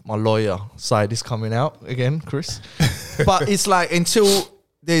keep. My lawyer side is coming out again, Chris. But it's like until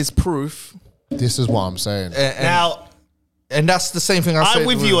there's proof, This is what I'm saying. Now, and that's the same thing I said. I'm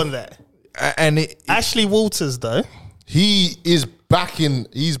with you on that. And it, Ashley Walters, though. He's backing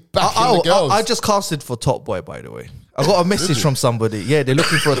the girls. I just casted for Top Boy, by the way. I got a message from somebody. Yeah, they're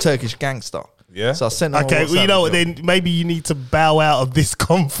looking for a Turkish gangster. Yeah? So I sent them. a Okay, well, you WhatsApp know what? video. Then maybe you need to bow out of this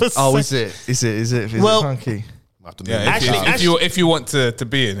conversation. Oh, is it? Is it Well- funky? Yeah. If you want to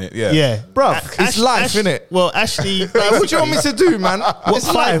be in it, yeah. Yeah, Bruv, it's life, innit? Well, Ashley, What do you want me to do, man? What,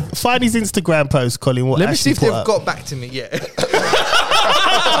 It's live. find his Instagram post, Colin. What Let me Ashley see if put they've up. got back to me yet.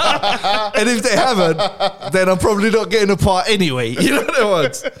 And if they haven't, then I'm probably not getting a part anyway. You know what I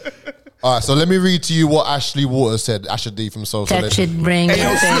want? All right, so let me read to you what Ashley Waters said. Ashley D from Social Touch Legend. it, bring it,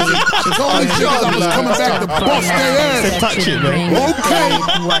 babe. Told you I was coming back to bust their ass. Touch it, Bring man. it,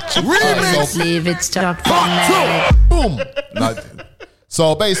 babe. Watch it, Remix. babe. Leave it stuck for Part me. Boom. No,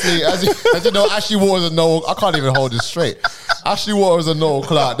 So basically, as you know, Ashley Waters and Noel, I can't even hold this straight. Ashley Waters and Noel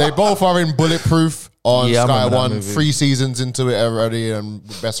Clark, they both are in Bulletproof on Yeah, I Sky remember that One, movie. 3 seasons into it already, and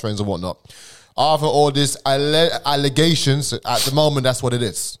best friends and whatnot. After all this allegations, at the moment, that's what it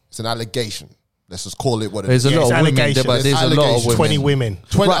is. It's an allegation. Let's just call it what it There's is. a lot it's of women there, allegation. but there's a lot of Allegations. women. 20 women.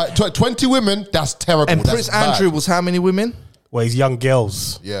 20 women, that's terrible. And That's Prince bad. Andrew was how many women? Well, it's young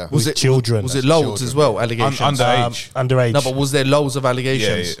girls. Yeah. Was With it children? Was it loads children. as well? Allegations. underage. Underage. No, but was there loads of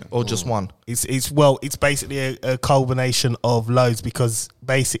allegations Yeah. or just one? It's basically a culmination of loads because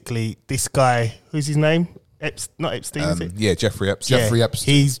basically this guy, who's his name? Not Epstein, is it? Yeah, Jeffrey Epstein. Jeffrey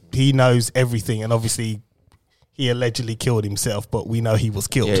Epstein. He knows everything, and obviously he allegedly killed himself, but we know he was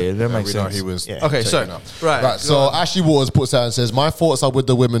killed. Yeah, that makes We know sense. he was Yeah. Okay, so taken up. right. So Ashley Waters puts out and says, "My thoughts are with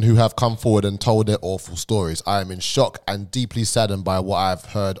the women who have come forward and told their awful stories. I am in shock and deeply saddened by what I've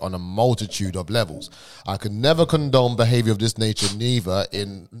heard on a multitude of levels. I could never condone behavior of this nature, neither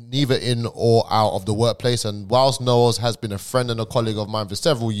in or out of the workplace. And whilst Noels has been a friend and a colleague of mine for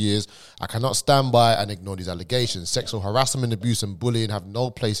several years, I cannot stand by and ignore these allegations. Sexual harassment, abuse, and bullying have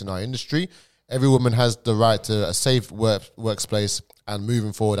no place in our industry. Every woman has the right to a safe workplace, and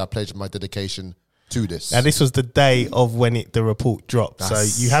moving forward, I pledge my dedication to this." Now this was the day of when the report dropped, so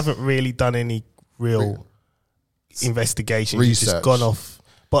you haven't really done any real investigation. You've just Research. gone off.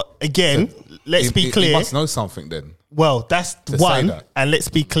 But again, let's be He clear. must know something then. Well, that's say one, that. and let's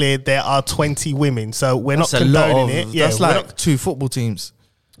be clear. There are 20 women, so we're That's not a lot condoning of. it. Yeah, That's we're like not- 2 football teams.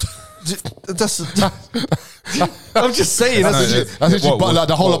 That's. I'm just saying. That's No, a, That's literally What- like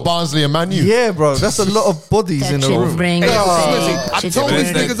the whole of what- Barnsley and Man U. yeah, bro. That's a lot of bodies in Touch a it, room. bring it, babe. I told these Touch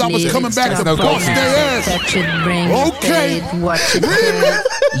it, niggas I was leave coming it back to stuck for bust me. their ass. Touch it, bring Okay. it, babe. Watch it,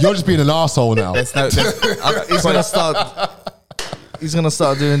 babe. You're just being an arsehole now. There's no. He's gonna start. He's gonna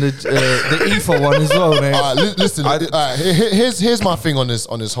start doing the EFA one as well, man. All right, listen. All right, here's my thing on this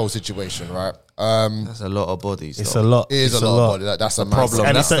whole situation, right? That's a lot of bodies. It's though. a lot. It is It's a lot of body. That's a problem.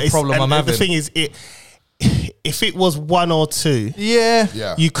 And That's the it's- problem and I'm The having. thing is, if it was 1 or 2, Yeah.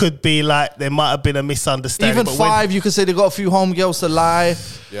 Yeah. you could be like there might have been a misunderstanding. Even but 5, you could say they got a few homegirls to lie.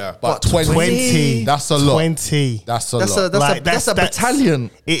 Yeah, but What, 20, 20, that's a lot. 20. That's a That's lot. a Like, that's a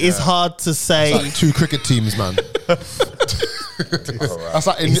battalion. It is hard to say. Like 2 cricket teams, man. That's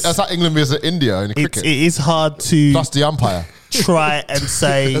like England versus India in It cricket. is hard to Plus the umpire. try and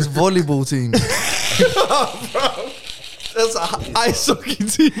say. That's volleyball team. That's an ice hockey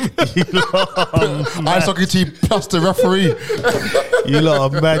team. Ice hockey team plus the referee. You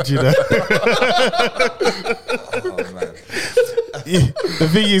lot imagine that. The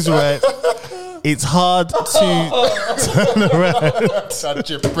thing is, right, it's hard to turn around.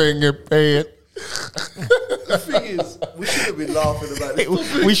 Such a bring it, pay it. The thing is, we should have been laughing about it.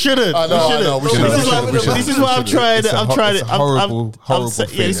 We shouldn't. I know, we shouldn't. This is what I'm trying. It's a I'm hor- trying. it's a I'm- horrible, horrible yeah,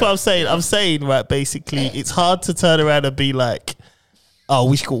 thing, this is what I'm saying. I'm saying, right, basically, it's hard to turn around and be like, "Oh,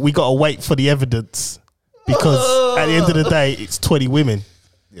 we got to wait for the evidence," because at the end of the day, it's 20 women,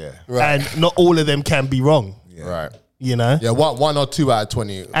 Yeah. and not all of them can be wrong. Right. You know. Yeah, one or 2 out of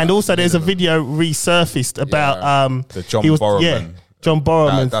 20. And also, there's a video resurfaced about The John he was- Borroman. Yeah, John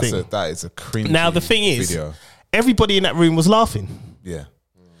Borroman thing. That is a cringy Now the thing is, video. everybody in that room was laughing. Yeah.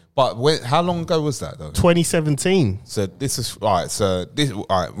 But how long ago was that though? 2017. So this is right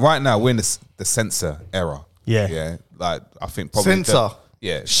now we're in the censor era. Yeah. Yeah. Like I think probably Censor?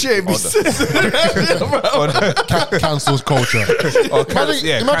 yeah. Shit, Or the- Cancels culture. or can-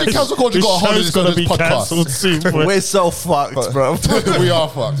 yeah, Imagine cancel culture This got a hold of show's this on gonna this be cancelled podcast. soon. bro. We're so fucked, bro. We are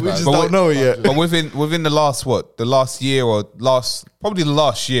fucked, We man. just don't know it yet. But within the last year or probably the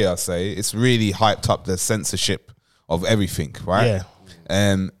last year, I say it's really hyped up the censorship of everything, right? Yeah.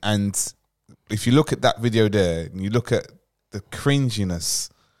 And if you look at that video there, and you look at the cringiness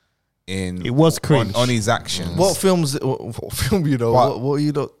in It was cringe. on his actions. What films? What film? You know? What- What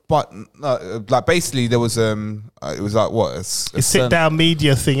you know? But no, like basically there was it was like what It's sit down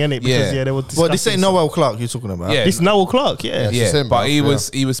media thing, innit? Because Yeah. they were Well, this discussing ain't Noel Clark you're talking about. Yeah. This Noel Clark, Yeah. Yeah, It's him, but bro.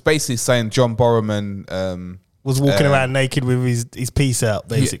 he was basically saying John Borroman was walking around naked with his piece out,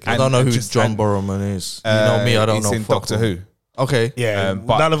 basically. I don't know And who just- John and- Borroman is. You know me, I don't he's know. in fuck Doctor all. Who. Okay. Yeah,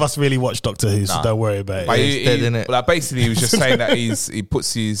 but- none of us really watch Doctor Who, so Nah. don't worry about But it. it's dead, innit? like basically he was just saying that he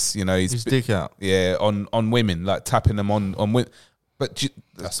puts his His dick out. yeah on women, like tapping them on women. But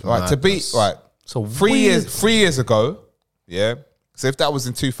That's right to be madness. right. So 3 years ago, yeah, So if that was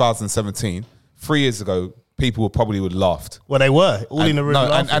in 2017, 3 years ago, people would probably would laughed. Well, they were all in the room. No,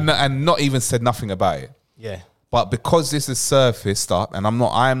 laughing. and not even said nothing about it. Yeah. But because this is surfaced up, and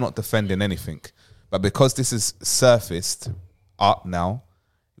I am not defending anything, but because this is surfaced up now,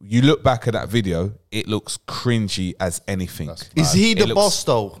 you look back at that video, it looks cringy as anything. Is he the It looks- boss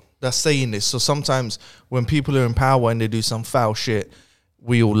though that's saying this? So sometimes when people are in power and they do some foul shit,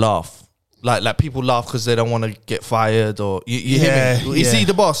 we all laugh. Like people laugh because they don't want to get fired or you hear me? Is he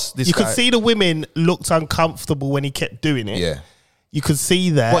the boss? This You guy? could see the women looked uncomfortable when he kept doing it. Yeah. You could see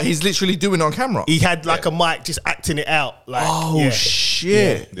that. What he's literally doing on camera. He had like a mic just acting it out. Like, Oh yeah.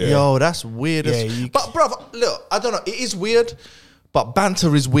 shit! Yeah. Yo, that's weird. Yeah, you- But bruv, look, I don't know. It is weird, but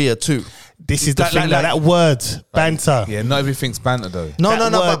banter is weird too. This is the Like- thing, like- like, that word, banter. Yeah, not everything's banter though. No,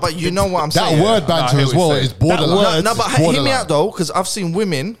 That no, word- but you know what I'm That saying. word banter I hear as what you're well saying. is borderline. word- No, but It's hear me borderline. out though, because I've seen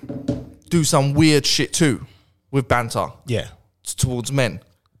women do some weird shit too with banter Yeah. towards men.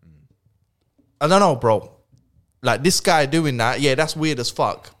 I don't know, bro. Like this guy doing that, yeah, that's weird as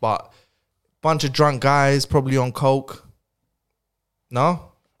fuck. But bunch of drunk guys probably on coke.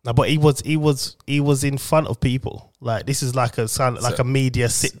 No, No, but he was in front of people. Like this is like a media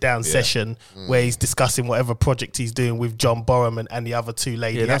sit down session where he's discussing whatever project he's doing with John Boreman and the other two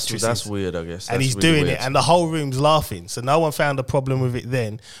lady yeah, actresses. that's weird. I guess, And That's he's really doing weird. it, and the whole room's laughing. So no one found a problem with it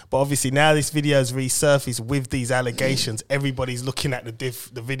then. But obviously now this video's resurfaced with these allegations. Everybody's looking at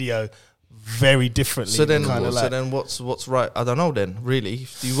the video very differently. So then, Kinda like- what's right? I don't know. Then really,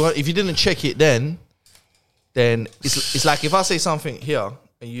 if you didn't check it, then it's like if I say something here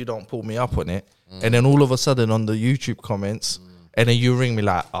and you don't pull me up on it, and then all of a sudden on the YouTube comments, and then you ring me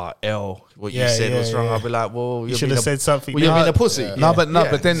like, L, what you Yeah, said yeah, was wrong. yeah. I'll be like, well, You should have said something. Well, you're No, being a pussy. No, but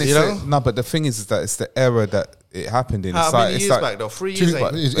Yeah. then it's You know? but the thing is that it's the era that it happened in. How It's many like, it's years like, back though? 3 years.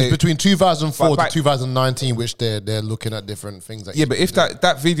 But- It's between 2004 But- to 2019, which they're looking at different things. That Yeah, but if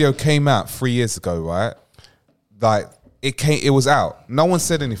that video came out 3 years ago, right? Like it was out. No one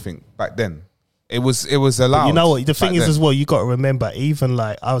said anything back then. It was allowed. You know what? The thing back is then. as well, you got to remember, even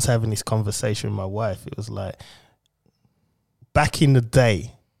like I was having this conversation with my wife. It was like back in the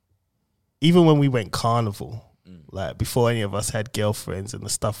day, even when we went carnival, like before any of us had girlfriends and the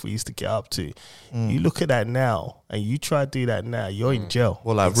stuff we used to get up to, you look at that now and you try to do that now, you're in jail.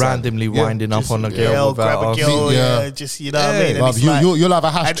 Well, like randomly Yeah, winding up Just on a grab girl without a asking. girl, Yeah. yeah, just you know what I mean. And Bruv, it's like- you'll have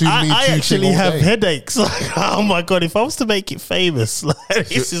a hash and to me I too actually thing all have day. headaches. Like, oh my god, if I was to make it famous, like,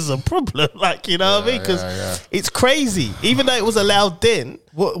 this is a problem. Like, you know what I mean? Because it's crazy. Even though it was allowed then.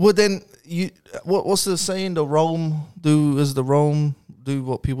 Well, then what's the saying? The Rome do as the Rome do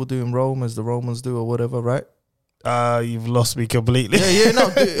what people do in Rome as the Romans do or whatever, right? You've lost me completely. Yeah,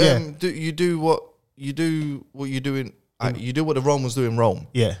 no. Yeah. You do what you do in. You do what the Romans do in Rome.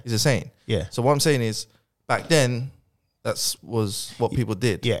 Yeah. Is a saying. Yeah. So what I'm saying is, back then, was what people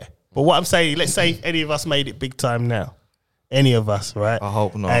did. Yeah. But what I'm saying, let's say if any of us made it big time now. Any of us, right? I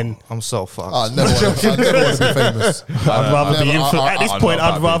hope not. And I'm so fucked. I never want to be famous. I'd rather be never- infamous. At this point,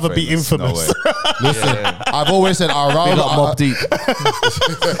 I'd rather be famous. No infamous. way. Listen, I've always said I'd Big up rather. Mob Deep.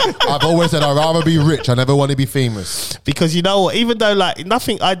 I've always said I'd rather be rich. I never want to be famous. Because you know what? Even though like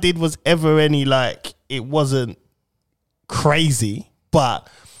nothing I did was ever any like it wasn't crazy, but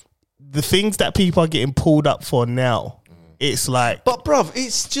the things that people are getting pulled up for now, it's like But bruv,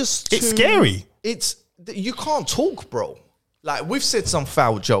 it's just It's scary. It's you can't talk, bro. Like we've said some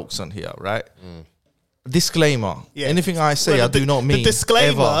foul jokes on here, right? Disclaimer: Yeah. anything I say, Well, I do not mean. The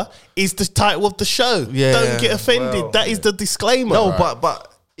disclaimer ever. is the title of the show. Yeah, Don't get offended. well, that is the disclaimer. No,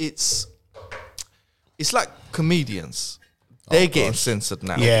 but it's like comedians. They're getting censored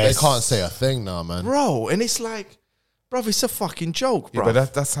now, Yeah. They can't say a thing now, man. bro. And it's like, bro, it's a fucking joke, bro. Yeah,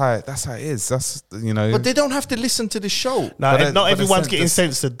 but that's how it is. That's But they don't have to listen to the show. No, But not the everyone's cen- getting the-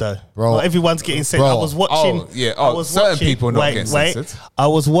 censored though. Bro. Not everyone's getting censored. Bro. I was watching. Oh, yeah. I Oh, was certain watching, people not getting censored. I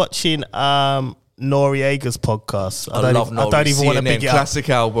was watching Noriega's podcast. I love I don't even want to CNN pick it up. classic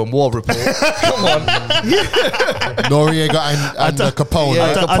album, War Report. Come on, Noriega and Capone. Yeah.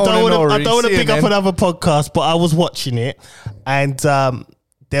 I don't Capone want Nori, to pick up CNN. another podcast, but I was watching it, and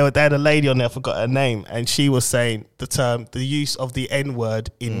they had a lady on there. I forgot her name, and she was saying the use of the N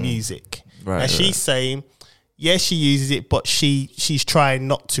word in music. Right, and she's saying, yes, she uses it, but she's trying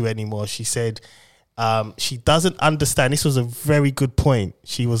not to anymore. She said she doesn't understand. This was a very good point.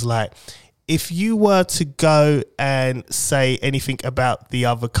 She was like, if you were to go and say anything about the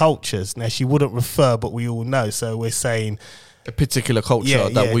other cultures, now she wouldn't refer, but we all know. So we're saying a particular culture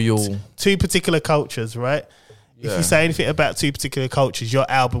that we all. two particular cultures, right? If you say anything about two particular cultures, your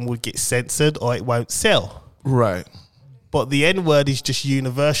album would get censored or it won't sell. Right. But the N word is just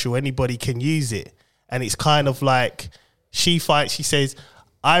universal. Anybody can use it. And it's kind of like she says,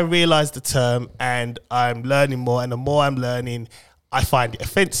 I realize the term and I'm learning more, and the more I'm learning, I find it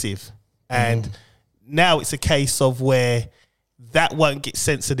offensive. And now it's a case of where that won't get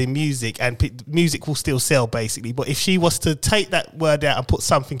censored in music, and music will still sell, basically. But if she was to take that word out and put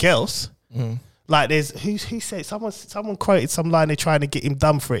something else, like there's who said, someone quoted some line, they're trying to get him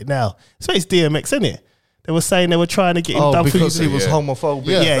done for it now. So it's DMX, isn't it? They were saying they were trying to get him done for because he using was it. homophobic.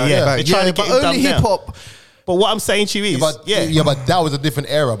 Yeah. They're trying to get him but done only now. hip hop. But what I'm saying to you is, but that was a different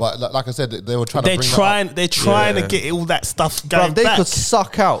era. But like I said, they were trying to bring that up. They're trying to get all that stuff going Bruv, they back. could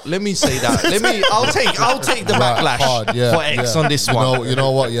suck out. Let me say that. I'll take the backlash Hard, for X on this one. You know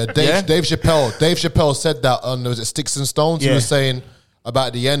what? Yeah, Dave Chappelle said that on, was it Sticks and Stones? He was saying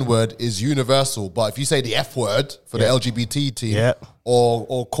about the N word is universal, but if you say the F word for the LGBT team,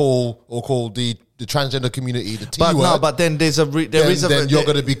 or call the transgender community the T word, but then there is a then you're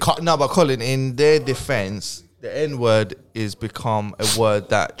going to be cut. No, but Colin, in their defense, the N word is become a word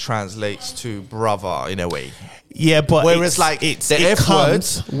that translates to brother in a way. Yeah, but whereas the F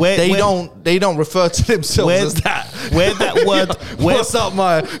words, they don't refer to themselves as that. Where that word, what's up,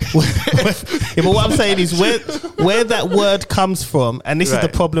 my? Yeah, but what I'm saying is where that word comes from, and this is the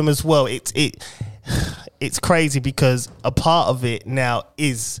problem as well. It's crazy because a part of it now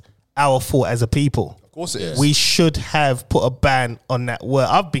is our fault as a people. Of course it is. We should have put a ban on that word.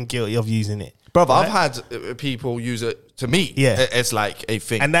 I've been guilty of using it. Brother, I've had people use it to me. Yeah. It's like a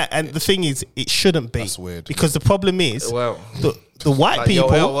thing. And the thing is, it shouldn't be. That's weird. Because the problem is, Well, the white like, people,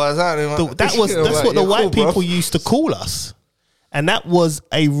 that's what the white people used to call us. And that was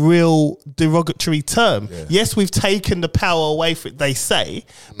a real derogatory term. Yeah. Yes, we've taken the power away from it, they say,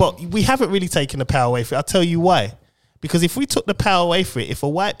 but we haven't really taken the power away from it. I'll tell you why. Because if we took the power away from it, if a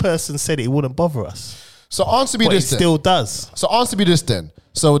white person said it, it wouldn't bother us. So answer me but this it still does. So answer me this then.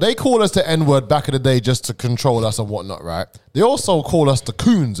 So they call us the N-word back in the day just to control us and whatnot, right? They also call us the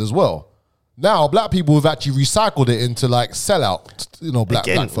coons as well. Now, black people have actually recycled it into like sellout, black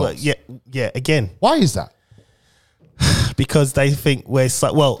folks. Well, yeah, again. Why is that? Because they think we're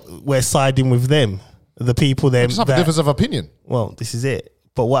siding with them, the people. Them Just have a difference of opinion. Well, this is it.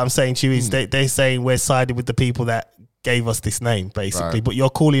 But what I'm saying to you is they're saying we're siding with the people that gave us this name, basically. Right. But you're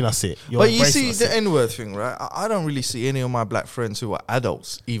calling us it. But you see the N-word thing, right? I don't really see any of my black friends who are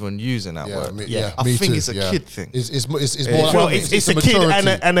adults even using that word. I think it's a kid thing. It's more it's a kid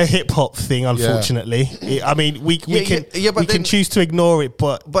and a hip hop thing, unfortunately. I mean, we can choose to ignore it,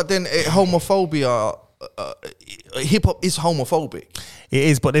 but then homophobia. Hip hop is homophobic. It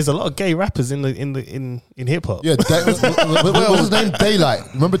is, but there's a lot of gay rappers in hip hop. Yeah, what was his name? Daylight.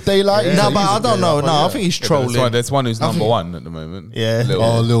 Remember Daylight? Yeah, but I don't know. No, I think he's trolling. There's one who's number one at the moment. Yeah,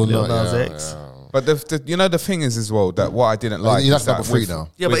 Lil Nas X. Yeah. But the thing is as well that what I didn't like. He's number 3 now.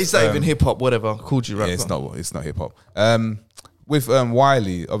 Yeah, but it's not even hip hop. Whatever, called you rapper. Yeah, it's not hip hop. With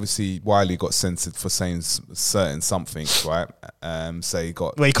Wiley, obviously Wiley got censored for saying certain something, right? So he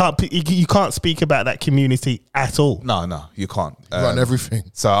got. Well, you can't speak about that community at all. No, you can't. Run everything.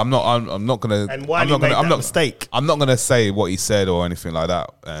 So I'm not gonna. And Wiley made that mistake. I'm not gonna say what he said or anything like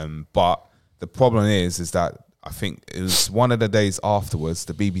that. But the problem is that I think it was one of the days afterwards,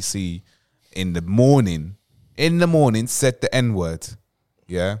 the BBC in the morning said the N-word.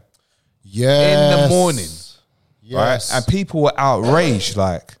 Yeah. Yeah. In the morning. Yes. Right? And people were outraged,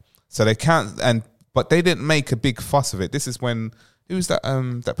 so they can't, but they didn't make a big fuss of it. This is when, who was that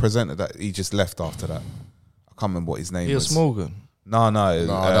that presenter that he just left after that? I can't remember what his name was. Piers Morgan. No,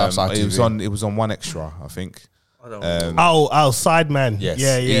 that's it was on One Extra, I think. I don't know. Sideman. Yes.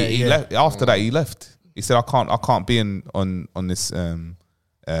 Yeah. He left, after that he left. He said, I can't be on this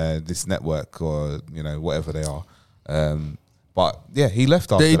this network or whatever they are. But yeah, he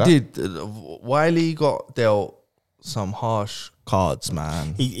left after that. They did. Wiley got dealt some harsh cards,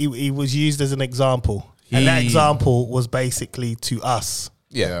 man. He was used as an example, and that example was basically to us.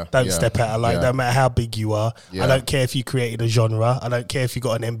 Yeah, don't step out of line. No matter how big you are. I don't care if you created a genre. I don't care if you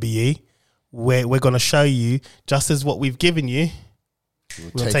got an MBE. We're going to show you just as what we've given you.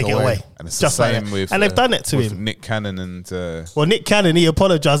 We'll take it away. And it's just the same with, and they've done it to him. Nick Cannon and Nick Cannon, he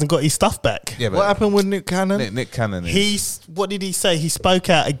apologized and got his stuff back. Yeah, what happened with Nick Cannon? Nick Cannon. What did he say? He spoke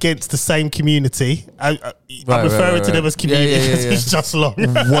out against the same community. I'm referring to them as community because he's just long.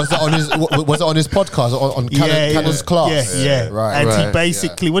 Was it on his podcast on Cannon's class? Yeah. Right. And he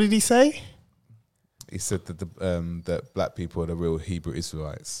basically, what did he say? He said that that black people are the real Hebrew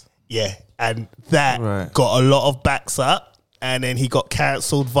Israelites. Yeah, and that got a lot of backs up. And then he got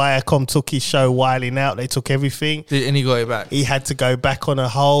cancelled. Viacom took his show Wilding Out. They took everything. And he got it back. He had to go back on a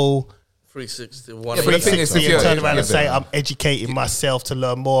whole 360. But the thing is, and turn around and say, I'm educating myself to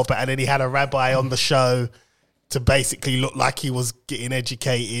learn more. And then he had a rabbi on the show to basically look like he was getting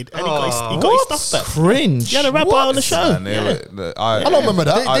educated, and he got his stuff back. Cringe. He had a rapper on the show. Man, Yeah. I don't remember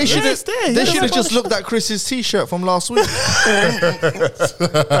that. They should it's there. He they had a should have rapper on just the looked at Chris's t-shirt from last week.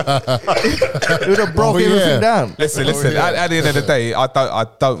 It would have broke Oh, yeah. everything down. Listen. At the end of the day, I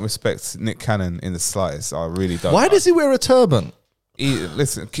don't respect Nick Cannon in the slightest. I really don't. Why does he wear a turban?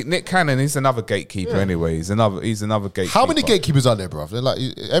 Listen, Nick Cannon is another gatekeeper anyway. He's another gatekeeper. How many gatekeepers are there, bro? They're like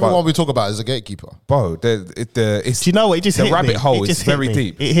everyone we talk about is a gatekeeper. Bro, it's Do you know what? It just the hit rabbit me. hole It is just hit very me.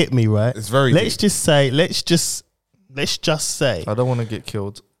 deep. It hit me, right? It's very Let's deep. just say. Let's just say. I don't want to get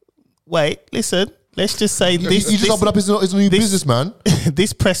killed. Wait, listen. Let's just say this. He just opened up his new business, man.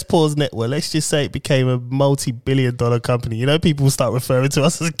 This Press Pause Network, let's just say it became a multi-billion-dollar company. You know, people will start referring to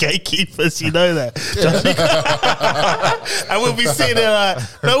us as gatekeepers. You know that, and we'll be sitting there like,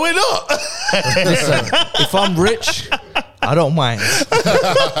 no, we're not. Listen, if I'm rich, I don't mind.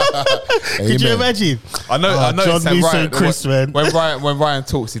 Could you imagine? I know. John it's that Musa Ryan, and Chris, man. when Ryan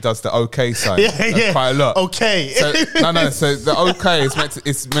talks, he does the okay sign. Yeah. Quite a lot. Okay. So, so the okay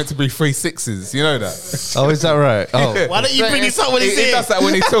is meant to be 3 6s. You know that. Oh, is that right? Oh, Why don't you bring this up when he's He here? does that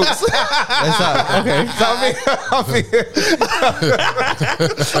when he talks. is that okay?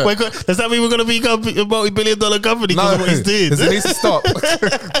 Does that mean we're going to become a multi-billion-dollar company because No, of what he's doing? because it needs to stop.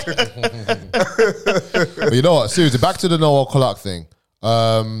 But you know what? Seriously, back to the Noel Clarke thing.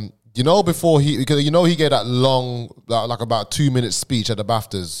 You know, before he gave that long, like about 2-minute speech at the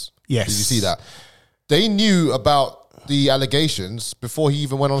BAFTAs. Yes. Did you see that? They knew about the allegations before he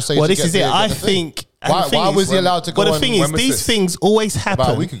even went on stage. Well, to this get is the- it. get I the thing. think. Why was he allowed to go? Well, the thing is, when was these this? things always happen.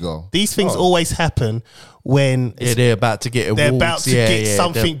 About a week ago. These things always happen when Yeah, they're about to get awards. they're about to get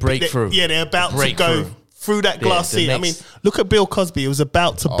something breakthrough. They're about to Breakthrough. go through that glass the ceiling. I next- mean, look at Bill Cosby. He was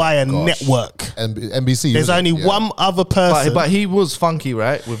about to buy a gosh. network. NBC. There's wasn't it? only Yeah. one other person. But he was funky,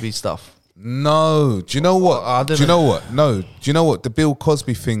 right, with his stuff. No. Do you know what? I don't Do you know. know what? No. Do you know what? The Bill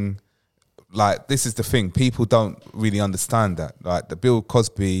Cosby thing, like, this is the thing. People don't really understand that. Like, the Bill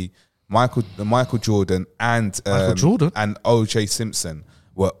Cosby, Michael Jordan and Jordan? and OJ Simpson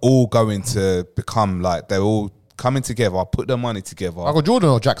were all going to become like, they're all coming together, put their money together. Michael Jordan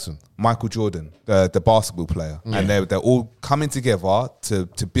or Jackson? Michael Jordan, the basketball player, and they're all coming together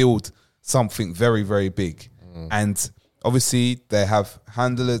to build something very, very big. And obviously they have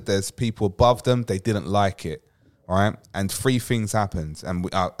handlers. There's people above them. They didn't like it, right? And 3 things happened, and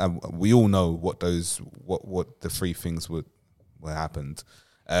we all know what the 3 things were happened.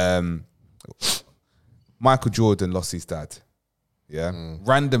 Michael Jordan lost his dad,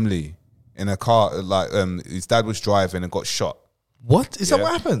 randomly in a car. Like his dad was driving and got shot. What? Is that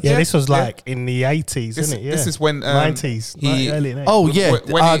what happened? yeah, this was like in the 80s, isn't it? Yeah. This is when 90s, early 90s. Oh, yeah.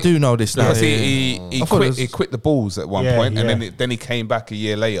 When I he- do know this now. Because Yeah, he I thought it was- he quit the Bulls at one Yeah, point, and yeah. then he came back a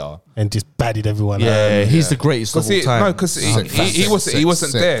year later. And just batted everyone out. Yeah, he's the greatest of Because all time. because he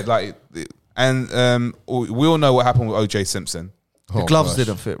wasn't Sick. there. Like, and we all know what happened with OJ Simpson. The gloves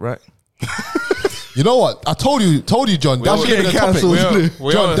didn't fit, right? You know what? I told you, John. That should have been a topic.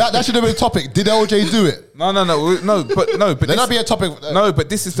 John, that should have been a topic. Did LJ do it? No, but Then this, that'd be a topic. no, but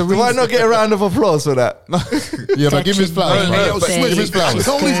this is the reason. Why not get a round of applause for that? Yeah, but give him his flowers. No, man. no, but- Give him his I flowers.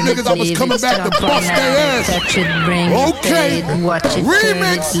 told these niggas I was coming back to bust their ass. Touch it, bring Okay. it, fade, watch it,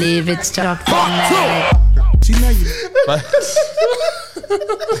 Remix. turn it, leave it, stop the Part night. See, now you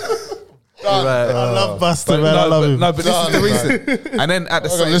I love Buster, But man. I love him. but this is the reason. And then at the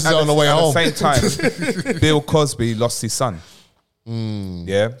I'm gonna listen on the way home. same time, Bill Cosby lost his son.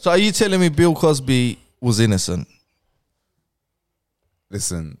 Yeah, So are you telling me Bill Cosby was innocent?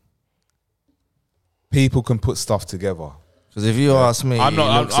 listen. People can put stuff together. Because if you ask me, I'm it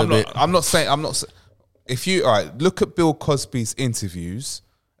not. looks a bit. I'm not saying. I'm not. If you all right, look at Bill Cosby's interviews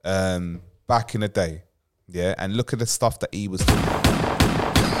back in the day, yeah, and look at the stuff that he was doing.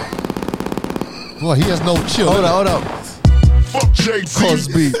 Boy, he has no chill. Hold up. fuck JP.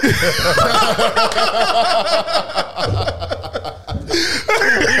 Cosby.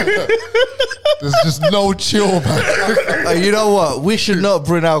 There's just no chill, man. You know what? We should not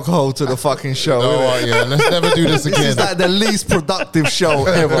bring alcohol to the fucking show. innit? Yeah, let's never do this This again. is like the least productive show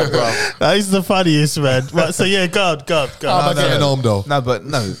ever, bro. That is the funniest, man. Right, so yeah, go on. How am I getting home though? No, but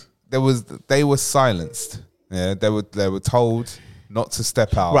no, they were silenced. Yeah, they were told not to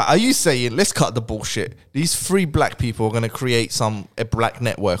step out. Right, are you saying, let's cut the bullshit. These 3 black people are going to create a black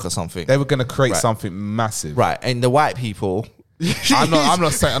network or something. They were going to create Right. something massive. Right, and the white people... I'm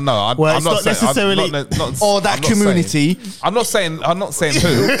not saying no. Well, I'm it's not not saying, necessarily- not, or that I'm not community. saying- I'm not saying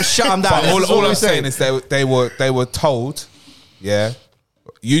who. Shut them down. But This is all what I'm we're saying is they were told, yeah,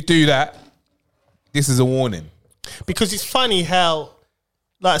 you do that. This is a warning. Because it's funny how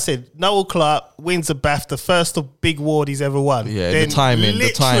like I said, Noel Clarke wins a BAFTA, first of big award he's ever won. Yeah, Then the timing.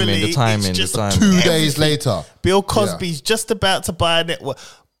 it's just 2 days later. Bill Cosby's just about to buy a network.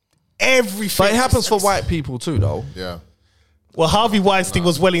 Everything. But it happens for white people too, though. Yeah. Well, Harvey Weinstein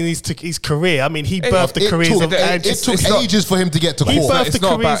was well in his career. I mean, he birthed the careers of It took ages for him to get to He court. birthed the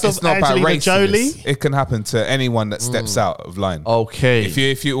careers of Angelina Jolie. It can happen to anyone that steps out of line. Okay.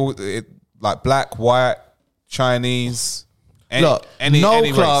 If you like black, white, Chinese, Look, any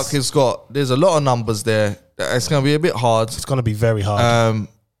Noel Clarke race. has got. There's a lot of numbers there. It's going to be a bit hard. It's going to be very hard.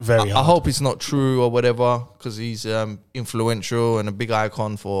 Very hard. I hope it's not true or whatever, because he's influential and a big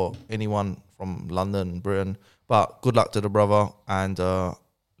icon for anyone from London and Britain. But good luck to the brother, and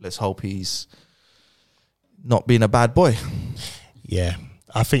let's hope he's not being a bad boy. Yeah,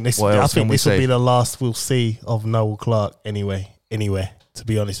 I think this. What I else think can we this will say? be the last we'll see of Noel Clarke anywhere. To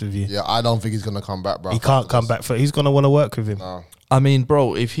be honest with you, Yeah, I don't think he's going to come back, bro. he can't come back for. He's going to want to work with him. No. I mean,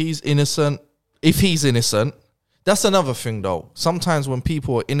 bro, if he's innocent, that's another thing, though. Sometimes when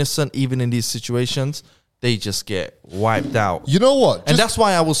people are innocent, even in these situations, they just get wiped out. You know what? And that's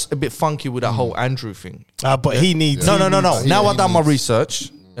why I was a bit funky with that whole Andrew thing. But he needs. No. He Now I've done my needs- research,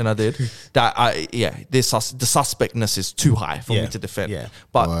 and I did that. The suspectness is too high for Yeah, me to defend. yeah.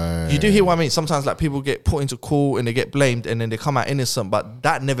 But you do hear what I mean. Sometimes like people get put into court and they get blamed, and then they come out innocent, but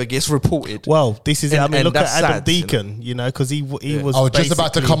that never gets reported. Well, this is it. I And- mean, and look at that's Adam sad, Deacon. You know, because he was. I was just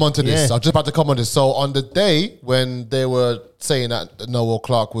about to basically- come on to this. Yeah. I was just about to come on this. So on the day when they were saying that Noel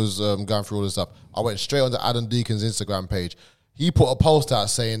Clarke was going through all this stuff, I went straight onto Adam Deacon's Instagram page. He put a post out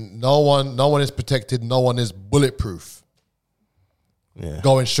saying no one is protected, no one is bulletproof. Yeah.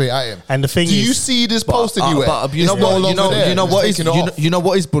 Going straight at him. And the thing do is, you see this post anywhere? But you It's know no what? longer there. You know It's what is taken it off. you know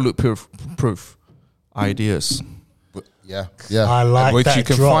what is bulletproof? Proof ideas. Yeah. I like which that you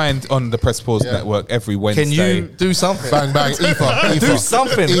can drop. find on the Press Pause Network every Wednesday. Can you do something? Bang bang. Ether. Do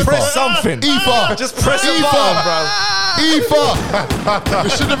something. Ether. Press something. Ether. Just press a Ether. button, bro. Ether.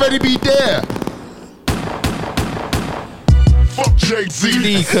 It should already be there. Fuck Jay-Z.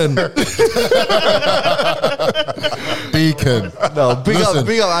 Deacon. Deacon. No, big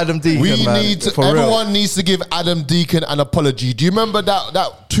Listen, up Adam Deacon. We man. need to, For real. everyone needs to give Adam Deacon an apology. Do you remember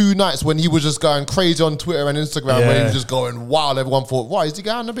that 2 nights when he was just going crazy on Twitter and Instagram, when he Yeah. was just going wild? Everyone thought, why is he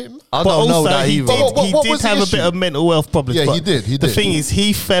going a bit? I But don't know also, that he either. did, What he was did the have a issue? bit of mental health problems. Yeah, but he did, he The did. thing is,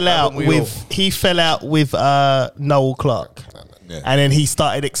 he fell out we with Noel Clarke. Yeah. And then he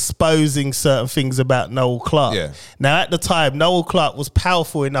started exposing certain things about Noel Clarke. Yeah. Now, at the time, Noel Clarke was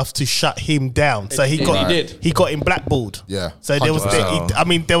powerful enough to shut him down. So he got him blackballed. Yeah, So there was,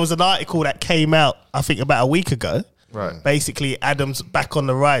 100%. there was an article that came out, I think, about a week ago. Right. Basically, Adam's back on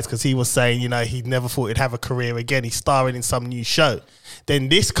the rise because he was saying, he never thought he'd have a career again. He's starring in some new show. Then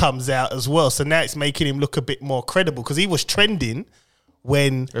this comes out as well. So now it's making him look a bit more credible because he was trending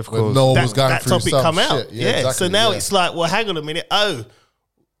when When Noel was going that through topic some come shit. out. Yeah, exactly, So now yeah. it's like, well, hang on a minute. Oh,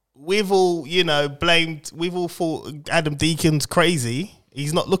 we've all, we've all thought Adam Deacon's crazy.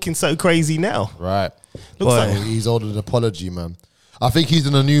 He's not looking so crazy now. Right. Looks like He's owed an apology, man. I think he's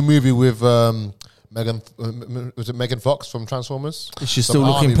in a new movie with Megan. Was it Megan Fox from Transformers? Is she Some still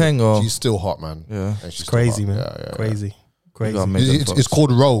looking army- peng or? She's still hot, man. Yeah. And she's crazy, still man. hot. Yeah. Crazy. Crazy. got Megan It's Fox.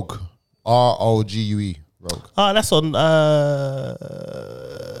 called Rogue. Rogue. Rogue. Oh, that's on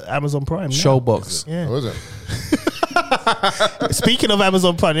Amazon Prime. now. Showbox. Yeah. Oh, is it? Speaking of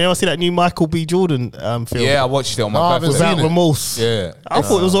Amazon Prime, you ever see that new Michael B. Jordan film? Yeah, I watched it on No, I my haven't birthday. Without seen it. Remorse. Yeah. I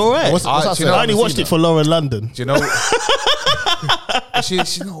thought it was all right. What's that do you saying? know- I only watched it for Lauren London. Do you know?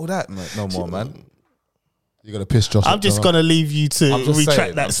 she's not all that no more, man. You're gonna piss Josh. I'm just going to leave you to I'm just retract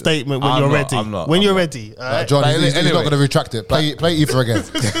saying, that I'm just- statement when I'm you're not, ready. I'm not, When I'm you're not. ready. All right? John, But he's anyway. not gonna retract it. Play Ether again.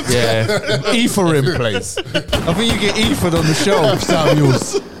 Yeah. E for him. Place. I think you get E for on the show.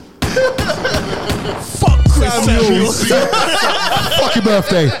 Samuels. Fuck Chris Samuels. Fuck your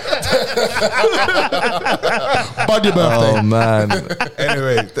birthday. Bud your birthday. Oh man.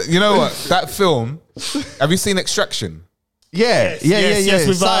 Anyway, you know what? That film. Have you seen Extraction? Yeah. yes,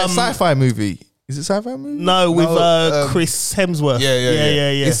 with, Sci-fi movie. Is it sci-fi movie? No, with Chris Hemsworth. Yeah.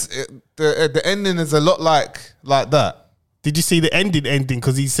 yeah. The ending is a lot like that. Did you see the ending?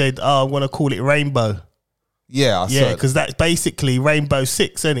 Because he said, "Oh, I want to call it Rainbow." Yeah, I saw Yeah, it. because that's basically Rainbow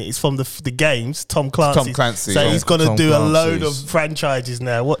Six, isn't it? It's from the games. Tom Clancy. Clancy. So he's gonna Tom do a load of Clancy's. franchises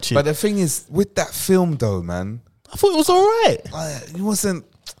now. Watch it. But the thing is, with that film though, man, I thought it was all right. it wasn't.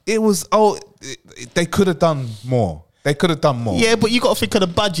 It was. They could have done more. They could have done more. Yeah, but you got to think of the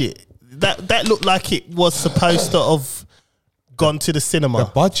budget. That looked like it was supposed to have gone to the The cinema.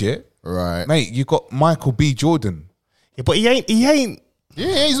 budget, Right. mate. You got Michael B. Jordan. Yeah, but he ain't.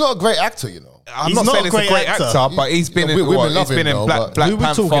 Yeah, he's not a great actor, you know. I'm He's not not saying a he's a great great actor. actor, but he's been Yeah, in. women What, love he's been him, in though, Black but- Black Who we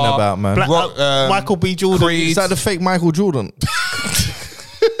Panther. talking about, man? Michael B. Jordan. Creed. Is that the fake Michael Jordan?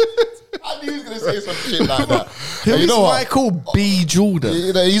 I knew he was going to say some shit like that. Who Hey, is you know what? Michael B. Jordan?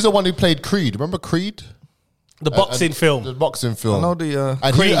 You know, he's the one who played Creed. Remember Creed? The boxing film. The boxing film. I know the.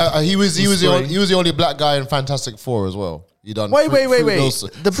 And Creed. he was the story. only, he was the only black guy in Fantastic Four as well. He done Wait.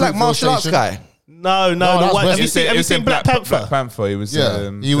 Fruitvale- The black Fruitvale martial arts Station. guy. No, that's the one. Have you Wesley. seen, It was Black Panther? Black Panther. He was.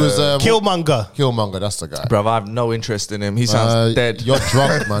 Yeah, he was Killmonger. Killmonger. That's the guy. Bruv, I have no interest in him. He sounds dead. You're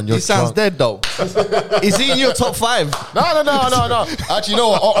drunk, man. You're He sounds drunk. dead though. Is he in your top 5? No. Actually, you know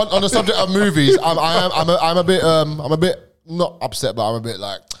what? On the subject of movies, I'm a bit not upset, but I'm a bit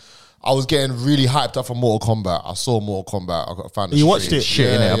like I was getting really hyped up for Mortal Kombat. I saw Mortal Kombat. I found You watched it?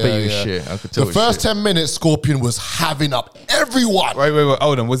 Shit, innit? I bet you was shit. I could tell The it was first shit. 10 minutes, Scorpion was having up everyone. Wait.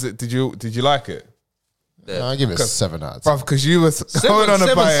 Hold on. Was it? Did you like it, I give it 7 out of 10. bruv? Because you was going on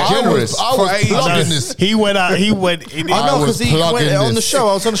seven's about it. generous. I was For ages. plugging this. He went out. He went. In, I know was because he went plugging on the this. show.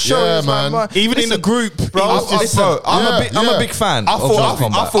 I was on the show. Yeah, It was like, man. even in the group, Bro, he was just- I'm a big fan I of thought- Mortal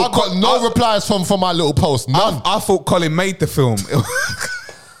Kombat. I thought- I got no replies from my little post. None. I thought Colin made the film.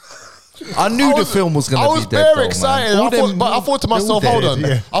 I knew the film was going I to was be dead. very though, excited. Man. I thought to myself, they're all hold on.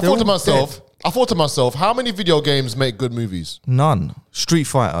 dead. I They're thought to all myself, dead. how many video games make good movies? None. Street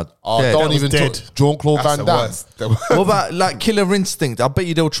Fighter. dead. Don't was even dead. talk. Jean-Claude That's Van the Damme. worst. The What about like Killer Instinct? I bet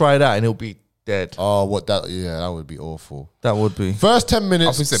you they'll try that and it'll be dead. Oh, what that? Yeah, that would be awful. That would be. First 10 I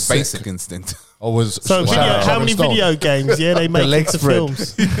minutes. thought you said sick. Basic Instinct. Or was So video, how many video games? Yeah, they make leg into spread.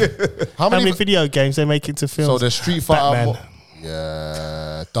 films. How How many many? video games they make into films? So the Street Fighter. Batman.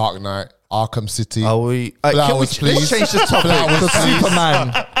 Yeah, Dark Knight, Arkham City. Are we? Can we Flowers, please. let's change the topic Flowers, to please.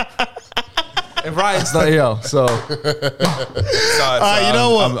 Superman. And Ryan's not here, so you know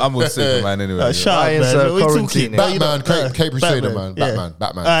what? I'm with Superman anyway. Shut up, Ryan's, man. We're quarantining. talking. Batman, Cape Crusader, man. yeah.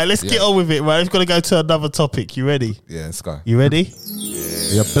 Batman. All right, let's get on with it, man. We've got to go to another topic. You ready? Yeah, let's go. You ready?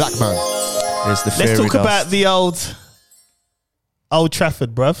 Yeah, Black Man. there's the Let's fairy talk dust. about the Old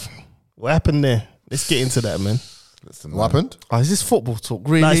Trafford, bruv. What happened there? Let's get into that, man. Listen, What happened? Oh, is this football talk?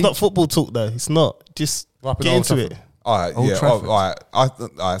 Really? No, it's not football talk though. It's not. Just What happened get at Old into Trafford? it. All right, Old yeah, Trafford. all right.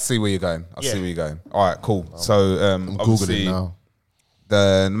 I see where you're going. I Yeah. see where you're going. All right, cool. So, I'm Googling obviously, it now.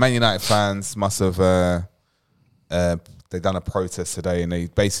 the Man United fans must have they done a protest today, and they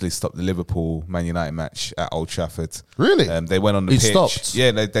basically stopped the Liverpool Man United match at Old Trafford. Really? They went on the It pitch. stopped?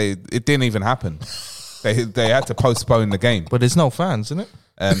 Yeah, they it didn't even happen. They had to postpone the game. But there's no fans, isn't it?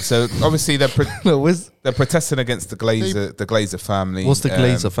 So obviously they're No, they're protesting against the Glazer family. What's the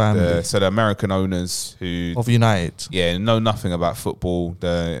Glazer family? So the American owners who of United. know nothing about football.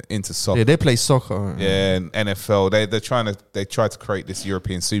 They're into soccer. Yeah, they play soccer. Yeah, and NFL. They tried to create this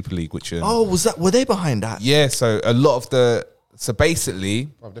European Super League, which Oh, were they behind that? yeah. So a lot of so basically,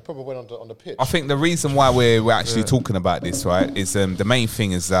 They probably went on the pitch. I think the reason why we're actually talking about this, right, is the main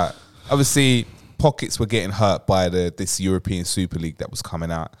thing is that obviously pockets were getting hurt by this European Super League that was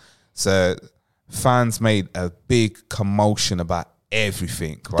coming out. So fans made a big commotion about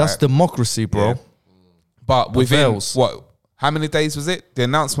everything. Right? That's democracy, bro. Yeah. But within Wales. how many days was it? The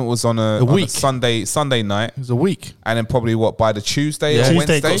announcement was on a week. Sunday night, It was a week. and then probably by the Tuesday Yeah. or Tuesday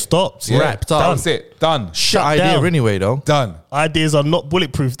Wednesday got stopped. Yeah. Wrapped up. That was it. Done. Shit Shut idea down. anyway, though. Done. Ideas are not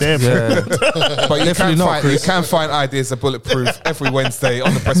bulletproof there, bro. Yeah. But you Definitely not, Chris. can find ideas of bulletproof every Wednesday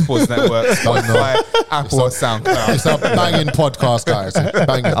on the Press Sports Network, Spotify, Apple, or SoundCloud. It's a banging podcast, guys.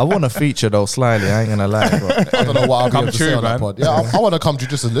 Banging. I want to feature though slightly. I ain't gonna lie. Bro. I don't know what I'll be Come able to say true, on that man. pod. Yeah, I want to come to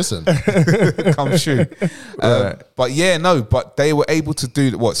just and listen. Come true. But yeah, no. But they were able to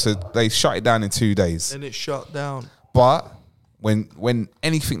do what? So they shut it down in 2 days. And it shut down. But when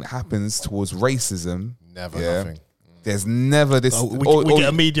anything that happens towards racism, Never nothing. There's never this. We get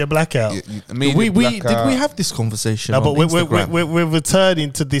a media blackout. Did we have this conversation? No, on but Instagram? we're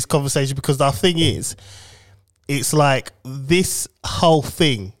returning to this conversation because our thing is, it's like this whole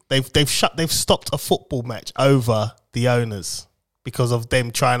thing. They've stopped a football match over the owners because of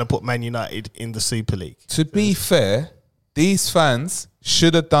them trying to put Man United in the Super League. To be fair, these fans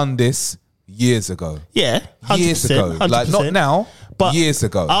should have done this years ago. Yeah, 100%, Years ago, like 100%. not now, but years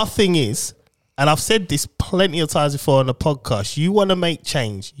ago. Our thing is, and I've said this plenty of times before on the podcast, you want to make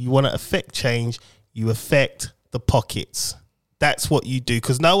change, you want to affect change, you affect the pockets. That's what you do,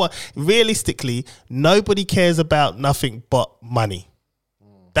 because realistically, nobody cares about nothing but money.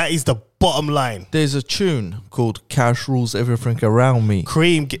 That is the bottom line. There's a tune called Cash Rules Everything Around Me.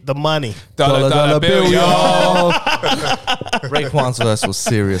 Cream, get the money. Dollar bill, yo. Raekwon's verse was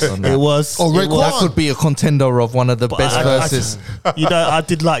serious on that. It was. Oh, it Raekwon. was. That could be a contender of one of the best verses. I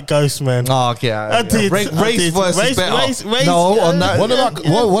did like Ghost, man. Oh, yeah. I did. Race verse is better. Race, no, on that. What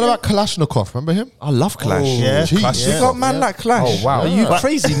about Kalashnikov? Remember him? I love Clash. yeah. Jeez. You got man like Clash. Oh, wow. Are you But-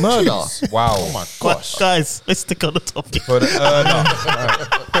 crazy murder? Wow. Oh my But gosh. guys, let's stick on the topic. But,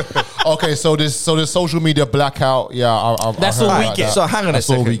 Okay, so this social media blackout. Yeah, That's I heard all we about get. that. So hang on a That's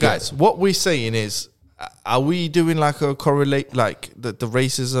all second, we get. guys. What we're saying is, are we doing like a correlate, like the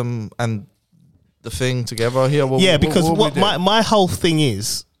racism and the thing together here? Yeah, because what we doing? my whole thing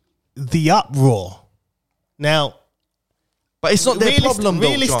is the uproar. Now, But it's not their problem,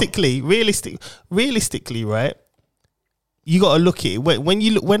 though, John. realistically, right? You got to look at it when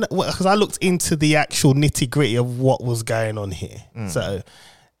you look because I looked into the actual nitty gritty of what was going on here. So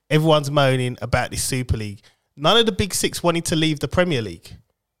everyone's moaning about this Super League. None of the big six wanted to leave the Premier League.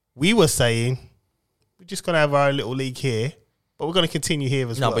 We were saying we're just gonna have our own little league here, but we're gonna continue here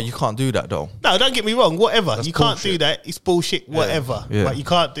as well. No, but you can't do that though. No, don't get me wrong. Whatever. That's you can't bullshit. do that. It's bullshit. Whatever. Yeah. Right? You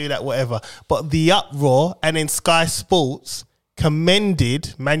can't do that. Whatever. But the uproar and then Sky Sports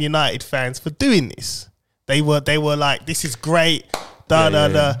commended Man United fans for doing this. They were like, this is great. Da.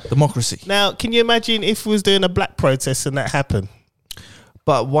 Democracy. Now, can you imagine if we was doing a black protest and that happened?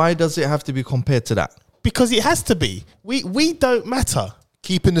 But why does it have to be compared to that? Because it has to be. We don't matter.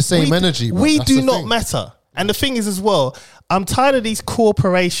 Keeping the same energy. bro. We That's do the not thing. matter. And the thing is as well, I'm tired of these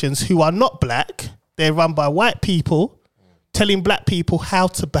corporations who are not black. They're run by white people telling black people how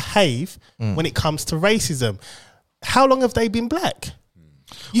to behave when it comes to racism. How long have they been black?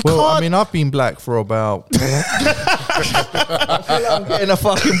 You Well, can't. I mean, I've been black for about. I feel like I'm getting a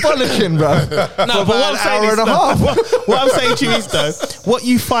fucking bollocking, bro. no, but what I'm saying is, what I'm saying to you is though, what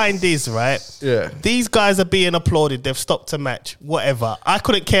you find is right. Yeah. These guys are being applauded. They've stopped a match. Whatever. I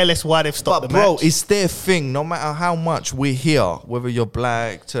couldn't care less why they've stopped But the bro, match. it's their thing. No matter how much we hear, whether you're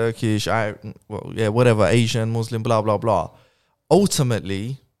black, Turkish, whatever, Asian, Muslim, blah blah blah.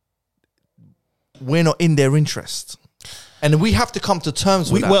 Ultimately, we're not in their interest, and we have to come to terms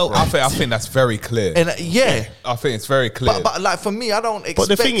with that. well, bro. I think that's very clear. and I think it's very clear. but like for me, I don't expect. But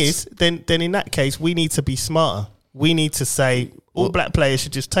the thing is, then in that case, we need to be smarter. We need to say all black players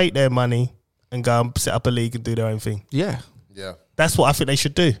should just take their money and go and set up a league and do their own thing. yeah. Yeah. That's what I think they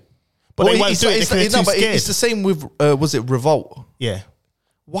should do. But Well, they won't do it because they're too but scared. it's the same with was it Revolt? Yeah.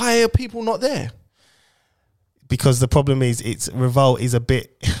 Why are people not there? Because the problem is Revolt is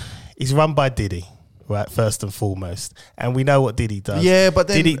it's run by Diddy, right, first and foremost. And we know what Diddy does. Yeah, but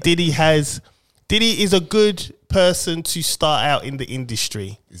then Diddy is a good person to start out in the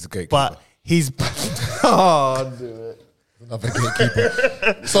industry. He's a gatekeeper. But he's Another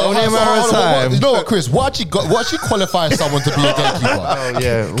gatekeeper. So, Only a hold matter of on, time. You know what, Chris? What actually qualifies someone to be a gatekeeper? Oh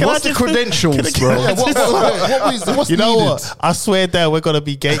yeah. Can What's I the just- credentials, can I- bro? Yeah, what's you know needed? what? I swear down we're gonna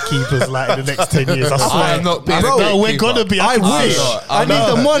be gatekeepers like in the next 10 years. I swear. I'm not being a No, we're gatekeeper. gonna be. I can see wish. it. I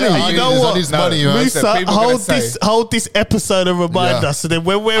need the money. Yeah, You know I what? need his No. money, man. Musa, people are gonna hold this episode and remind Yeah. us. So then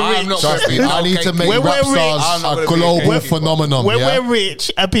when we're I'm rich, not Trust me, I need to make When rap we're rich, stars I'm not a gonna be a global gatekeeper. phenomenon. when Yeah? we're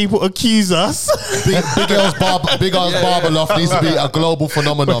rich and people accuse us, Big L's barber loft needs to be a global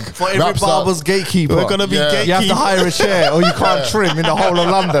phenomenon. For every Rap star- barber's gatekeeper, we're gonna be Yeah. gatekeepers. you have to hire a chair, or you can't trim in the whole of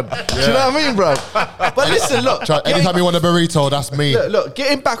London. Do you know what I mean, bro? But listen, look. Anytime you want a burrito, that's me. Look,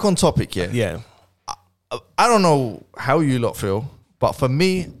 getting back on topic, yeah. Yeah. I don't know how you lot feel, but for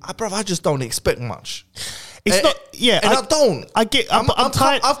me, I just don't expect much. It's not. Yeah, and I don't. I get. I'm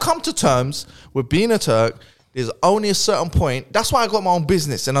tired. I've come to terms with being a Turk. There's only a certain point. That's why I got my own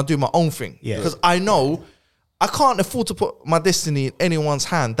business and I do my own thing. Yeah. Because I know I can't afford to put my destiny in anyone's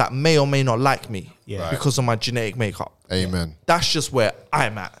hand that may or may not like me. Yeah. Right. Because of my genetic makeup. Amen. That's just where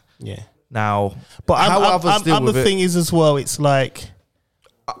I'm at. Yeah. Now, But how others deal with the it, thing is as well. It's like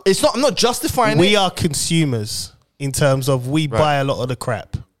it's not. I'm not justifying we it. are consumers in terms of we buy a lot of the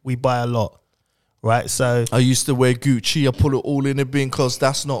crap. We buy a lot, right? So I used to wear Gucci. I put it all in a bin because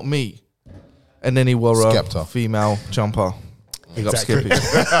that's not me. And then he wore Skepta. a female jumper. Big up Exactly.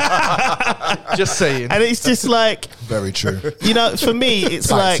 Skippy. Just saying. and it's just like, Very true. you know, for me, it's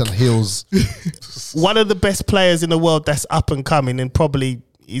Tights like and heels. one of the best players in the world that's up and coming and probably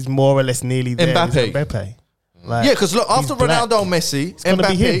is more or less nearly there. Mbappe. Is Mbappe. Like, Yeah, because look, after he's black. Ronaldo, Messi, gonna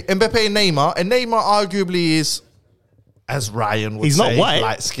be him. Mbappe, and Neymar arguably is, as Ryan would He's say, not white.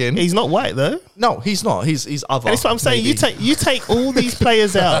 light skin. He's not white though. No, he's not. He's other. And that's what I'm saying. maybe. You take all these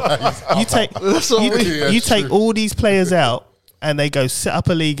players out. you take That's what we- you take all these players out, and they go set up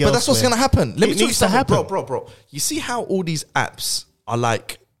a league. But that's what's going to happen. Let me It tell you needs to something, happen. bro. You see how all these apps are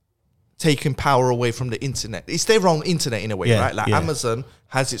like taking power away from the internet. It's their own internet in a way, Yeah, right? Like yeah. Amazon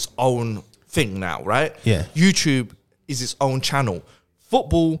has its own thing now, right? Yeah. YouTube is its own channel.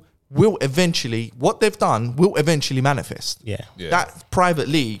 Football will eventually, what they've done will eventually manifest. Yeah. That private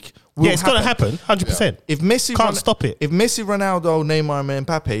league will Yeah, it's going to happen, 100%. If Messi Can't stop it. If Messi, Ronaldo, Neymar, and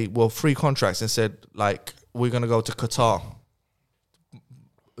Mbappe were free contracts and said, like, we're going to go to Qatar,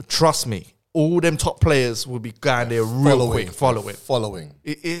 trust me, all them top players will be going there real quick, following.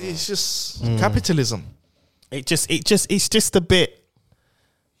 It's just capitalism. It's just a bit.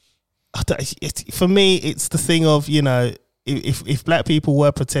 For me, it's the thing of, you know, if black people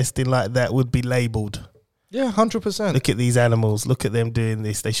were protesting like that, would be labelled. Yeah, 100%. Look at these animals. Look at them doing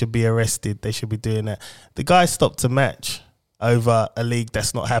this. They should be arrested. They should be doing that. The guy stopped a match over a league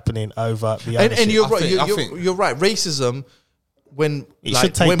that's not happening over the ownership. And you're right. I think- You're right. Racism, when It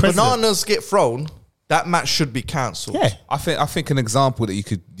should take precedent. bananas get thrown, that match should be cancelled. Yeah. I think an example that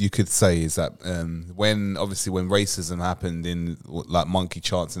you could say is that when racism happened in like monkey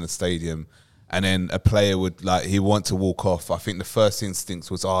chants in the stadium, and then a player would he want to walk off. I think the first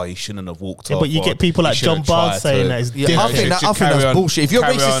instinct was, he shouldn't have walked off. But you or get people he like John shouldn't try Barnes saying that is Yeah, different. I think Should carry that's on- bullshit. If you're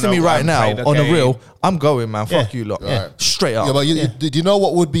carry racist on to me and right now, play the on the game. real, I'm going, man. Fuck Yeah. you lot. Yeah. Straight up. Yeah, but do you know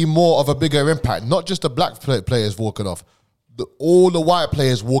what would be more of a bigger impact? Not just the black players walking off, all the white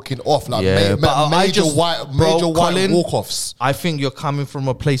players walking off, like Yeah, but I major just- white bro, white Colin, walk-offs. I think you're coming from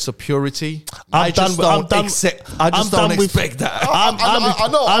a place of purity. I'm I just done- don't accept. I just I'm don't done with- expect that. I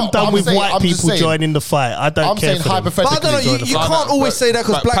know. I'm done I'm with saying- white I'm just people saying- joining the fight. I don't I'm care saying for them. hypothetically. But I don't know, join the you fight. can't always say that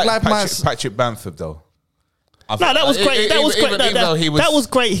because Black Lives Matter. Patrick Bamford though. No, that was great. That was great. Even though he was, That was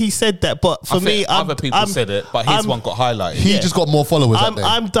great. He said that, but for me, other people said it, but his one got highlighted. He just got more followers that day.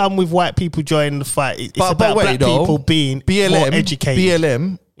 I'm done with white people joining the fight. It's But about wait, black though, people being more educated.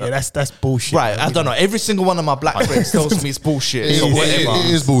 BLM. Yeah, that's bullshit. Right, I don't know. Every single one of my black friends tells me it's bullshit. It so is- whatever. it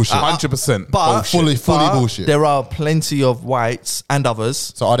is bullshit. 100%. But fully but bullshit. There are plenty of whites and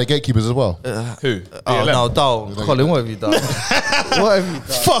others. So are they gatekeepers as well? Who? Oh no, don't, Colin. What have you done? What have you done?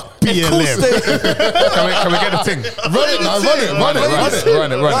 Fuck BLM. Can we get the thing? Run it, now, run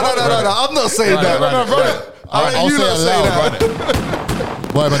it. No, I'm not saying that. Run it. I'll you say lot it say loud.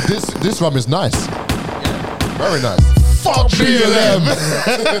 that. Boy, but this rum is nice. Very nice. Fuck BLM.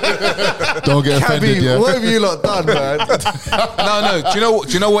 Don't get offended, Cabby, yeah. what have you lot done, man? No.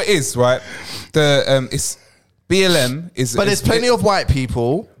 Do you know what it is, right? It's BLM is. But there's plenty of white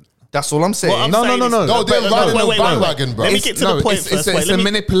people. That's all I'm saying. What I'm No, saying no, is- no. No, they're riding the bandwagon, bro. Let me get to the point it's first. a Wait, let me-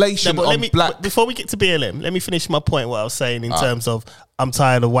 manipulation No, but of black. Before we get to BLM, let me finish my point. What I was saying in terms of I'm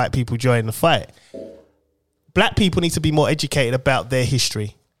tired of white people joining the fight. Black people need to be more educated about their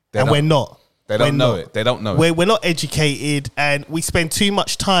history, and don't. we're not. They don't We're know not. it. They don't know it. We're not educated, and we spend too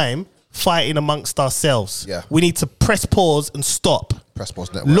much time fighting amongst ourselves. Yeah. We need to press pause and stop. Press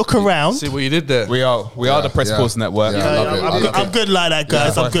Pause Network. Look around. See what you did there. We are the Press yeah. Pause Network. Yeah. I love it. I love I'm it. good like that,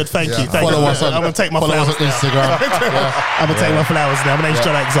 guys. Yeah. I'm good. Thank you. Thank Follow you. us on, I'm gonna take my follow us flowers on now. Instagram. I'm gonna take my flowers now. My name's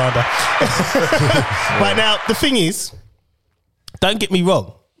John Alexander. Right now, the thing is, don't get me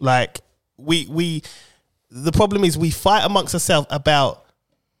wrong. Like the problem is we fight amongst ourselves about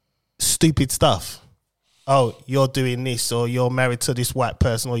stupid stuff. Oh, you're doing this, or you're married to this white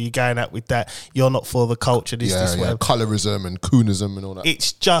person, or you're going out with that. You're not for the culture. This, Yeah, whatever. colorism and coonism and all that.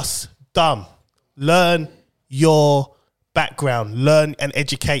 It's just dumb. Learn your background, learn and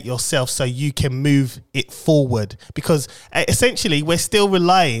educate yourself so you can move it forward. Because essentially, we're still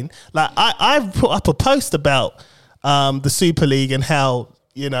relying. Like I've put up a post about the Super League and how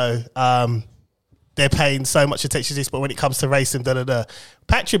they're paying so much attention to this, but when it comes to racism,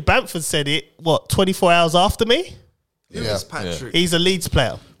 Patrick Bamford said it. 24 hours after me? Yeah. Patrick. He's a Leeds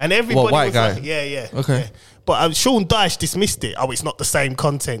player, and everybody white was guy? like, yeah. Okay. Yeah. But Sean Dyche dismissed it. Oh, it's not the same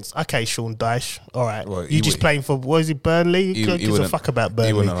contents. Okay, Sean Dyche. All right. Well, you he just would- playing for, what is it, Burnley? He Who gives a wouldn't- fuck about he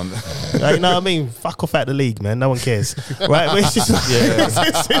Burnley? wouldn't on You know what I mean? Fuck off out the league, man. No one cares. Right? But it's just,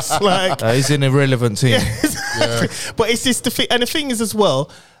 it's just like... He's an irrelevant team. But it's just the thing. And the thing is as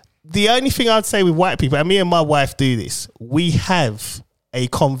well, the only thing I'd say with white people, and me and my wife do this, we have a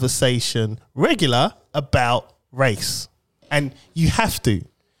conversation regular about race. And you have to.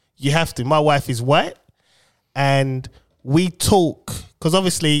 You have to. My wife is white, and we talk, because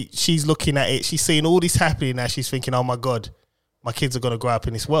obviously she's looking at it, she's seeing all this happening now, she's thinking, oh my God, my kids are going to grow up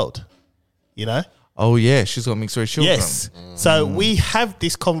in this world. You know? Oh yeah, she's got mixed race children. Yes. So we have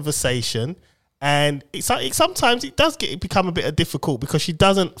this conversation, and sometimes it does become a bit difficult because she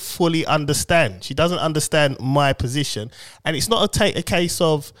doesn't fully understand. She doesn't understand my position, and it's not a case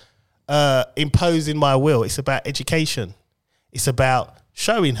of imposing my will. It's about education. It's about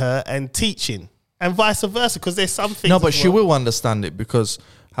showing her and teaching, and vice versa. Because there's something. No, but she will understand it because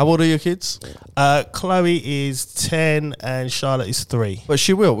How old are your kids? Chloe is 10 and Charlotte is 3. But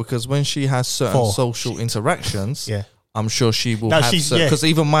she will, because when she has certain 4. social interactions, Yeah. I'm sure she will No, have she's- because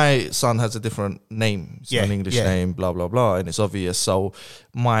even my son has a different name. It's Yeah, an English yeah. name, blah, blah, blah, and it's obvious. So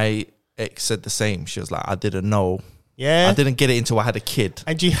my ex said the same. She was like, I didn't know. Yeah. I didn't get it until I had a kid.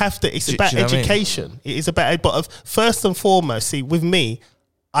 And you have to, it's Do about you know what I mean? education. It is about, but first and foremost, see, with me,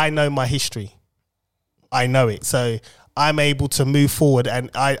 I know my history. I know it. So I'm able to move forward. And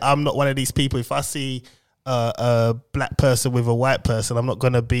I'm not one of these people, if I see a black person with a white person, I'm not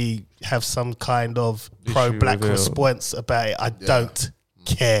going to have some kind of pro-black with it. response about it. I don't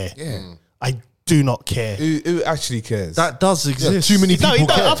care. Yeah. I do not care. Who actually cares? That does exist. Too many No,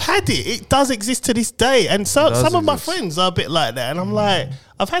 people care. I've had it. It does exist to this day. And so does some of my exist. friends are a bit like that. And I'm like,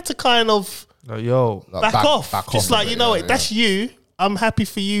 I've had to kind of Like, yo, Like, back off. Just a like, bit, you know yeah, what, that's you. I'm happy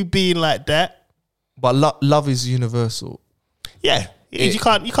for you being like that. but love is universal. Yeah. You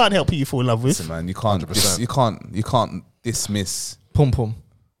can't help who you fall in love with. Listen, man, you can't you can't dismiss. Pum pum.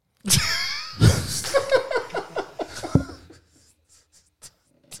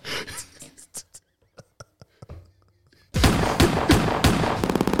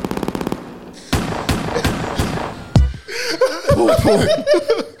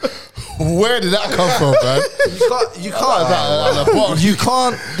 Where did that come from, man? You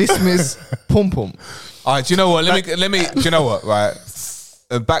can't dismiss pum pum. All right, do you know what? Let me. Do you know what? Right,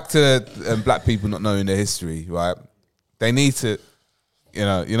 back to black people not knowing their history. Right, they need to. You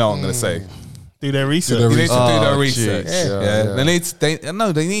know what I'm gonna say. Do their research. They need to do their Oh, research. jeez. Yeah. They need to.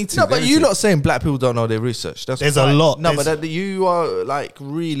 They need to. No, but They need you're to. not saying black people don't know their research. There's a lot. No, There's- but that you are like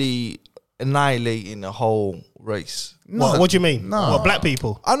really annihilating the whole race. What do you mean? No. What, black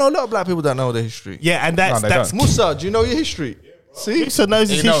people? I know a lot of black people that know their history. Yeah, and that's No, they that's don't. Musa, do you know your history? See, Musa knows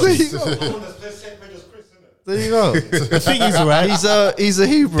his He knows. history. there you go. The thing is, right? He's a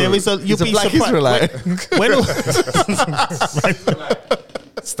Hebrew. There is a you'll He's a be black surprised. Israelite. When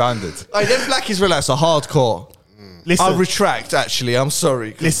Standard. Like, them black Israelites are hardcore. listen, I retract. Actually, I'm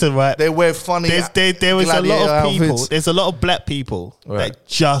sorry. listen, right? They wear funny. There is a lot gladiator of people. outfits. There's a lot of black people Right. that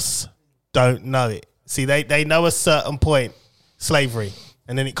just don't know it. See, they know a certain point, slavery,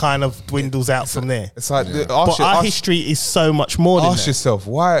 and then it kind of dwindles out from there. It's like But our history is so much more than Ask that. yourself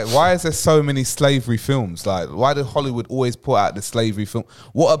why is there so many slavery films? Like, why did Hollywood always put out the slavery film?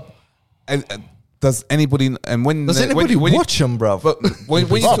 Does anybody and when Does when- anybody when you- watch them, bruv? But when you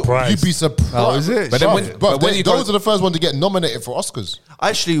Bruv, talk- you'd be surprised. Oh, is it? But then Bruv, when- bruv, but when you those go- are the first ones to get nominated for Oscars.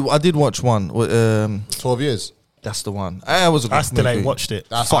 Actually, I did watch one. 12 years. That's the one. It was a good I still movie. ain't watched it.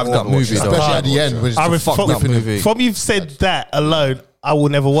 That's Fucked what I up wanna watch. movie, though. Especially at the end. When it's I the refuse. fucked up movie. From you've said that alone, I will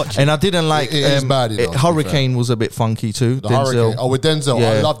never watch it. And I didn't like It is bad, you know, to be Hurricane was a bit funky too. The Hurricane. Oh, with Denzel.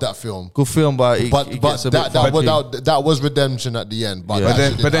 I Yeah. love that film. Good film, but it But gets a bit funky. that was redemption at the end. But,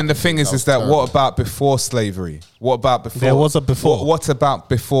 Yeah. But then the thing is that terrible. what about before slavery? What about before? There was a before. What about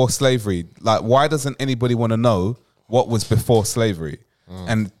before slavery? Like, why doesn't anybody want to know what was before slavery?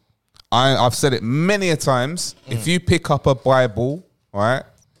 And I've said it many a times. If you pick up a Bible, right,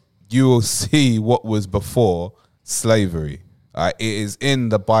 you will see what was before slavery. It is in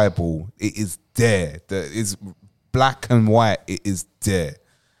the Bible. It is there. It is black and white. It is there.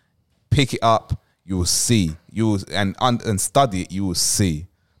 Pick it up. You will see. You will and study it. You will see.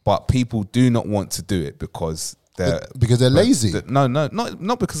 But people do not want to do it because they're lazy.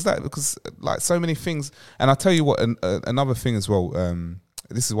 Not because of that. Because like so many things. And I tell you what, another thing as well.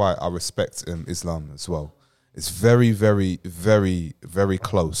 This is why I respect Islam as well. It's very, very, very, very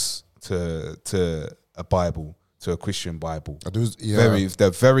close to a Bible, to a Christian Bible. They're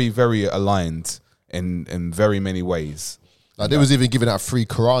very, very aligned in very many ways. Like they was even giving out free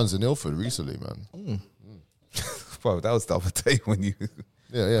Qurans in Ilford recently, man. Bro, that was the other day when you.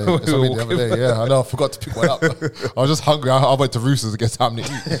 Yeah. That's what I mean the other day. Yeah, I know. I forgot to pick one up. I was just hungry. I went to Roosters to get something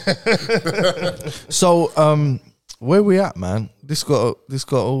to eat. So, where we at, man? This got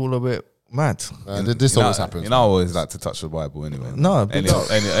all a bit mad. This always happens. You know, I always like to touch the Bible anyway. No,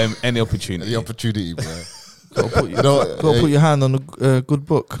 any opportunity. The opportunity, bro. Gotta put your hand on a good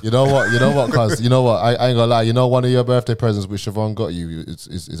book. You know what, cuz? You know what? I ain't gonna lie. You know, one of your birthday presents which Siobhan got you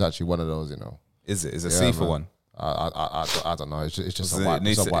is actually one of those, you know. Is it? Is a Yeah, C for man. one? I don't know. It's just a It white.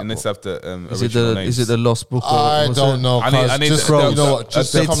 needs It's a to, white it needs book. to have the Is it original the names. is it the lost book? Or I what's don't it? know. I need Just the- you know what?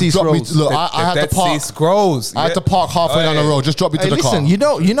 Just Dead come Sea drop me. Scrolls. Look, The I had Dead to Sea park. Scrolls. I had to park halfway down the road. Just drop me to Hey, the listen,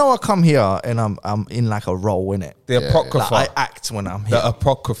 car. you know, I come here and I'm in like a role in it. The Apocrypha. Like I act when I'm here. The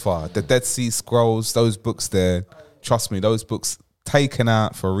Apocrypha, the Dead Sea Scrolls, those books there. Trust me, those books taken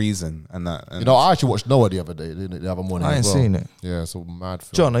out for a reason, and that. And You know, I actually watched Noah the other day, didn't it? The other morning. I ain't as well. seen it. Yeah, it's a mad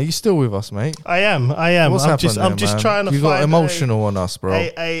film. John, are you still with us, mate? I am. What's I'm happened I'm just man? trying to You find got emotional on us, bro.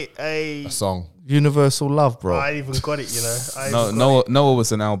 a A song. Universal love, bro. I ain't even got it, you know. I ain't even got Noah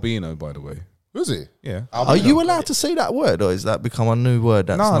was an albino, by the way. Who's he? Yeah. Are you allowed to say that word, or is that become a new word?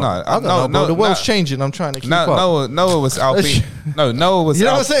 That's No, not? no, I don't know, bro. The world's changing. I'm trying to keep up. Noah was albino. No, Noah was. You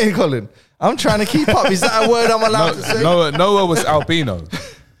know what I'm saying, Colin? I'm trying to keep up. Is that a word I'm allowed to say? Noah was albino,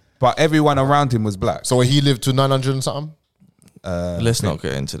 but everyone around him was black. So he lived to 900 and something? Let's not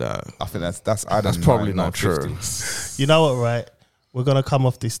get into that. I think that's Adam. Probably not true. You know what, right? We're gonna come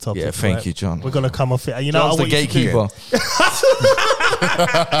off this topic. Yeah, thank right? you, John. We're gonna come off it. And you know John's the what I want you to gatekeeper.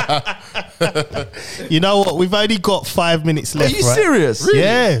 do? You know what? We've only got 5 minutes Are left. you right? serious?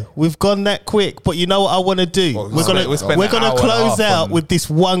 Yeah, we've gone that quick. But you know what I want to do? Well, we're gonna we spent we're an gonna hour and a close half out on- with this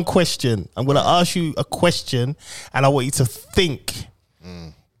one question. I'm gonna ask you a question, and I want you to think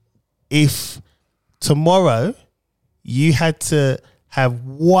if tomorrow you had to have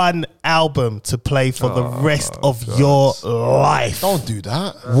one album to play for the rest of your life, Don't do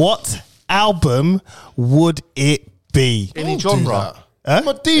that. what album would it be? Any Don't do genre. that. Huh? I'm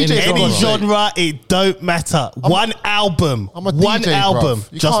a DJ. Any for God's sake. genre, it don't matter. One album. I'm a one DJ, album.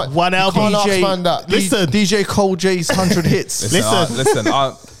 bruv. You Just can't- one you album. can't ask man that. Listen. DJ Cole J's 100 hits.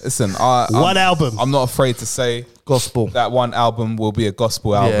 Listen. One album. I'm not afraid to say Gospel. that one album will be a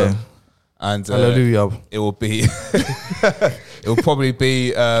gospel album, and Hallelujah. it will be. It will probably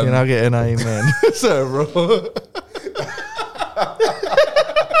be. Can I get an amen? Sir, bro.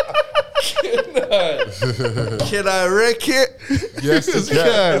 Can I wreck it? Yes, you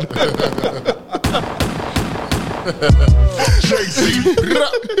can.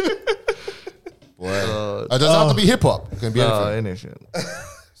 Boy. It doesn't have to be hip hop. It can be anything.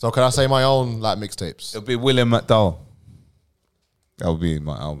 So can I say my own like mixtapes? It'll be William McDowell. That will be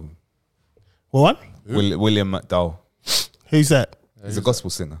my album. What? William McDowell. Who's that? He's a gospel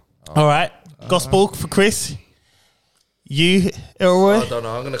singer. All right. Gospel for Chris. You, Elroy. I don't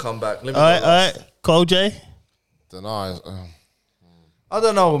know. I'm going to come back. Let me All right. Cole J. Don't know. I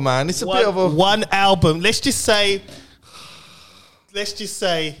don't know, man. It's a bit of a... One album. Let's just say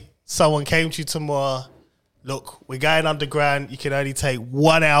someone came to you tomorrow. Look, we're going underground. You can only take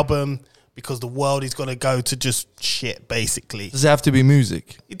one album because the world is going to go to just shit, basically. Does it have to be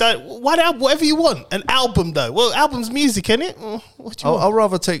music? You don't, one album, whatever you want. An album, though. Well, album's music, isn't it? What do you want? I'll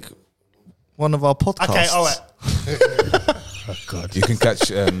rather take one of our podcasts. Okay, all right. You can catch.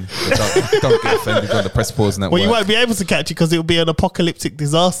 Don't get offended on the Press Pause Network. Well, you won't be able to catch it because it'll be an apocalyptic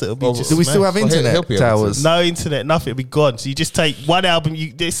disaster. It'll be just Do we still have Well, he'll internet be able to. towers? no internet, nothing. It'll be gone. So you just take one album.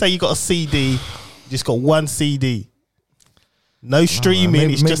 They say you got a CD. You just got one CD. No streaming.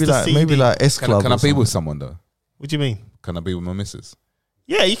 Maybe, it's just a like, CD. maybe like S Club. Can I or be something. with someone though? What do you mean? Can I be with my missus?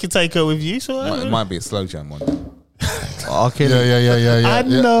 Yeah, you can take her with you. So It might be a slow jam one. Okay. Yeah. I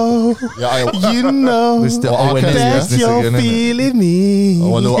know. Yeah, You know It's the Well, R. ONS Kelly, that business you're again, innit? feeling me.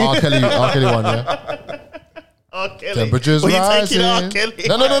 Oh, a little R. Kelly one, yeah. R. Kelly. Temperatures Well, you rising. taking R. Kelly?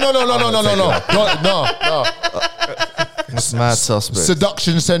 No. It's mad suspect.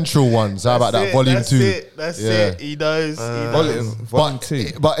 Seduction Central ones. How about that? That's Volume it, 2. That's Yeah. it. He knows. Volume But,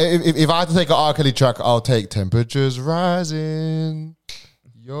 2. but if I had to take an R. Kelly track, I'll take Temperatures Rising.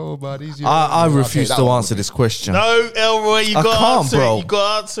 Your body's your I I'll refuse take to that one. answer this question. No, Elroy, you I got to can't, answer bro. it. You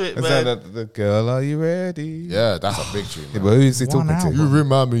got to answer it, Is man. that the girl? Are you ready? Yeah, that's a big tune. Yeah, but who is he One talking to? You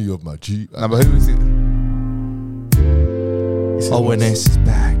remind me of my G. No, but who is it? ONS is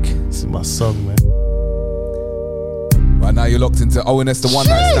back. This is my song, man. Right now, you're locked into ONS, the one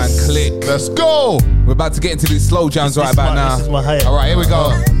night stand click. Let's go. We're about to get into these slow jams right This is about my- now. This is my hit. All right, here we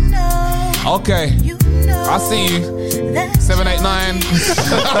go. Okay, I see you. 789.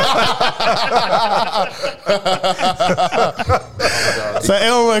 So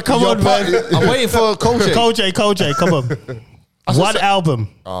Elroy, come on, man. I'm waiting for Cole J. Cole J, come on. One album.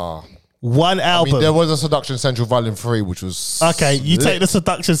 One I album. mean, there was a Seduction Central Volume 3, which was Okay, you take the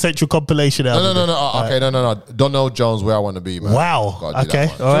Seduction Central compilation album. No. Okay, no. Donald Jones, Where I Want to Be, man. Wow. Gotta do that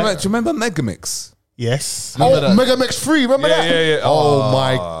Okay. one. All right. Do you remember Megamix? Yes. Oh, Mega Mix 3, remember that? yeah. Oh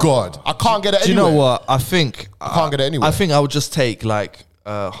my God, I can't get it. Do you anywhere. know what? I think can't get it anywhere. I think I would just take like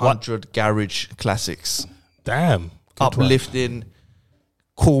 100 garage classics, Damn. uplifting,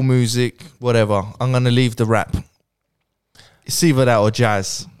 cool music, whatever. I'm gonna leave the rap. It's either that or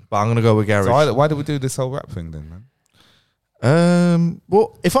jazz, but I'm gonna go with garage. So why do we do this whole rap thing then, man?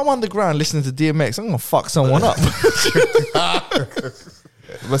 Well, if I'm underground listening to DMX, I'm gonna fuck someone up.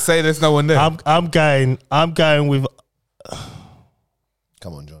 Let's say there's no one there. I'm going with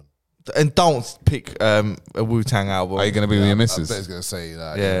Come on, John. And don't pick a Wu-Tang album. Are you going to be with your I bet missus? he's gonna say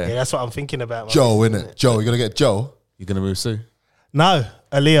that. Yeah. Yeah, that's what I'm thinking about. man. Joe, innit? Joe, you're gonna get Joe. You going to be with Sue? No,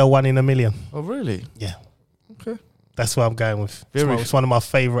 Aaliyah, 1 in a Million. Oh, really? Yeah, Okay. that's what I'm going with. Very- It's one of my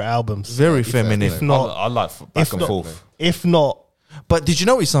favorite albums. Very feminine. If not, I like back if and not, forth. if not, But did you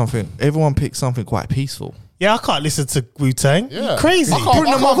notice something? Everyone picked something quite peaceful. yeah, I can't listen to Wu-Tang. Yeah. Crazy. I can't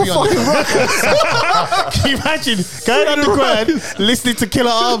be on this. Can you imagine going underground listening to Killer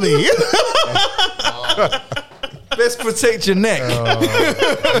Army? Let's protect your neck.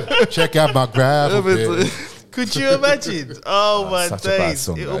 Check out my gravel pit. Could you imagine? Oh my Such a bad days!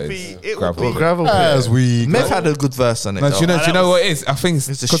 song, It'll that be. is. It will Gravel. be. Gravel As pit. we Meth had a good verse on it. No, though. do you know? Do you that know was- what it is? I think it's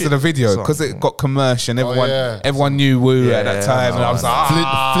It's a because shit of the video, song. because it got commercial, and everyone, yeah. everyone knew Wu at that Yeah, time, and I was like,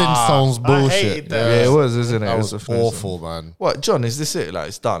 Flintstones bullshit. hated that. Yeah, it was, isn't it? That It was a Flintstone. awful, man. What, John? Is this it? Like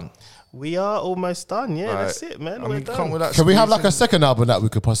it's done? We are almost done. Yeah, Right. that's it, man. I We're mean, done. can't we like Can we have squeeze like a in- second album that we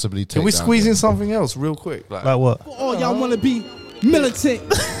could possibly take? Can we down squeeze there? in something else real quick? Like Like what? Oh, y'all wanna be militant.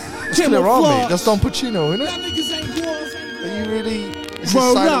 Killer Army. Camouflage. That's Don Pacino, isn't Y'all it? niggas ain't yours. Are you really? It's Word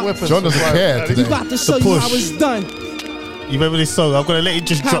a silent up. weapon. John doesn't care We today. about to show you push. how it's done. You remember this song? I'm gonna let it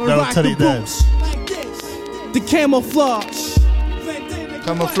just How drop to down rock and turn the it down. boots. Like this. The camouflage.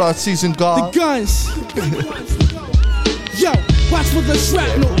 Camouflage season The guard. guns. Yo, watch for the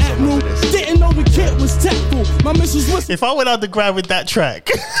shrapnel. Admiral. Didn't know the kid was tactful. My missus was. If I went underground with that track,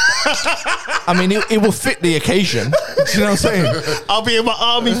 I mean, it will fit the occasion. Do you know what I'm saying? I'll be in my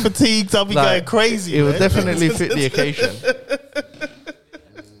army fatigues. I'll be going Like, crazy. It will man. definitely fit the occasion.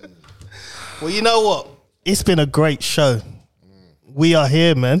 Well, you know what? It's been a great show. We are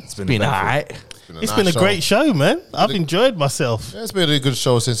here, man. It's been alright. It's been a great show, man. I've enjoyed myself. Yeah, it's been a good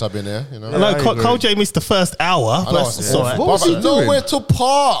show since I've been here. You know. I know I agree. Cole J missed the first hour. I But know, that's it's all right. awful. What was he Bruv, doing? nowhere to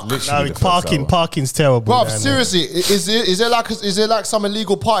park. No, parking's terrible. Bruv, man. seriously, is there like some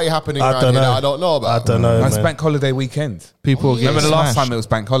illegal party happening I around don't here know. that I don't know about? I don't know, That's man. bank holiday weekend. People get Remember the last smashed. time it was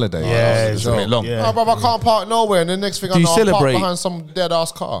bank holiday? Yeah, it was a bit long. yeah. Oh, bruv, I can't park nowhere, and the next thing Do I you know, I'm celebrate? parked behind some dead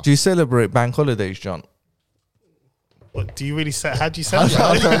ass car. Do you celebrate bank holidays, John? What, do you really say? How do you sound?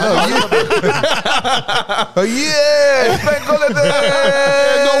 Oh yeah, bank holiday.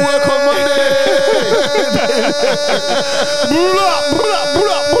 No work on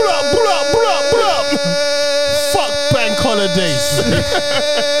Fuck bank holidays.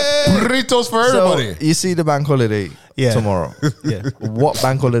 Burritos for So everybody. you see the bank holiday Yeah. tomorrow. Yeah. What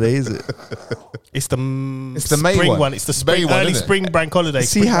bank holiday is it? It's the May spring one. one. It's the spring May one, early isn't it? spring bank holiday.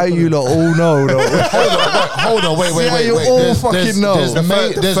 See Spring how bank you lot all know. Though. Hold on, wait. See how you all fucking know. There's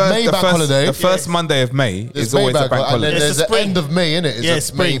May bank holiday. The first Monday of May There's is always May a bank and then holiday. It's there's the the spring. end of May, innit? It's Yeah, a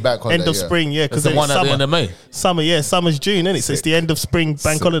spring. May bank holiday. End of spring, yeah, because It's the one at the end of May. Summer, yeah, summer's June, isn't it? So it's the end of spring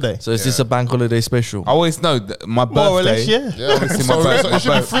bank holiday. So is this a bank holiday special? I always know that my birthday. More or less, yeah. Yeah, Obviously, so, my birth- so my it should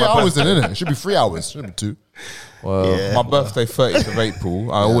be birth- 3 my hours birth- then, innit? It should be 3 hours. Shouldn't be 2. Well, My birthday, 30th of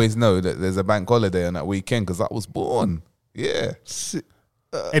April. I always know that there's a bank holiday on that weekend because I was born. Yeah.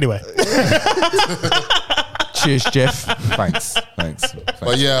 Anyway, cheers, Jeff. Thanks.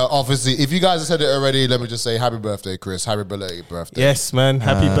 But yeah, obviously, if you guys have said it already, let me just say happy birthday, Chris. Happy belated birthday. yes, man.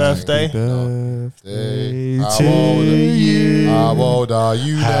 Happy birthday. Hey, to you. How old are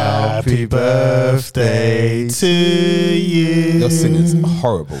you now? Happy birthday to you. Your singing's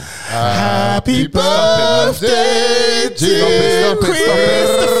horrible. Happy birthday, dear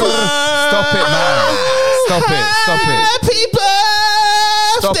Stop it, man. Stop it. Happy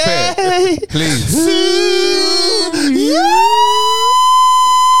Stop birthday it. Please. to you.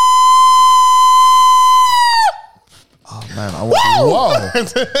 Man, I want Wow,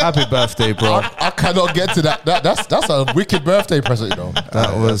 Happy birthday, bro. I cannot get to that. That's a wicked birthday present, you know.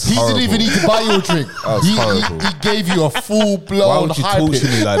 That was He didn't even need to buy you a drink. was horrible. He gave you a full Why blown would you high torture pitch.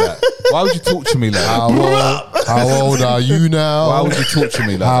 me like that? Why would you torture me like that? How old are you now? Why would you torture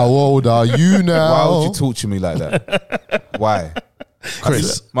me like How that? old are you now? Why would you torture me like that? Why?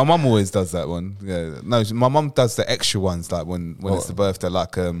 Chris, my mum always does that one. Yeah, no, my mum does the extra ones, like when it's the birthday,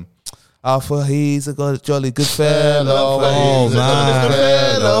 like for he's a good, jolly good fellow. Oh,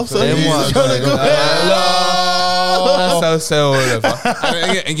 man. So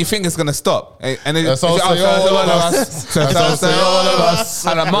and you think it's gonna stop, and then So say all of us. So say all of us.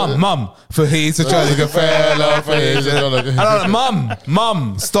 And I'm mum, for he's a jolly good fellow. For he's a jolly good. And I'm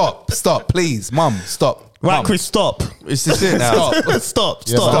mum, stop, please, mum, stop. Right, Mum. Chris, stop. Is this it now? Stop.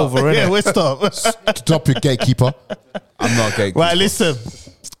 Yeah, but over, innit? Yeah, we're stop. Stop your gatekeeper. I'm not gay. Right, listen.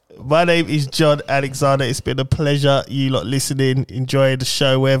 My name is John Alexander. It's been a pleasure. You lot listening, enjoying the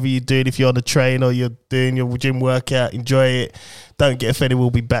show, wherever you're doing. If you're on the train or you're doing your gym workout. Enjoy it. Don't get offended.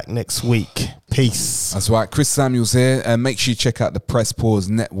 We'll be back next week. Peace. That's right. Chris Samuels here. And make sure you check out the Press Pause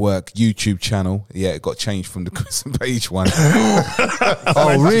Network YouTube channel. Yeah, it got changed from the Chris and Paige one.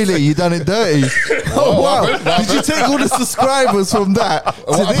 Oh, really? You done it dirty? Oh, wow. Did you take all the subscribers from that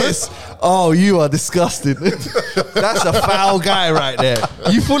to this? Oh, you are disgusting. That's a foul guy right there.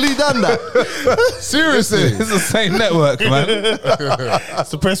 You fully done that? Seriously. It's the same network, man. It's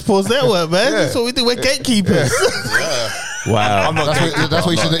the Press Pause Network, man. That's what we do. We're gatekeepers. Wow. That's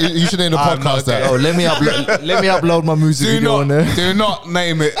what you should name the podcast that. Oh, let me upload my music video on there. Do not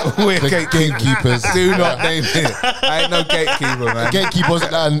name it. We're gatekeepers. Do not name it. I ain't no gatekeeper, man. Gatekeepers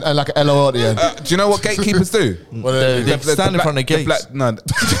and like an LO at the end. Do you know what gatekeepers do? They stand in front of gates.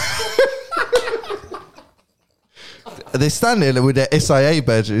 They stand there with their SIA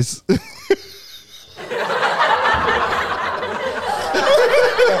badges.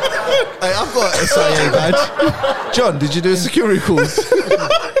 Hey, I've got an SIA badge. John, did you do a security course?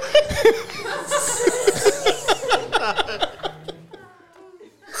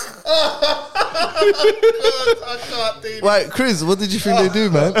 Right, Chris, what did you think they do,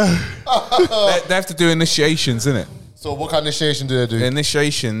 man? They have to do initiations, innit? So what kind of initiation do they do? The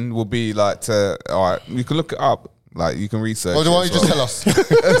initiation will be like, all right, you can look it up. Like, you can research. Well, why don't you just tell us? Look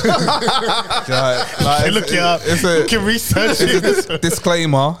it up. You can research it.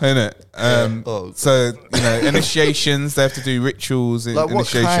 Disclaimer, innit? So, initiations, they have to do rituals. Like what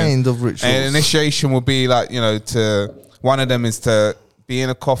initiation. kind of rituals? And initiation will be like, one of them is to be in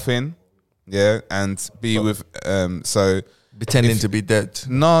a coffin, yeah, and be with, pretending to be dead.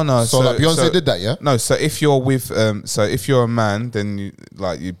 No. So like Beyonce did that, yeah? No, so if you're with, if you're a man, then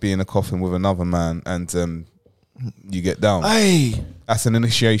you'd be in a coffin with another man and you get down. Hey, that's an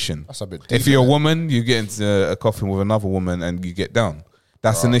initiation. That's a bit deep, if you're a isn't it? woman, you get into a coffin with another woman and you get down.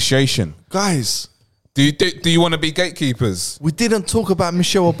 That's initiation. guys, Do you want to be gatekeepers? we didn't talk about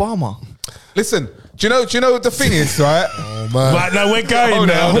Michelle Obama. Listen, do you know what the thing is, right? Oh, man. Right, no, we're going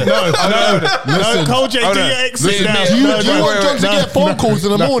now. No, Cole J, do your exit now. Do you want wait, John to get phone calls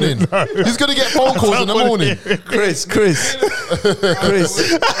in the morning? He's going to get phone calls in the morning. Chris.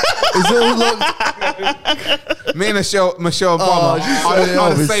 Is it all locked? Me and Michelle Obama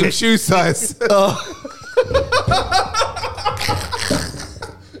are the same shoe size.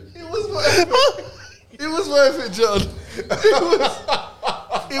 It was worth it, John.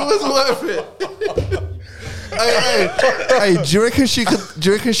 It was worth it. Hey, do you reckon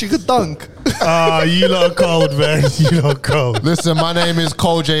she could dunk? You lot are cold, man. You lot are cold. Listen, my name is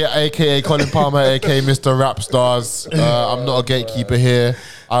Cole J, aka Colin Palmer, aka Mr. Rap Stars. I'm not a gatekeeper here.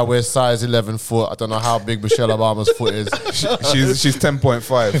 I wear size 11 foot. I don't know how big Michelle Obama's foot is. She's 10.5.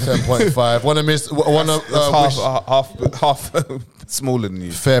 10.5. Half smaller than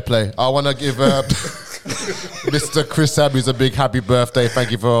you. Fair play. I want to give Mr. Chris Sabbies a big happy birthday.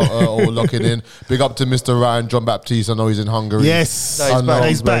 Thank you for all locking in. Big up to Mr. Ryan John Baptiste. I know he's in Hungary. Yes. I know.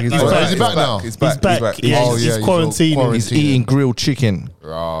 He's back. Is he back now? He's back. Yeah, Oh, he's yeah, quarantining. He's eating grilled chicken.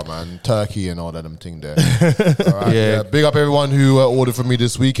 Oh man, turkey and all that them thing there. All right, yeah. Big up everyone who ordered from me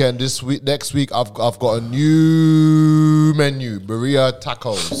this weekend. Next week, I've got a new menu: Berea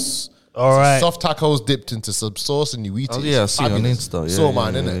tacos. All right. Soft tacos dipped into some sauce and you eat it. Oh yeah, I see on Fabulous. Insta. Yeah, Saw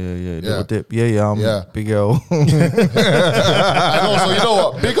mine, yeah, innit? Yeah. Little dip. Yeah. Yeah. Big L. And also, you know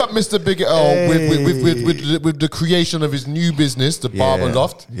what? Big up Mr. Big L with the creation of his new business, the Barber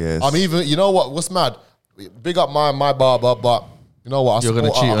Loft. Yes. I'm even. You know what? What's mad? Big up my barber, but you know what? You're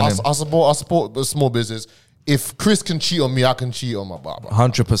gonna cheat on him. I support the small business. If Chris can cheat on me, I can cheat on my barber.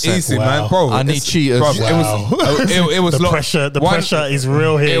 100%. Easy, man, bro. I need cheaters. Bro, Wow. It was The pressure is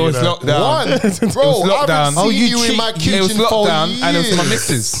real here. It was lockdown. Bro, It was lockdown. I haven't seen you in my kitchen It was lockdown, for and it was my years.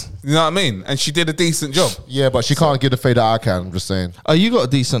 missus. You know what I mean? And she did a decent job. Yeah, but she can't give the fade that I can. I'm just saying. Oh, you got a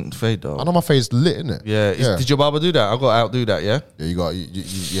decent fade though. I know my face lit, innit? Yeah. Did your barber do that? I got to outdo that. Yeah. Yeah, you got.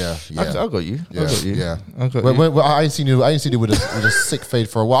 Yeah. I got you. Yeah, I got you. yeah. I got Well, you. well, I ain't seen you with a sick fade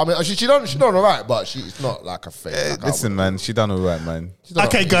for a while. I mean, she done all right, but it's not like a fade. Like I Listen, man, she done all right, man. She's done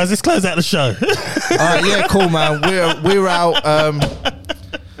Okay, all right. guys, let's close out the show. All right. Yeah. Cool, man. We're out.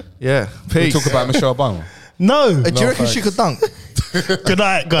 Yeah. We Peace. talk about Michelle Obama. No. Do you reckon she could dunk? Good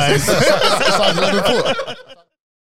night, guys. Size 11 foot.